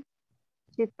 p.m.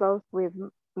 She talks with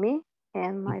me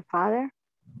and my father,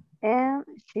 and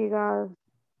she goes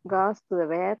to the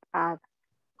bed at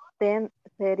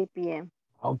 10:30 p.m.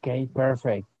 Okay,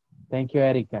 perfect. Thank you,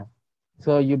 Erica.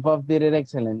 So you both did it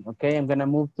excellent. Okay, I'm gonna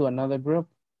move to another group.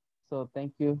 So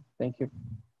thank you. Thank you.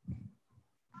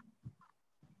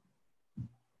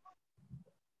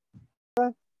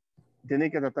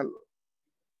 Tiene que tratar,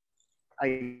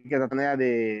 hay que tratar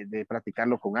de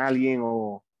practicarlo con alguien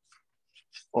o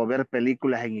ver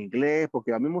películas en inglés,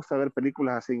 porque a mí me gusta ver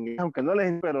películas así en inglés, aunque no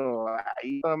les, pero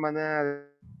hay de todas maneras.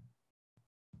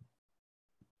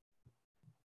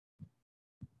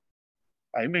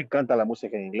 A mí me encanta la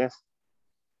música en inglés.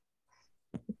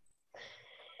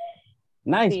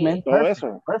 Nice, Sí. man. Todo Perfect.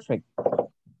 eso. Perfect.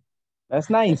 That's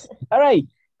nice. All right.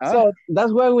 So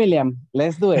that's why, William.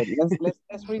 Let's do it.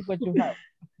 Let's read what you have.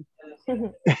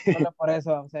 Solo por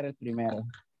eso vamos a ser el primero.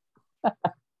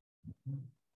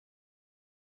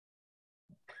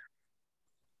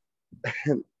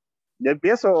 ¿Ya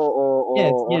empiezo o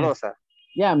Yes. Rosa?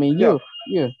 Yeah, I mean, you.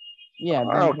 Yeah.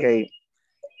 Okay.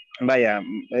 Vaya.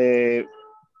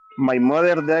 My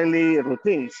mother daily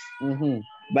routines.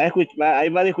 Ahí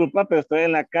va a disculpar, pero estoy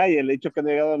en la calle. Le he dicho que no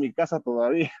he llegado a mi casa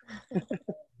todavía.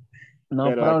 No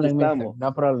pero problem, aquí estamos.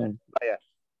 No problem.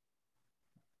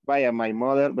 Vaya, my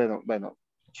mother, bueno,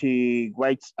 she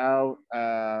wakes out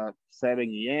at 7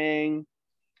 a.m.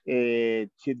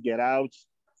 She get out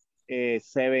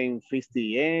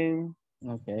 7:50 a.m.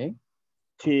 Okay.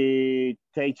 She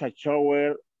takes a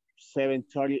shower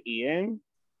 7:30 a.m.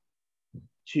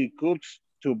 She cooks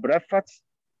to breakfast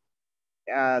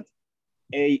at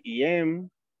 8 a.m.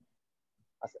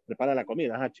 Prepara la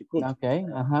comida, she cooks. Okay,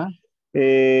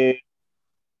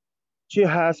 she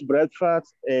has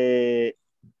breakfast 8:30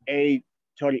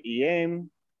 a.m.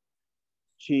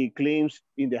 She cleans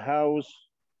in the house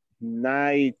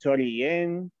 9:30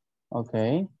 a.m.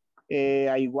 Okay.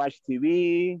 I watch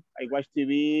TV.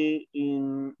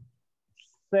 In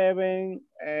 7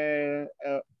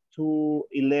 to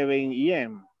 11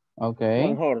 a.m. Okay.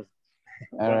 1 hour.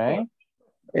 All right.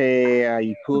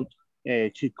 I cook.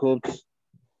 She cooks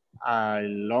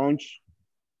lunch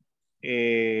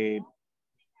 11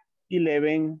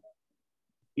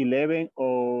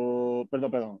 or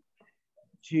perdón.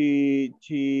 She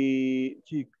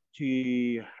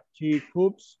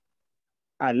cooks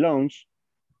a lunch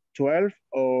 12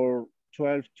 or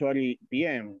 12:30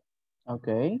 p.m.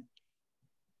 Okay.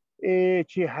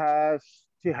 She has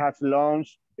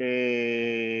lunch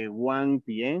 1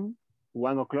 p.m.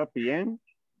 1 o'clock p.m.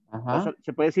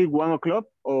 ¿Se puede decir 1 o'clock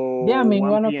o yeah, I mean 1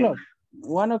 1 p.m.? o'clock.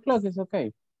 1 o'clock is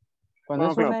okay.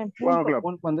 Cuando es una en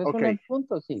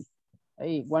punto, sí.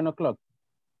 Ahí, 1 o'clock.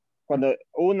 Cuando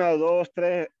 1, 2,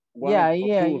 3,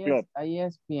 1 o'clock. Ahí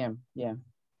es p.m. Yeah.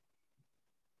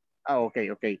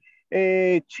 Okay.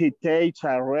 She takes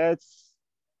a rest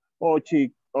or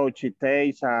she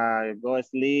takes a go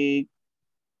sleep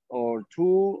or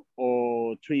 2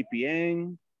 or 3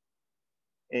 p.m.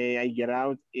 I get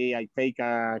out, I take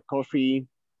a coffee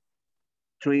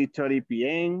 3:30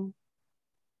 p.m.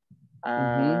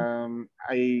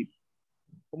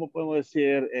 ¿Cómo podemos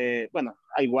decir?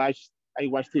 I watch I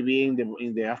watch TV in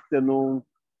the afternoon,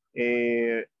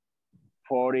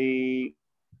 40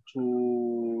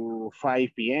 to 5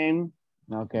 p.m.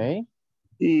 Okay.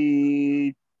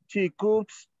 She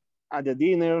cooks at the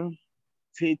dinner,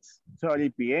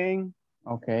 6:30 p.m.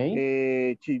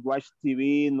 Okay. She watch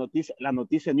TV, la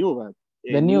noticia new,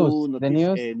 the news.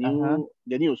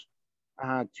 the news.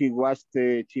 She watch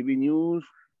the TV news,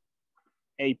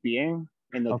 8 p.m.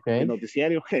 El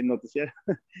noticiario, el noticiario.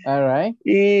 All right.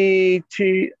 Y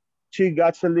she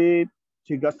got to sleep,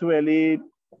 she got to sleep,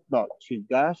 no, así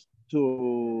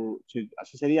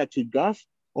sería, she goes,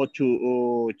 o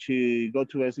she go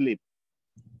to sleep.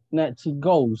 No, she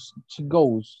goes. She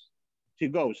goes.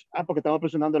 Porque estamos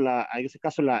presionando en ese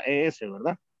caso la ES,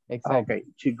 ¿verdad? Exacto. Okay.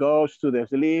 She goes to the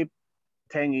sleep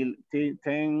 10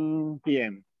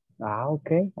 p.m.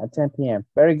 Okay. At 10 p.m.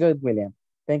 Very good, William.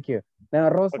 Thank you. Now,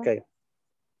 Rosa. Okay.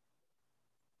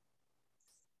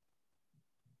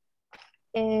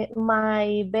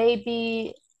 My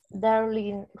baby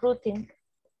darling routine.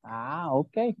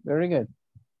 Okay. Very good.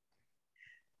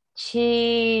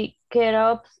 She get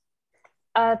up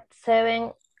at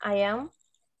 7 a.m.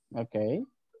 Okay.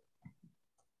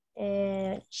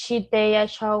 She take a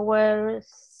shower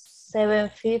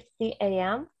 7:50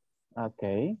 a.m.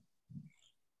 Okay.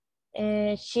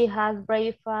 She has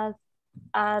breakfast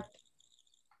at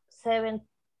 7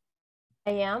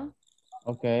 a.m.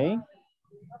 Okay.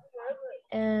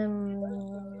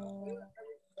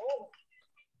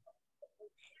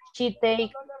 She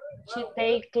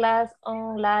take class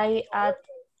online at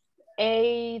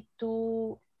 8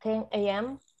 to 10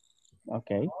 a.m.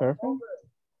 Okay, perfect.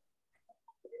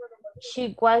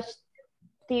 She watch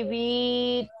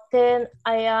TV 10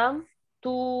 a.m.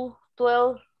 to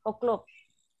 12 o'clock.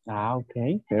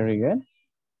 Okay, very good.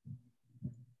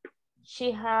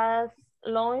 She has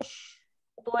lunch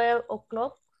 12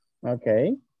 o'clock.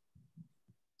 Okay.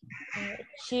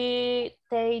 She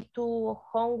take to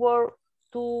homework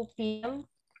 2 p.m.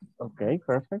 Okay,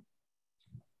 perfect.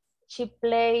 She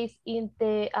plays in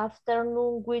the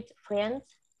afternoon with friends.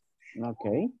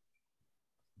 Okay.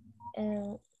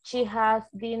 And she has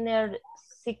dinner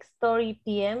 6:30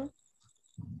 p.m.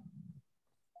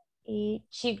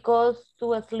 She goes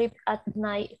to sleep at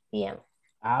 9 p.m.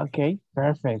 Okay,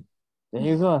 perfect. There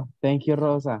you go. Thank you,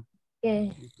 Rosa. Yeah.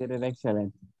 You did it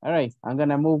excellent. All right, I'm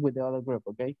gonna move with the other group,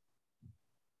 okay?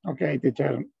 Okay,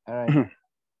 teacher. All right.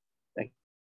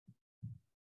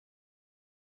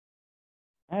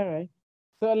 All right.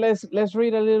 So let's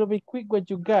read a little bit quick what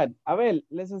you got. Abel,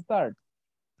 let's start.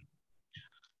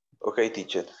 Okay,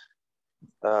 teacher.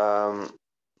 La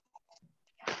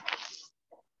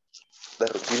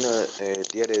rutina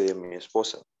diaria de mi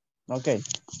esposa. Okay.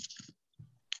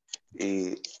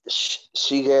 Y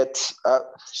she gets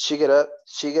up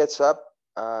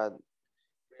at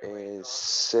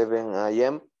 7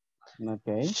 a.m.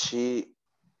 Okay.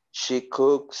 She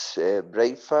cooks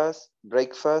breakfast.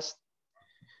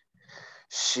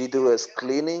 She does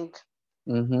cleaning.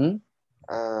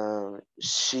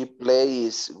 She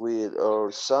plays with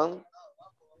her son.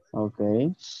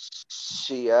 Okay.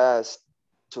 She has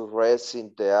to rest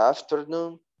in the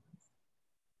afternoon.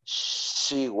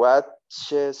 She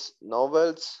watches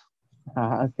novels.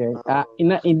 Okay.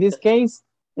 In this case,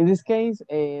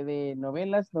 de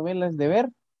novelas de ver.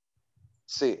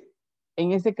 Sí.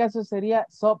 En este caso sería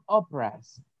soap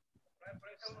operas.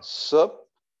 Soap.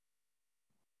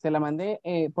 Se la mandé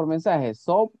por mensaje.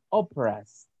 Soap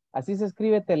operas. Así se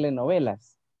escribe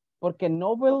telenovelas. Porque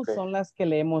novels son las que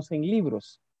leemos en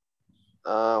libros.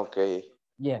 Ok.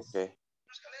 Yes. Okay.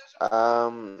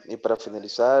 Y para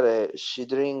finalizar, she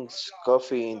drinks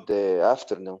coffee in the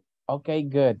afternoon. Okay,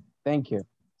 good. Thank you.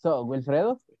 So,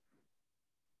 Wilfredo.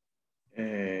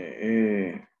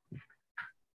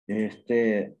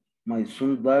 My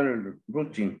son's daughter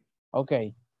routine.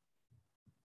 Okay.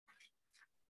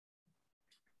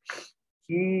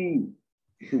 He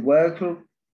wakes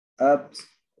up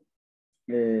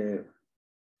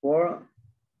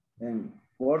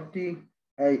 4:40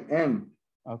 a.m.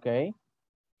 Okay.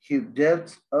 He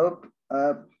gets up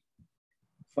at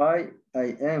 5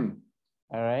 a.m.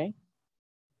 All right.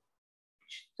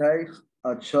 She takes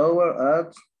a shower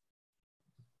at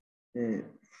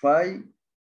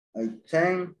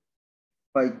 5:10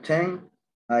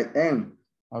 a.m.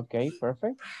 Okay,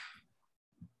 perfect.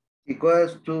 He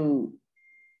goes to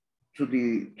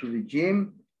the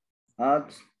gym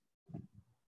at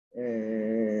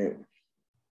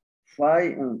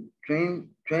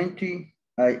 5:20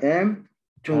 a.m.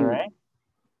 to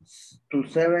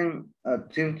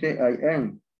 7:30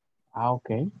 a.m.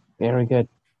 Okay, very good.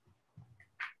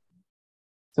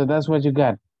 So that's what you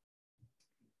got.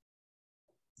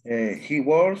 He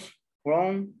works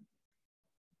from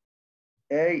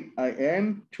 8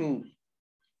 a.m. to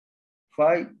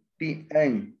 5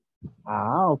 p.m.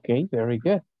 Ah, okay, very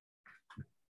good.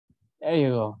 There you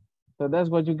go. So that's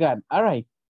what you got. All right.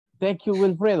 Thank you,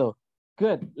 Wilfredo.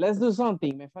 Good. Let's do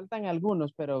something. Me faltan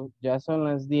algunos, pero ya son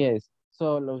las 10.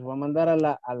 So, los voy a mandar a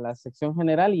la sección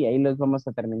general y ahí los vamos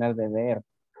a terminar de leer.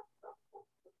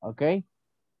 ¿Ok?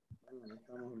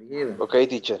 Ok,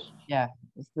 teacher. Ya.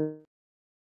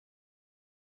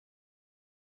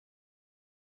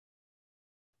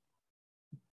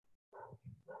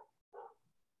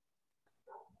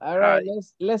 All right,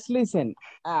 let's listen.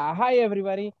 Hi,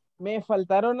 everybody. Me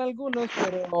faltaron algunos,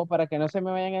 pero para que no se me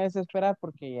vayan a desesperar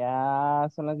porque ya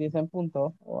son las 10 en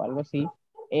punto o algo así.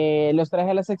 Los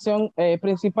traje a la sección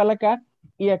principal acá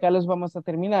y acá los vamos a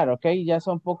terminar, ¿ok? Ya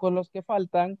son pocos los que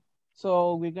faltan.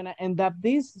 So we're gonna end up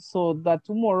this so that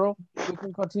tomorrow we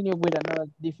can continue with another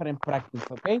different practice,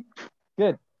 ¿ok?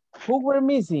 Good. Who we're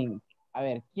missing? A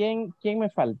ver, ¿quién me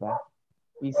falta?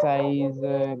 Besides,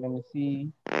 let me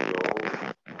see.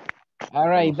 All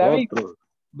right, David.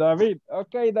 David.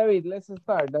 Okay, David, let's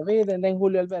start. David and then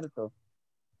Julio Alberto.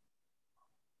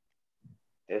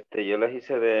 Yo las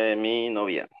hice de mi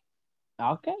novia.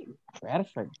 Okay,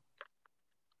 perfect.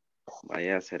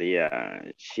 Vaya,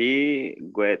 sería she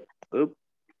went up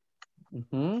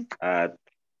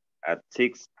at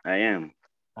 6 a.m.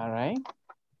 All right.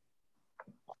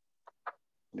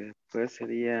 Después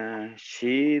sería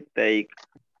she take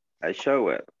a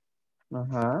shower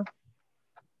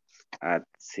at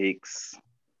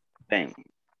 6:10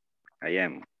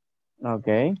 a.m.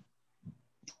 Okay.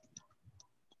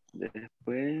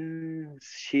 Después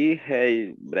she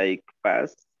had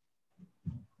breakfast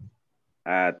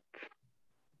at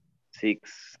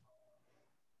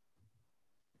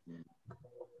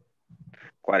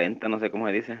 6:40, no sé cómo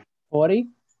se dice.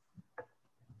 40.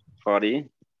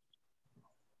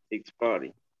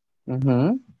 6:40.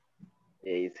 Y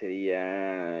ahí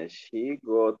sería she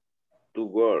go to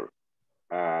work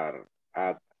at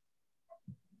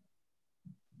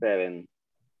 7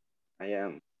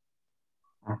 a.m.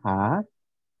 Ajá.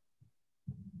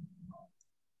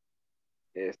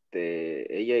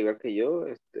 Ella igual que yo,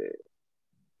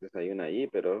 desayuna allí,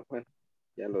 pero bueno,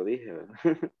 ya lo dije,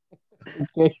 ¿verdad?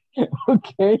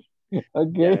 Okay. Ya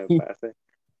me pasé.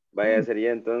 Vaya,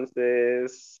 sería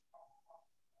entonces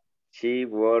she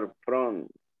work from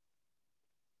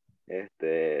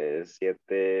 7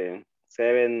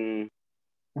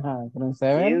 Ajá, from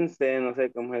 7. 15, no sé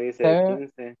cómo se dice,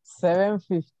 15.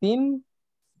 7:15.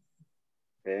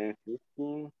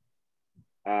 7:15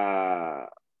 a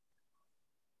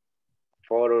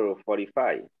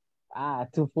 4:45.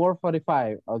 To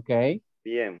 4:45. Okay.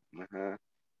 Bien, ajá.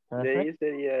 De Perfect. ahí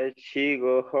sería she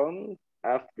go home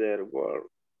after work.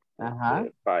 Ajá.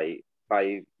 5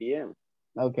 p.m.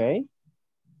 Okay.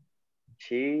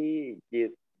 She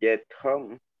get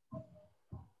home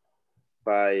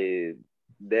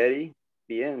 5:30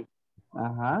 p.m.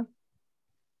 Ajá.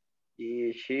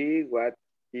 Y she watch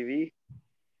TV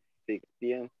 6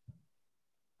 p.m.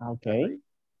 Okay.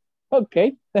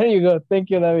 Okay. There you go. Thank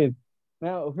you, David.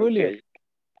 Now, Julio. Okay.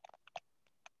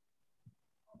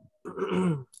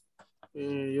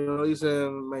 Yo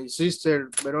hice my sister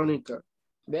Veronica.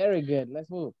 Very good. Let's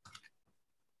move.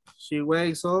 She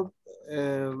wakes up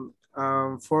 4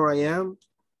 a.m.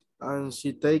 and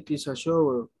she takes a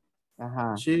shower.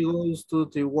 She goes to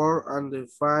the work at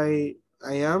 5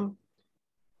 a.m.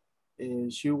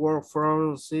 She works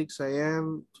from 6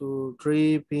 a.m. to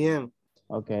 3 p.m.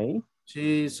 Okay.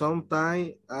 She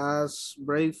sometimes has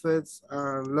breakfast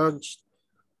and lunch.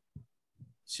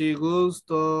 She goes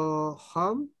to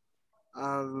home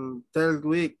and third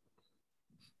week.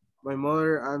 My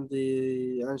mother and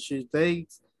she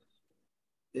takes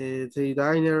the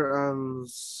diner at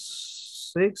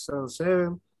 6 and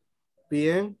 7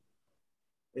 p.m.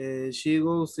 She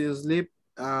goes to sleep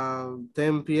at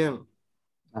 10 p.m.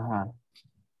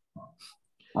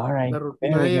 All right. La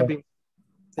rutina es bien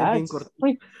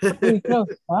cortita. Pretty close.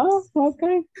 Oh,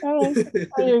 okay. All right.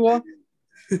 There you go.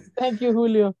 Thank you,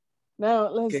 Julio. Now,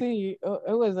 let's see.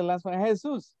 Who was the last one?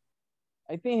 Jesus.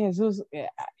 I think Jesus,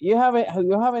 you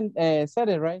haven't said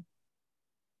it, right?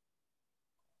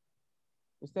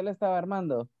 Usted le estaba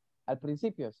armando al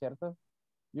principio, ¿cierto?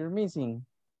 You're missing.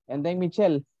 And then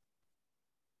Michelle.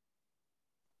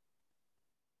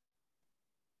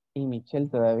 Y Michelle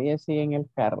todavía sigue en el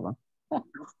carro.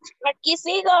 Aquí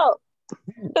sigo.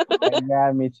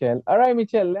 Ya, Michelle. All right,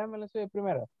 Michelle, léamelo suyo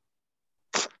primero.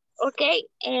 Okay.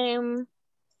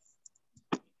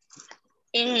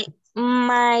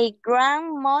 My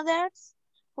grandmother's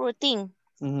routine.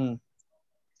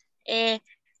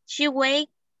 She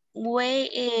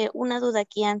una duda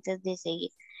aquí antes de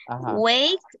seguir. Ajá.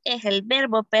 Wake es el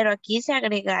verbo, pero aquí se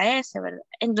agrega ese, ¿verdad?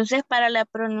 Entonces, para la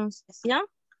pronunciación.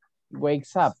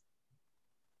 Wakes up.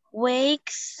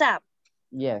 Wakes up.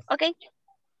 Yes. Ok.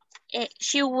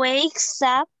 She wakes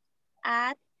up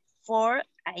at 4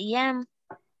 a.m.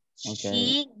 Okay.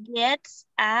 She gets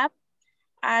up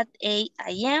at 8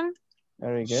 a.m.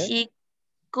 Very good. She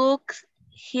cooks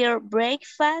her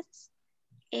breakfast.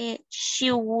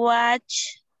 She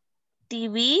watches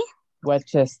TV.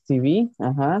 Watches TV.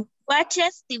 Uh-huh.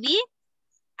 Watches TV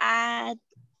at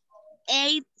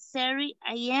 8:30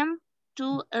 a.m.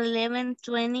 to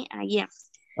 11:20 a.m.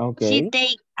 Okay. She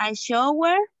takes a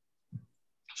shower.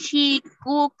 She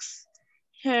cooks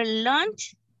her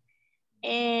lunch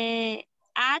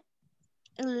at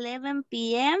 11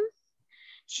 p.m.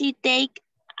 She takes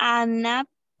a nap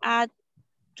at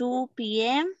 2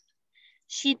 p.m.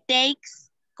 She takes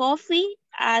coffee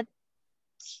at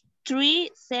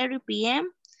 3:30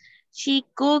 p.m. She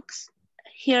cooks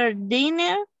her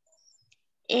dinner.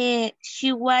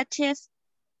 She watches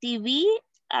TV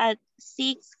at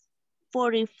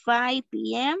 6:45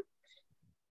 p.m.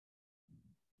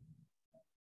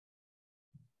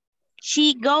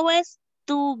 She goes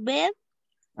to bed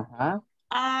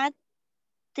at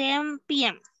 10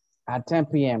 p.m. At 10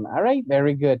 p.m. All right,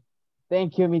 very good.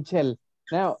 Thank you, Michelle.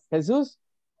 Now, Jesus.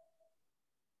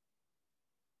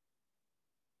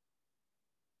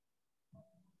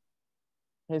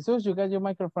 Jesus, you got your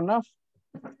microphone off.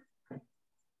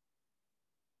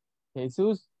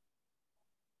 Jesús.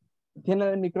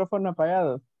 Tiene el micrófono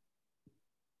apagado.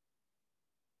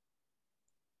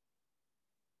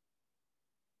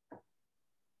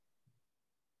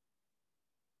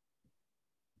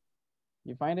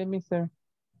 You find it, mister?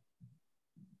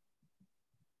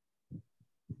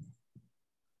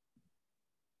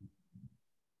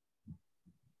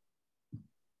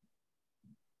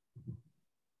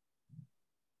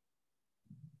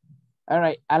 All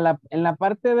right. En la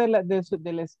parte de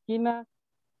la esquina,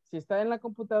 si está en la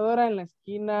computadora, en la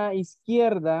esquina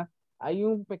izquierda, hay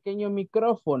un pequeño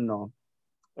micrófono.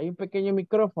 Hay un pequeño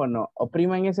micrófono.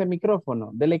 Opriman ese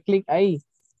micrófono. Dele clic ahí.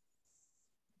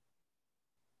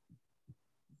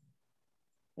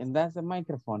 And that's the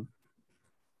microphone.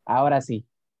 Ahora sí.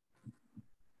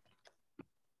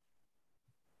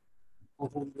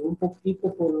 Confundió un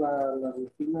poquito por la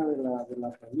rutina de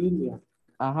la familia.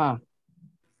 Ajá.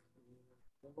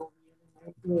 Tengo bien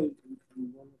esto y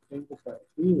no lo tengo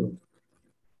parecido.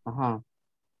 Ajá.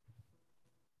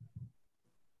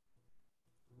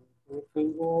 Yo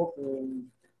tengo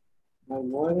my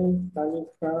mother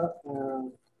está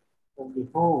on the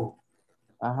home.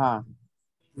 Ajá.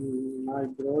 My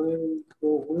brother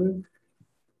go with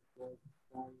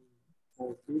my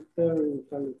sister in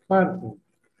California.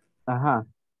 Ajá.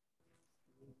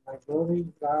 My brother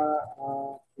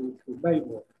va en su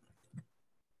béisbol.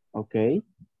 Ok.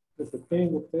 Lo que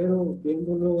tengo, pero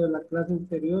viéndolo de la clase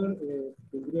anterior,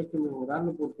 tendría que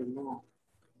mejorarlo porque no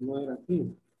era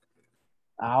así.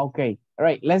 Okay. All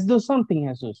right. Let's do something,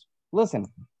 Jesus. Listen.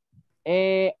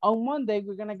 On Monday,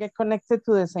 we're going to get connected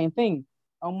to the same thing.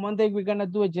 On Monday, we're going to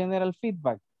do a general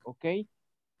feedback. Okay.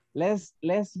 Let's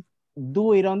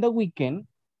do it on the weekend.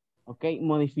 Okay.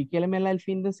 Modifíquemela el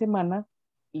fin de semana.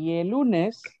 Y el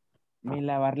lunes me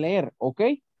la va a leer.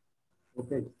 Okay.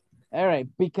 Okay. All right.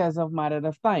 Because of matter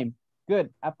of time.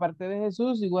 Good. Aparte de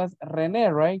Jesús, it was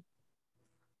René, right?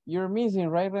 You're missing,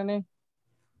 right, René?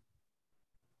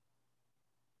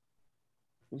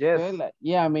 Yes.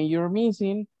 Yeah, I mean, you're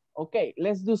missing. Okay,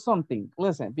 let's do something.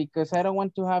 Listen, because I don't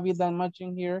want to have you that much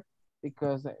in here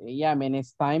because, yeah, I mean,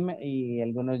 it's time y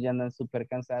algunos ya andan súper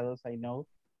cansados, I know.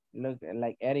 Look,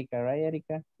 like Erika, right,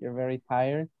 Erika? You're very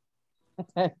tired.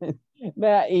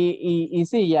 Vea, y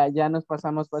sí, ya nos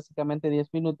pasamos básicamente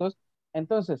 10 minutos.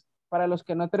 Entonces, para los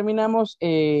que no terminamos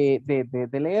de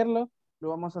leerlo, lo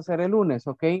vamos a hacer el lunes,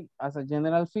 ¿ok? As a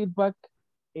general feedback.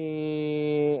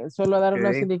 Solo a dar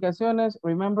unas indicaciones.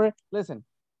 Remember, listen.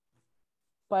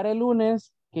 Para el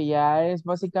lunes, que ya es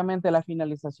básicamente la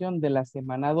finalización de la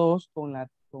semana 2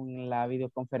 con la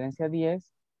videoconferencia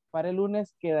 10, para el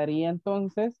lunes quedaría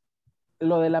entonces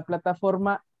lo de la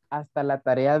plataforma hasta la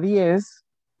tarea 10,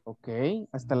 ok,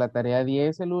 hasta la tarea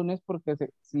 10 el lunes, porque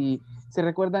si se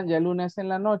recuerdan, ya el lunes en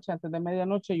la noche, antes de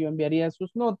medianoche, yo enviaría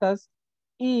sus notas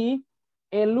y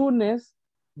el lunes,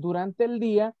 durante el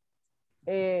día,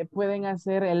 pueden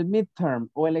hacer el midterm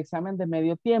o el examen de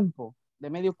medio tiempo, de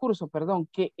medio curso, perdón,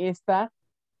 que está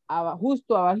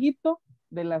justo abajito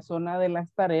de la zona de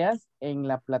las tareas en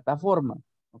la plataforma,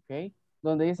 ok,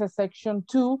 donde dice section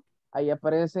 2, ahí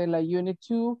aparece la unit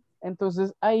 2,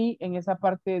 entonces ahí en esa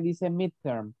parte dice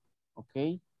midterm,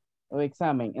 ok, o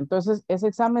examen. Entonces, ese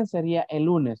examen sería el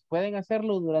lunes. Pueden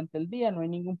hacerlo durante el día, no hay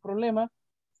ningún problema,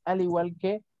 al igual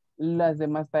que las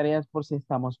demás tareas por si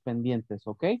estamos pendientes,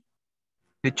 ok?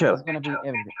 Teacher, It's gonna be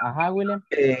everything. Ajá, William.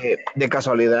 de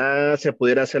casualidad, ¿se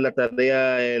pudiera hacer la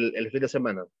tarea el fin de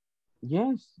semana?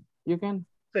 Yes, you can.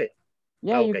 Sí.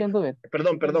 Yeah, you Ok. can do it.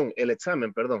 Perdón, el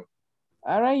examen, perdón.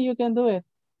 All right, you can do it.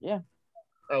 Yeah.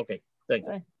 Ok, thank you.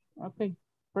 All right. Okay,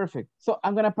 perfect. So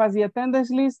I'm gonna pass the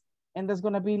attendance list, and that's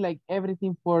gonna be like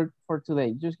everything for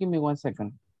today. Just give me 1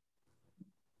 second.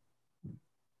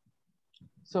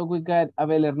 So we got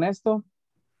Abel Ernesto.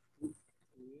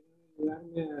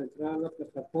 Ayudarme a entrar a la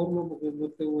plataforma porque no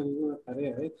tengo ninguna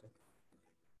tarea hecha.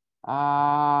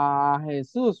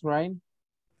 Jesús, right?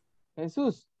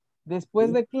 Jesús,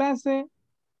 después de clase,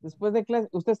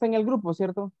 usted está en el grupo,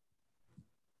 ¿cierto?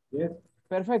 Yes.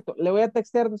 Perfecto. Le voy a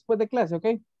textear después de clase, ¿ok?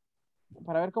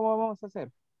 Para ver cómo vamos a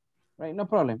hacer. Right, no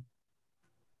problem.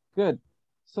 Good.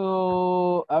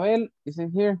 So, Abel, is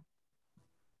it here?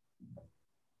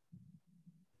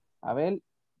 Abel.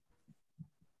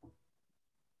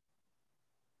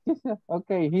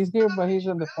 Okay, he's here, but he's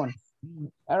on the phone.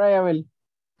 All right, Abel.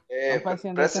 I'm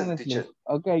passing the Present, attendance teacher. list.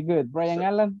 Okay, good. Brian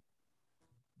Allen.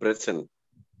 Present.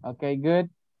 Okay, good.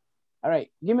 All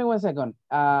right, give me 1 second.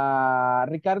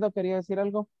 Ricardo, ¿quería decir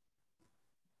algo?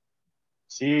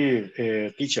 Sí,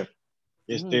 teacher.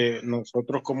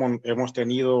 Nosotros como hemos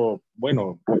tenido,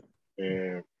 bueno,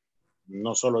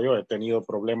 no solo yo, he tenido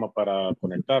problemas para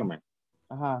conectarme.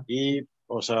 Ajá. Y,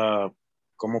 o sea,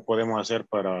 ¿cómo podemos hacer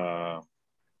para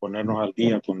ponernos al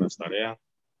día con las tareas?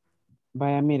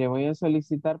 Vaya, mire, voy a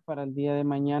solicitar para el día de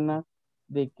mañana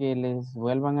de que les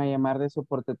vuelvan a llamar de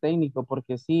soporte técnico,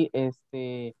 porque sí,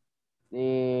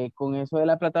 con eso de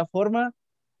la plataforma,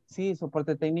 sí,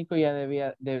 soporte técnico ya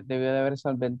debió de haber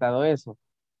solventado eso.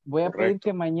 Voy a pedir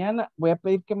que mañana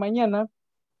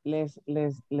les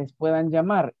puedan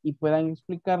llamar y puedan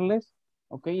explicarles,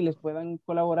 ok, y les puedan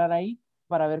colaborar ahí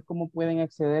para ver cómo pueden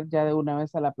acceder ya de una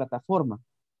vez a la plataforma,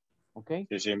 ok.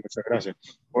 Sí, muchas gracias.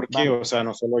 Porque, o sea,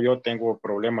 no solo yo tengo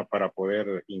problemas para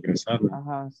poder ingresar.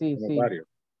 Ajá, sí, Tengo sí. varios.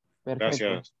 Perfecto.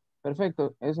 Gracias.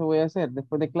 Perfecto, eso voy a hacer.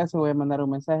 Después de clase voy a mandar un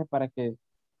mensaje para que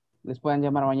les puedan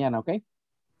llamar mañana, ¿ok?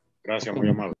 Gracias, Okay. muy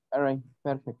amable. All right,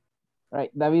 perfect. All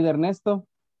right, David Ernesto.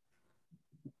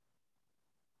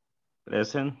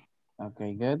 Present.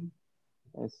 Okay, good.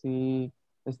 Let's see.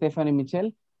 Stephanie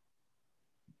Michelle.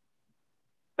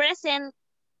 Present.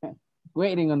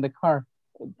 Waiting on the car.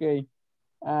 Okay.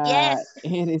 Yes.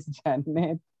 It is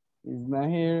Janet. Is not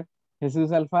here.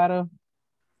 Jesus Alfaro.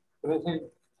 Present.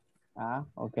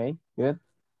 Okay, good.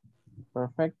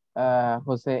 Perfect.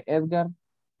 Jose Edgar.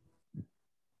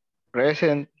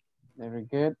 Present. Very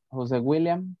good. Jose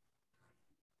William.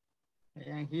 I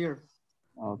am here.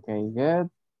 Okay, good.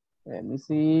 Let me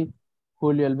see.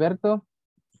 Julio Alberto.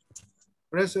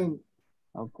 Present.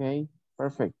 Okay,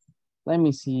 perfect. Let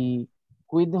me see.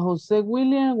 With Jose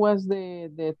William was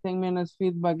the 10 minutes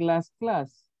feedback last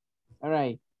class. All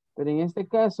right. Pero en este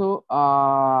caso,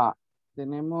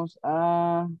 tenemos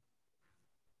a...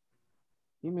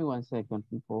 Give me 1 second,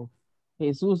 people.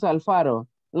 Jesús Alfaro.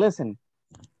 Listen.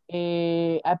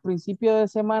 Al principio de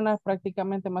semana,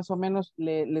 prácticamente más o menos,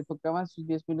 le tocaban sus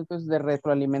 10 minutos de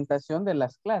retroalimentación de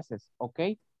las clases, ¿ok?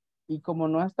 Y como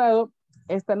no ha estado,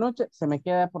 esta noche se me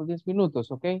queda por 10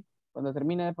 minutos, ¿ok? Cuando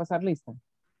termine de pasar lista.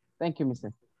 Thank you,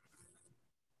 mister.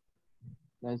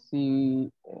 Let's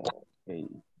see. Okay.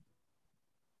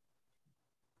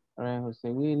 All right,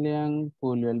 José William,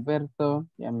 Julio Alberto.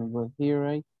 Yeah, me go here,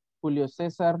 right? Julio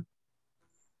César.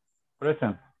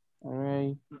 Present. All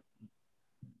right.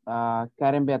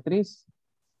 Karen Beatriz.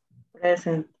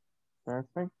 Present.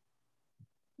 Perfect.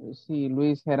 Let's see,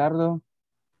 Luis Gerardo.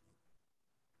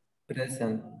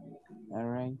 Present. All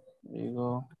right, there you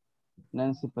go.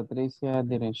 Nancy Patricia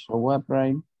didn't show up,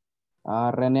 right?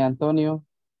 René Antonio.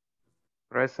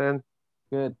 Present.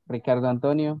 Good. Ricardo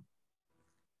Antonio.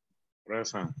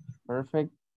 Present.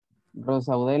 Perfect.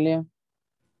 Rosa Audelia.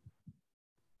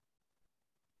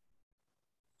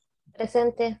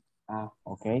 Presente.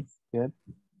 Okay, good.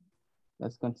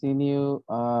 Let's continue.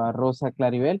 Rosa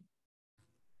Claribel.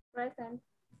 Present.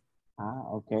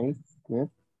 Okay, good.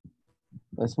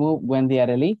 Let's move. Wendy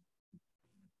Arely.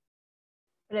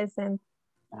 Present.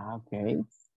 Okay.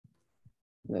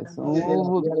 Let's move.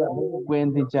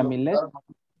 Wendy Jamilet.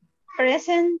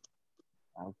 Present.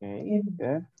 Okay,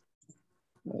 good.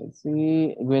 Let's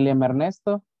see. William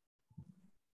Ernesto.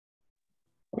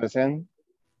 Present.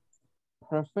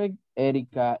 Perfect.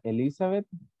 Erika Elizabeth.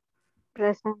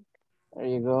 Present. There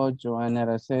you go. Joanna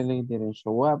Araceli didn't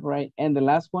show up, right? And the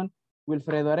last one,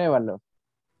 Wilfredo Arevalo.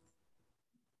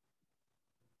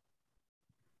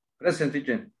 Present,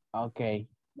 teacher. Okay,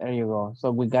 there you go. So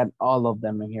we got all of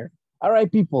them in here. All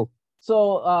right, people.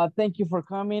 So thank you for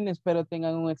coming. Espero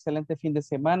tengan un excelente fin de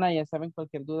semana. Ya saben,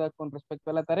 cualquier duda con respecto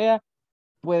a la tarea,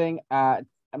 pueden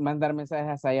mandar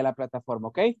mensajes ahí a la plataforma,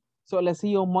 okay? So let's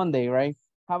see you on Monday, right?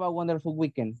 Have a wonderful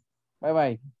weekend.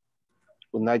 Bye-bye.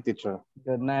 Good night, teacher.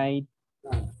 Good night.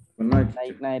 Good night,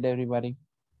 teacher. Night, everybody.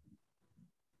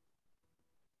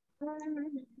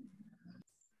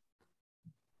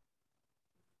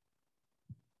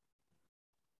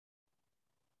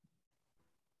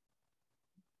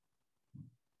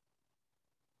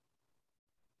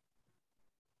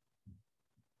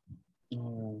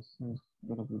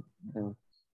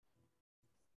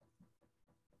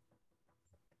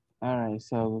 All right,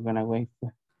 so we're gonna wait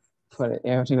for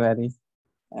everybody,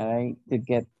 all right, to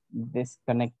get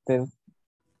disconnected.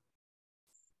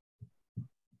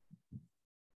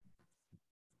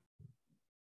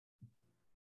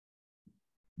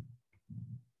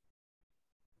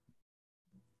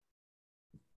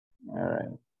 All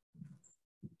right,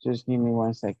 just give me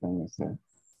 1 second, mister.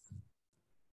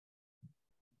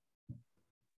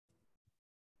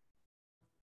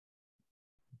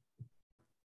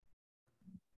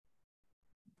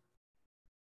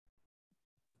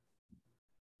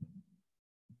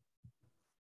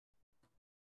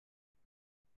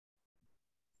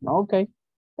 Okay,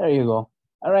 there you go.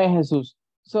 All right, Jesús.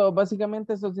 So,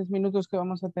 básicamente estos 10 minutos que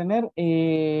vamos a tener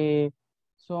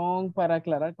son para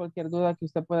aclarar cualquier duda que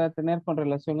usted pueda tener con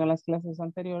relación a las clases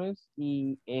anteriores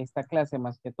y esta clase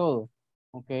más que todo.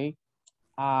 Ok.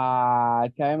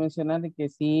 Cabe mencionar de que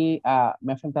sí,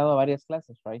 me ha faltado a varias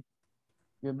clases, right?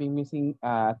 You've been missing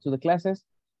to the classes.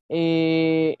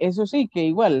 Eso sí, que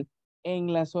igual,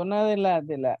 en la zona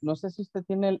no sé si usted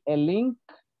tiene el link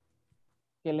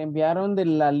que le enviaron de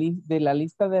la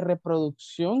lista de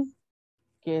reproducción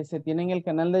que se tiene en el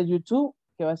canal de YouTube,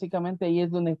 que básicamente ahí es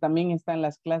donde también están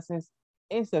las clases,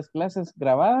 esas clases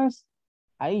grabadas,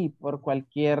 ahí por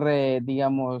cualquier,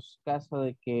 digamos, caso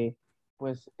de que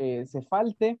pues se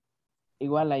falte,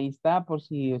 igual ahí está por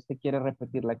si usted quiere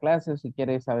repetir la clase o si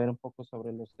quiere saber un poco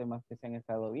sobre los temas que se han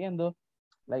estado viendo.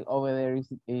 Like over there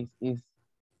is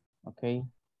okay,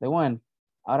 the one.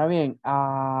 Ahora bien,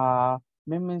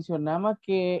 me mencionaba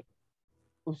que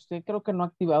usted creo que no ha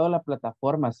activado la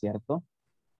plataforma, ¿cierto?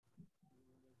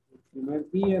 El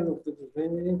primer día lo que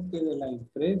sucede es que de la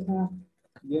empresa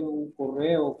dieron un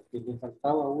correo que le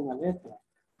faltaba una letra.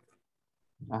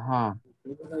 Ajá.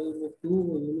 Entonces ahí yo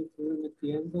me estuve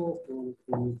metiendo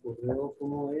con mi correo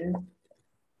como es,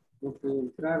 no pude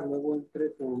entrar, luego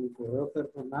entré con mi correo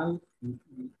personal y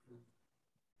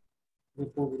me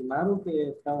confirmaron que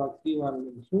estaba activa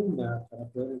el Zoom para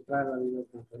poder entrar a la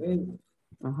videoconferencia.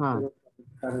 Ajá. Pero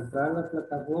para entrar a la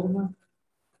plataforma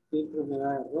siempre me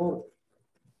da error.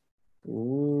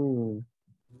 No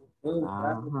puedo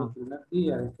entrar porque el primer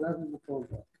día de clase no puedo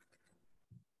entrar.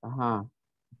 Ajá.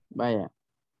 Vaya.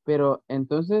 Pero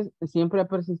entonces siempre ha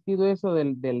persistido eso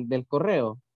del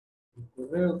correo. El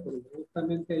correo, pero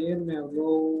justamente ayer me habló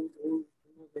uno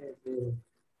de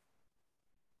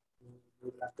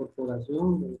la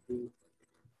corporación.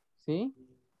 ¿Sí?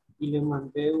 Y le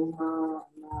mandé una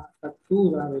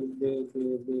captura de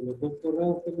los dos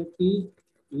correos que metí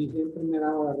y siempre me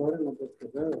daba error en los dos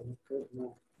correos. Entonces,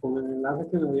 no, con el enlace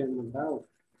que me habían mandado.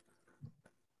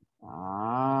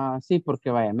 Sí,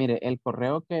 porque vaya, mire, el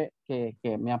correo que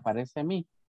me aparece a mí,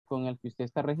 con el que usted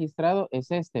está registrado, es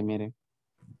este, mire.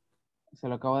 Se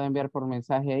lo acabo de enviar por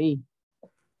mensaje ahí.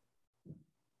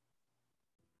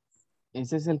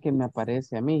 Ese es el que me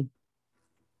aparece a mí.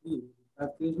 Sí,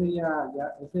 aquí ese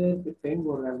ese es el que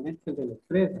tengo realmente de la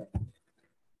empresa.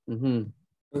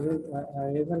 Entonces,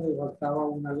 a esa le faltaba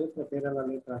una letra que era la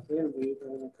letra C, el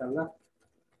de hablar.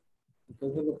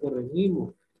 Entonces lo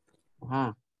corregimos.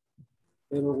 Ajá.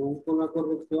 Pero aún con la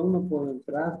corrección no puedo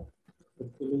entrar.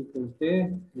 Porque lo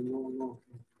intenté y no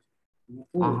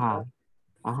pude. Ajá.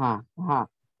 Ajá. Ajá.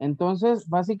 Entonces,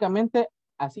 básicamente,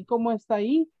 así como está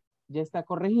ahí, ya está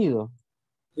corregido.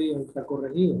 Sí, está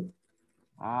corregido.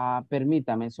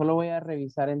 Permítame, solo voy a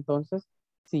revisar entonces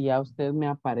si ya usted me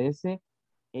aparece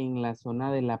en la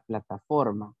zona de la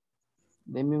plataforma.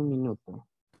 Deme un minuto.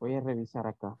 Voy a revisar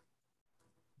acá.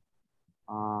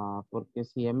 Porque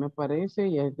si ya me aparece,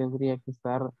 ya tendría que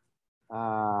estar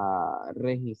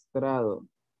registrado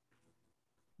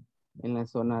en la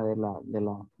zona de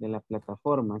la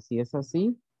plataforma. Si es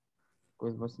así,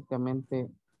 pues básicamente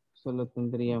solo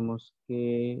tendríamos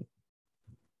que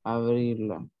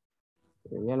abrirla.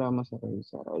 Pero ya la vamos a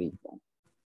revisar ahorita.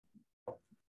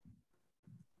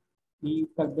 Y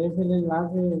tal vez el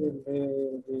enlace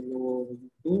de lo de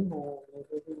YouTube, no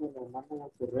sé si me lo mandan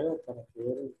al correo para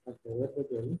poder acceder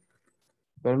desde ahí.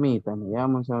 Permítame, ya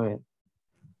vamos a ver.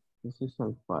 Eso es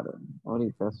Alfaro.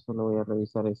 Ahorita solo voy a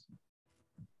revisar eso.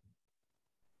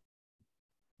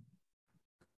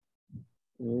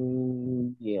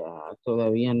 Ya,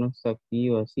 todavía no está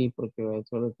activo así porque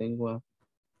solo tengo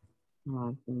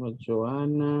tengo a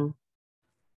Joana,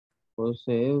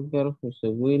 José Edgar, José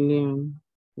William,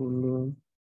 Julio.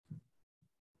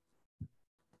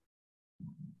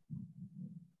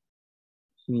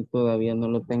 Sí, todavía no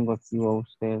lo tengo activo a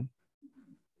usted.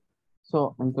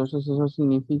 Entonces eso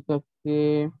significa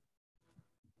que...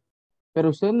 Pero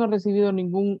usted no ha recibido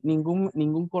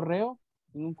ningún correo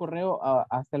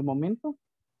hasta el momento.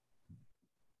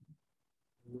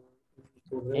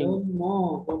 Correo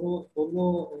no,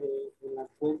 solo en la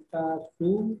cuenta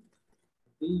Zoom,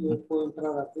 sí, yo puedo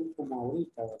entrar a Zoom como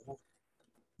ahorita, ¿verdad?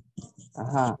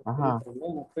 Ajá, No ajá. hay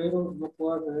problema, pero no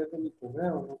puedo acceder a mi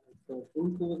correo, ¿no? Entonces,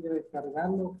 Zoom tuve que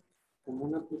descargarlo como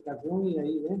una aplicación y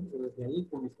ahí dentro, desde ahí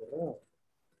con mi correo.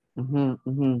 Ujú,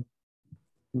 ujú.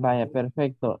 Vaya,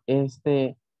 perfecto.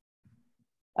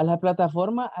 A la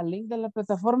plataforma, al link de la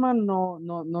plataforma,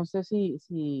 no sé si,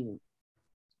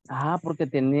 porque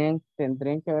tendrían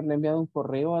que haberle enviado un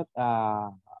correo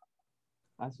a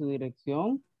su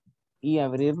dirección y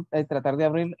tratar de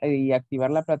abrir y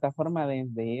activar la plataforma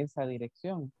desde esa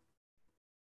dirección.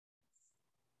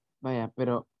 Vaya,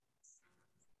 pero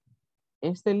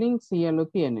este link sí ya lo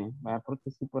tiene, vaya, porque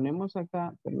si ponemos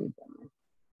acá, permítame.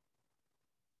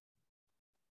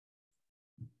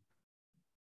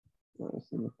 A ver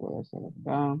si lo puedo hacer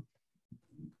acá.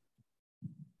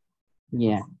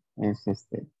 Ya, es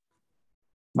este.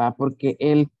 Va, porque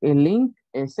el link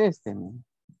es este, ¿no?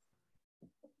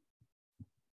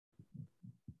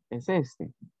 Es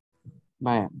este.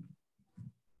 Vaya,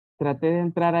 traté de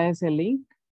entrar a ese link.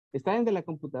 Está desde la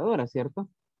computadora, ¿cierto?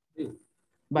 Sí.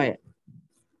 Vaya,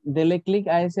 dele clic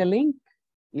a ese link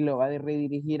y lo va a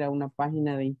redirigir a una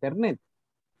página de internet.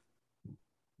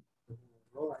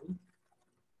 Ahí.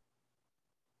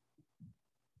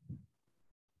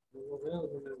 No lo veo,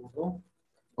 se me borró.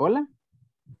 ¿Hola?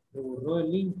 Se borró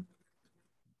el link.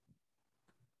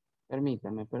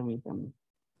 Permítame.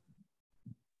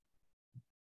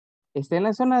 Está en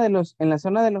la zona de los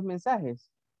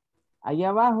mensajes. Ahí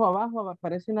abajo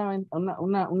aparece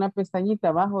una pestañita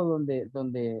abajo donde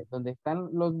están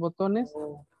los botones.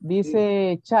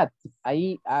 Dice chat.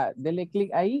 Ahí, dele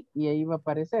clic ahí y ahí va a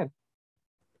aparecer.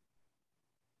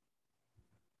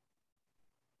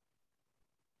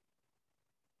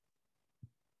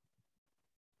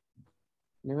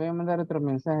 Le voy a mandar otro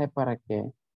mensaje para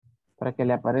que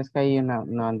le aparezca ahí una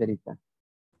banderita.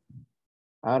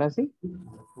 ¿Ahora sí?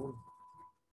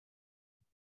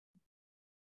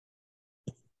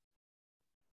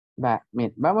 Va,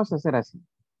 mire, vamos a hacer así.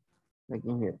 Aquí,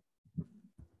 mire.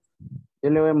 Yo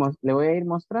le voy a ir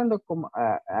mostrando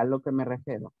a lo que me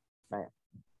refiero. Vaya.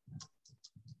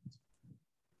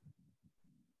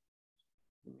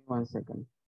 One second.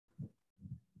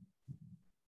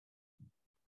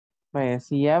 Vaya,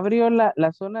 si ya abrió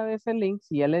la zona de ese link,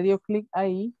 si ya le dio clic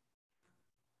ahí,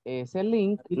 ese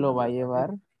link lo va a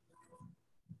llevar.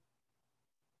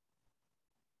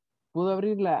 ¿Pudo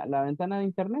abrir la ventana de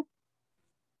internet?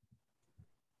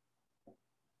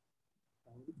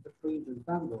 Estoy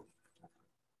intentando.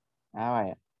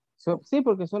 Vaya. Sí,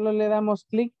 porque solo le damos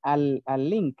clic al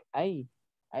link ahí,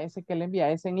 a ese que le envía,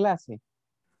 a ese enlace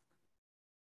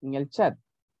en el chat.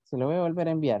 Se lo voy a volver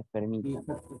a enviar, permítame.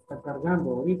 Está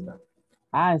cargando ahorita.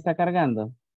 Está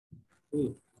cargando.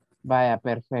 Sí. Vaya,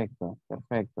 perfecto.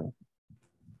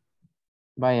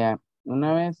 Vaya,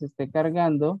 una vez esté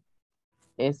cargando,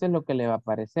 eso es lo que le va a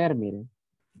aparecer, miren.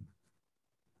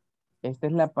 Esta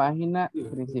es la página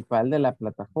principal de la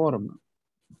plataforma.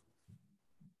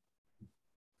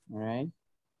 All right.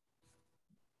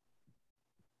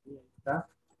 Está.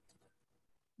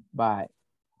 Bye.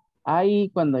 Ahí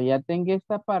cuando ya tenga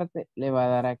esta parte, le va a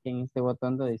dar aquí en este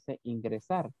botón donde dice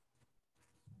ingresar.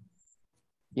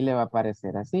 Y le va a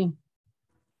aparecer así.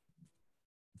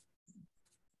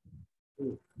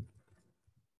 Sí.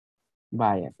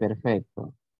 Vaya,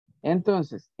 perfecto.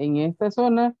 Entonces, en esta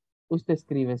zona, usted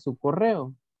escribe su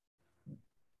correo.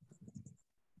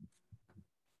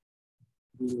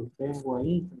 Y lo tengo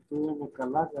ahí,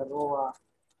 @.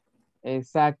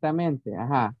 Exactamente,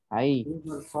 ajá, ahí.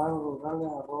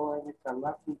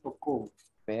 @mcalac.com.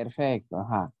 Perfecto,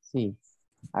 ajá, sí.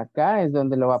 Acá es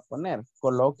donde lo va a poner.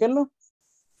 Colóquelo.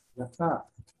 Ya está.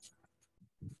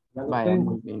 Ya lo Vaya,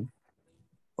 tengo. muy bien.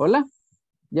 Hola,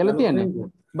 ¿ya lo tiene?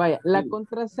 Tengo. Vaya, la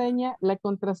contraseña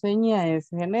es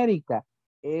genérica.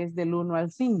 Es del 1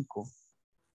 al 5.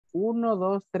 1,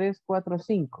 2, 3, 4,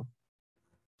 5.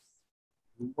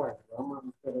 Bueno, vamos a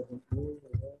hacer eso.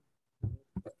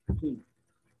 Sí.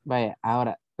 Vaya,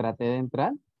 ahora trate de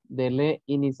entrar. Dele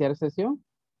iniciar sesión.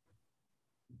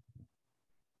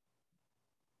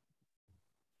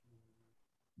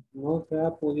 No se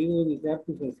ha podido iniciar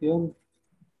tu sesión.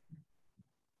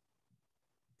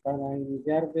 Para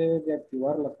iniciar debes de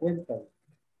activar la cuenta.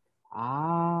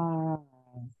 Ah,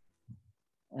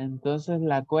 entonces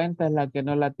la cuenta es la que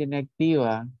no la tiene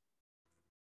activa.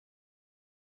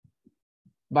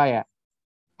 Vaya,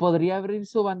 ¿podría abrir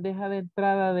su bandeja de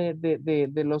entrada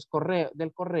de los correos,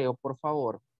 del correo, por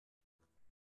favor?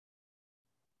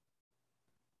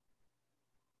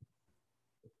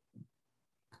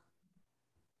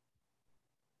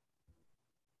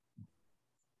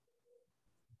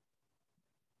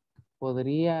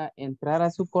 Podría entrar a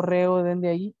su correo desde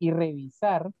ahí y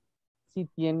revisar si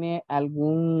tiene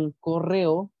algún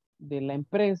correo de la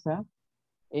empresa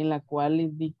en la cual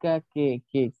indica que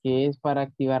es para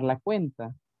activar la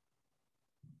cuenta.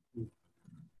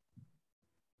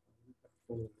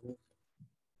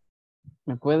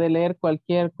 Me puede leer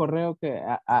cualquier correo que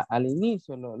al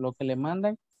inicio, lo que le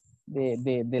mandan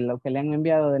de lo que le han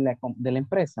enviado de la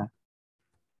empresa.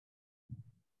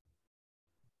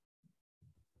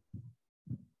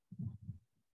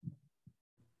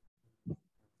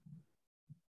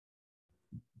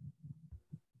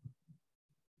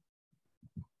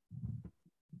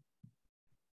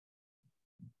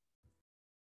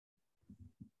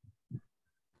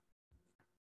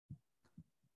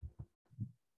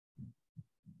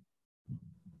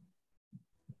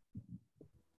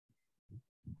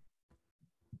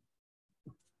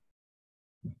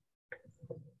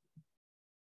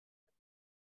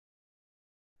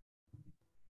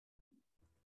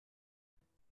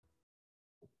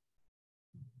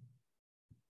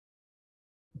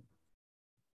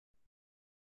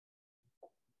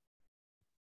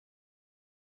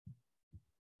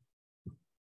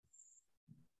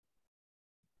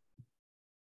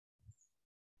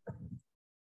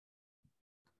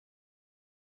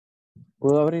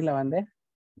 ¿Pudo abrir la bandeja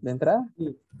de entrada?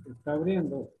 Sí, está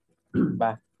abriendo.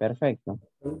 Va, perfecto.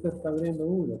 Ahorita está abriendo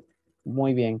uno.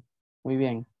 Muy bien, muy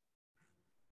bien.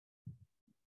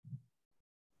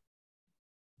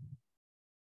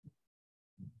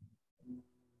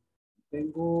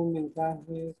 Tengo un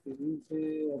mensaje que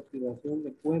dice activación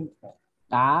de cuenta.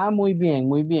 Ah, muy bien,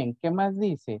 muy bien. ¿Qué más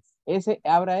dice?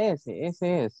 Abra ese es.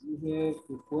 Dice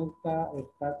tu cuenta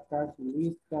está casi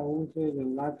lista. Use el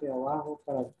enlace abajo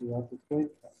para activar tu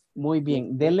cuenta. Muy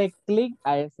bien. Dele clic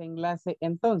a ese enlace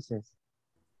entonces.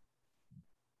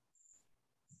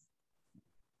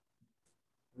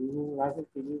 Hay un enlace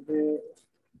que dice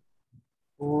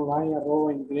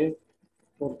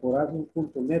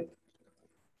online@inglescorporation.net.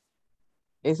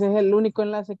 Ese es el único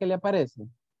enlace que le aparece.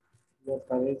 Le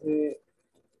aparece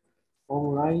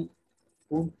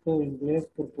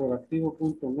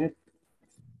online.inglescorporativo.net.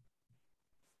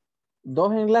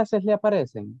 Dos enlaces le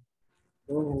aparecen.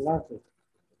 Dos enlaces.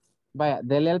 Vaya,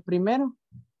 dele al primero.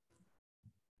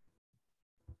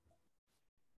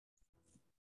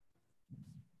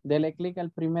 Dele clic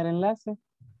al primer enlace.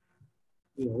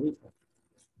 Y ahorita.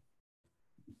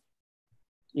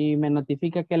 Y me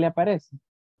notifica que le aparece.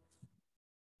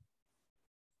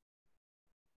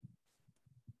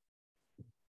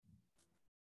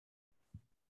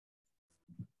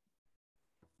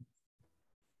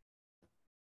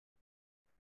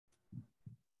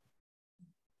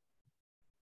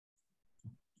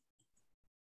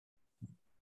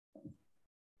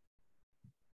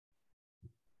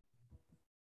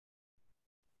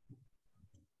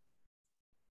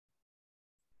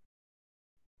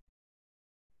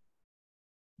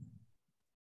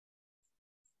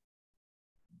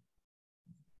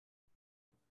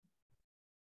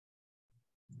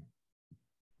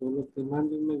 Solo te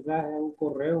mande un mensaje a un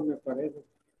correo, me parece.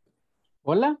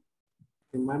 Hola.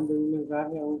 Que mande un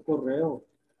mensaje a un correo.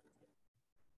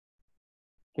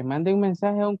 Que mande un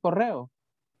mensaje a un correo.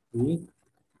 Sí.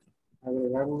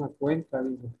 Agregar una cuenta,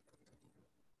 dice.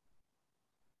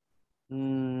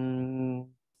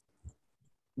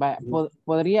 Vaya,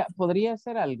 podría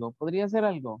hacer algo. Podría hacer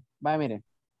algo. Vaya, mire.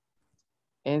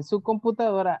 En su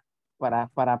computadora,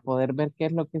 para poder ver qué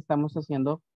es lo que estamos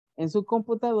haciendo, en su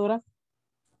computadora,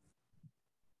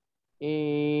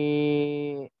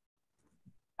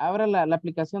 abra la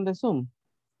aplicación de Zoom.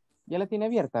 Ya la tiene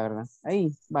abierta, ¿verdad?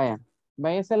 Ahí, vaya.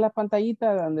 Vaya a hacer la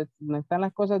pantallita donde están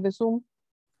las cosas de Zoom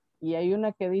y hay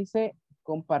una que dice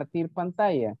compartir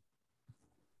pantalla.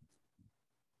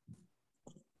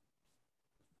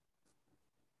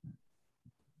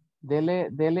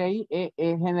 Dele ahí.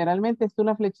 Generalmente está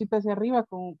una flechita hacia arriba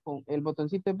con el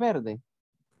botoncito es verde.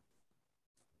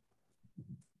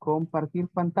 Compartir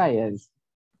pantalla. Dice.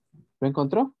 ¿Lo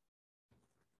encontró?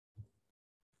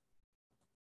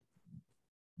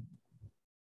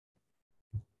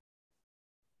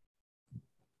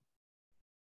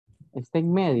 Está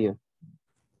en medio.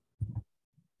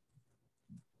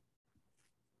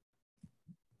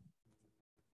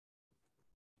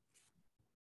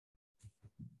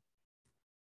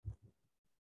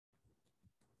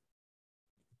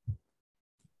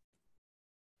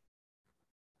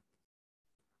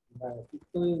 Vale, aquí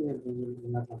estoy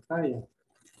en la pantalla.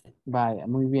 Vaya,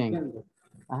 muy bien. Viendo.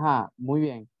 Ajá, muy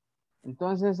bien.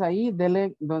 Entonces ahí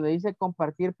dele donde dice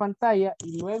compartir pantalla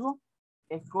y luego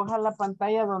escoja la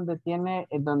pantalla donde tiene,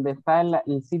 donde está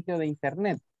el sitio de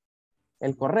internet,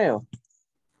 el correo.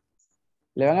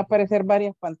 Le van a aparecer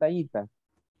varias pantallitas.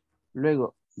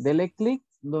 Luego, dele clic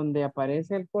donde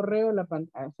aparece el correo,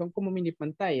 son como mini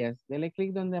pantallas. Dele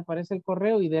clic donde aparece el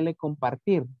correo y dele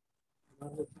compartir.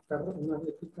 Una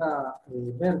flechita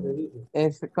verde, dice.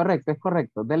 Es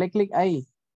correcto. Dele clic ahí.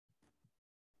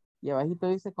 Y abajito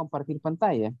dice compartir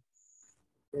pantalla.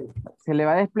 Se le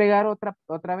va a desplegar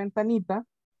otra ventanita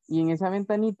y en esa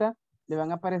ventanita le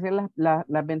van a aparecer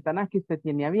las ventanas que usted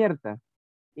tiene abiertas.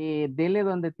 Dele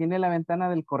donde tiene la ventana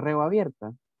del correo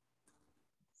abierta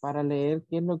para leer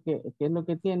qué es lo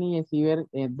que tiene y así ver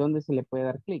dónde se le puede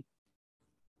dar clic.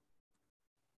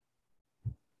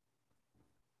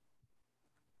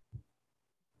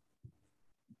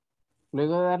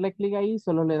 Luego de darle clic ahí,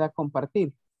 solo le da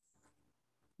compartir.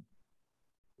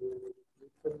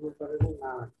 No parece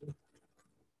nada aquí.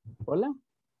 Hola.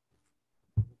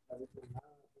 No parece nada.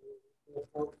 No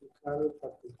está utilizado el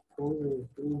participio de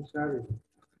screen sharing.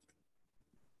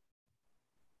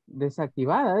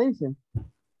 Desactivada, dice.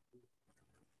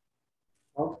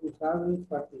 Utilizado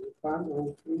participando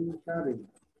en screen sharing.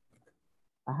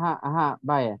 Ajá,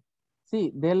 vaya.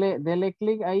 Sí, dele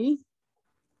clic ahí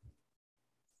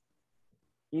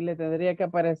y le tendría que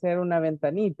aparecer una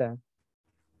ventanita.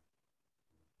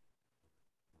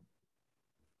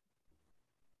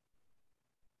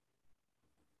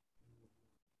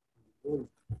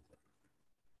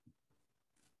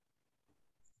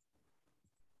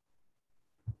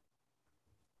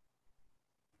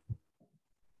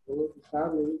 Todo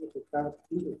usable dice que está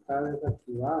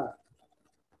desactivada.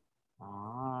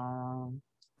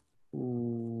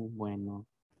 Bueno.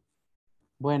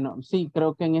 Bueno, sí,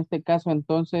 creo que en este caso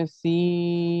entonces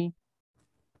sí.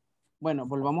 Bueno,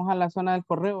 volvamos a la zona del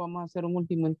correo, vamos a hacer un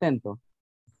último intento.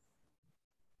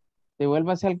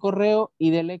 Devuélvase al correo y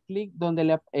dele clic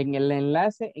donde en el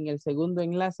enlace, en el segundo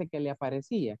enlace que le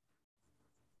aparecía.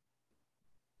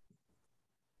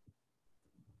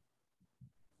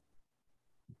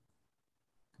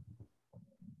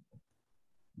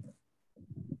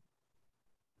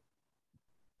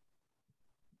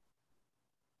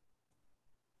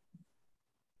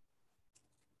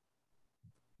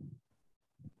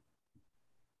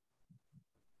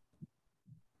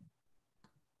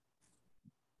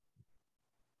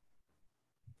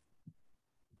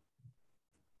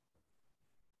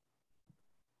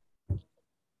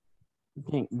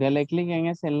 Bien, dele clic en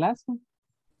ese enlace.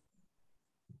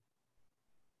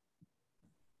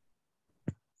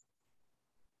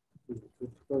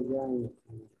 Estoy ya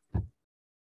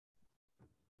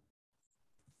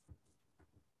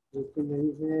Esto me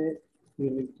dice, si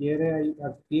requiere,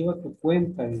 activa tu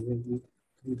cuenta. Y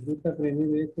disfruta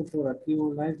aprender esto por activo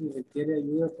online. Si requiere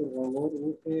ayuda, por favor,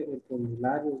 use el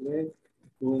formulario web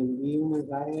o envíe un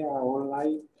mensaje a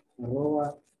online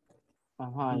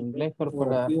Ajá,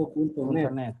 corporativo.net.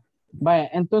 inglescorporativo.net. Vaya,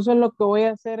 entonces lo que voy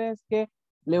a hacer es que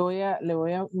le voy a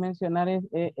mencionar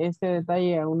este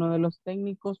detalle a uno de los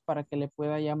técnicos para que le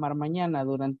pueda llamar mañana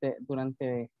durante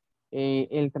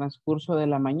el transcurso de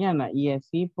la mañana y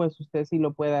así pues usted sí la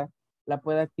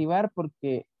pueda activar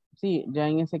porque sí, ya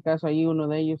en ese caso ahí uno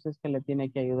de ellos es que le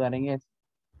tiene que ayudar en eso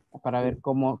para ver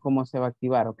cómo se va a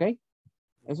activar, ¿ok?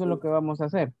 Eso es lo que vamos a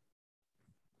hacer.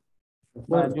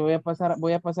 Yo voy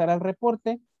a pasar al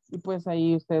reporte y pues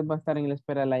ahí usted va a estar en la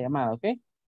espera de la llamada, ¿ok?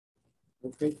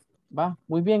 Ok. Va,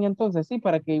 muy bien entonces, sí,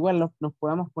 para que igual nos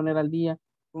podamos poner al día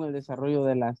con el desarrollo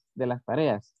de las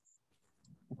tareas.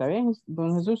 ¿Está bien,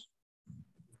 don Jesús?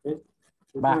 Okay.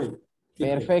 Va,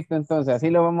 perfecto entonces, así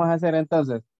lo vamos a hacer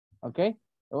entonces, ¿ok?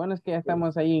 Lo bueno es que ya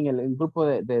estamos ahí en el grupo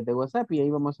de WhatsApp y ahí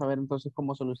vamos a ver entonces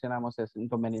cómo solucionamos ese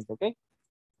inconveniente, ¿ok?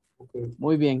 Okay.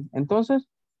 Muy bien, entonces,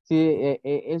 sí,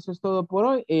 eso es todo por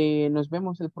hoy. Nos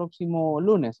vemos el próximo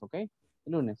lunes, ¿ok?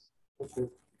 Lunes. Okay.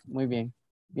 Muy bien.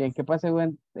 Bien, que pase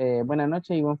buena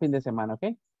noche y buen fin de semana, ¿ok?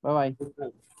 Bye bye.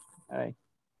 Okay. All right.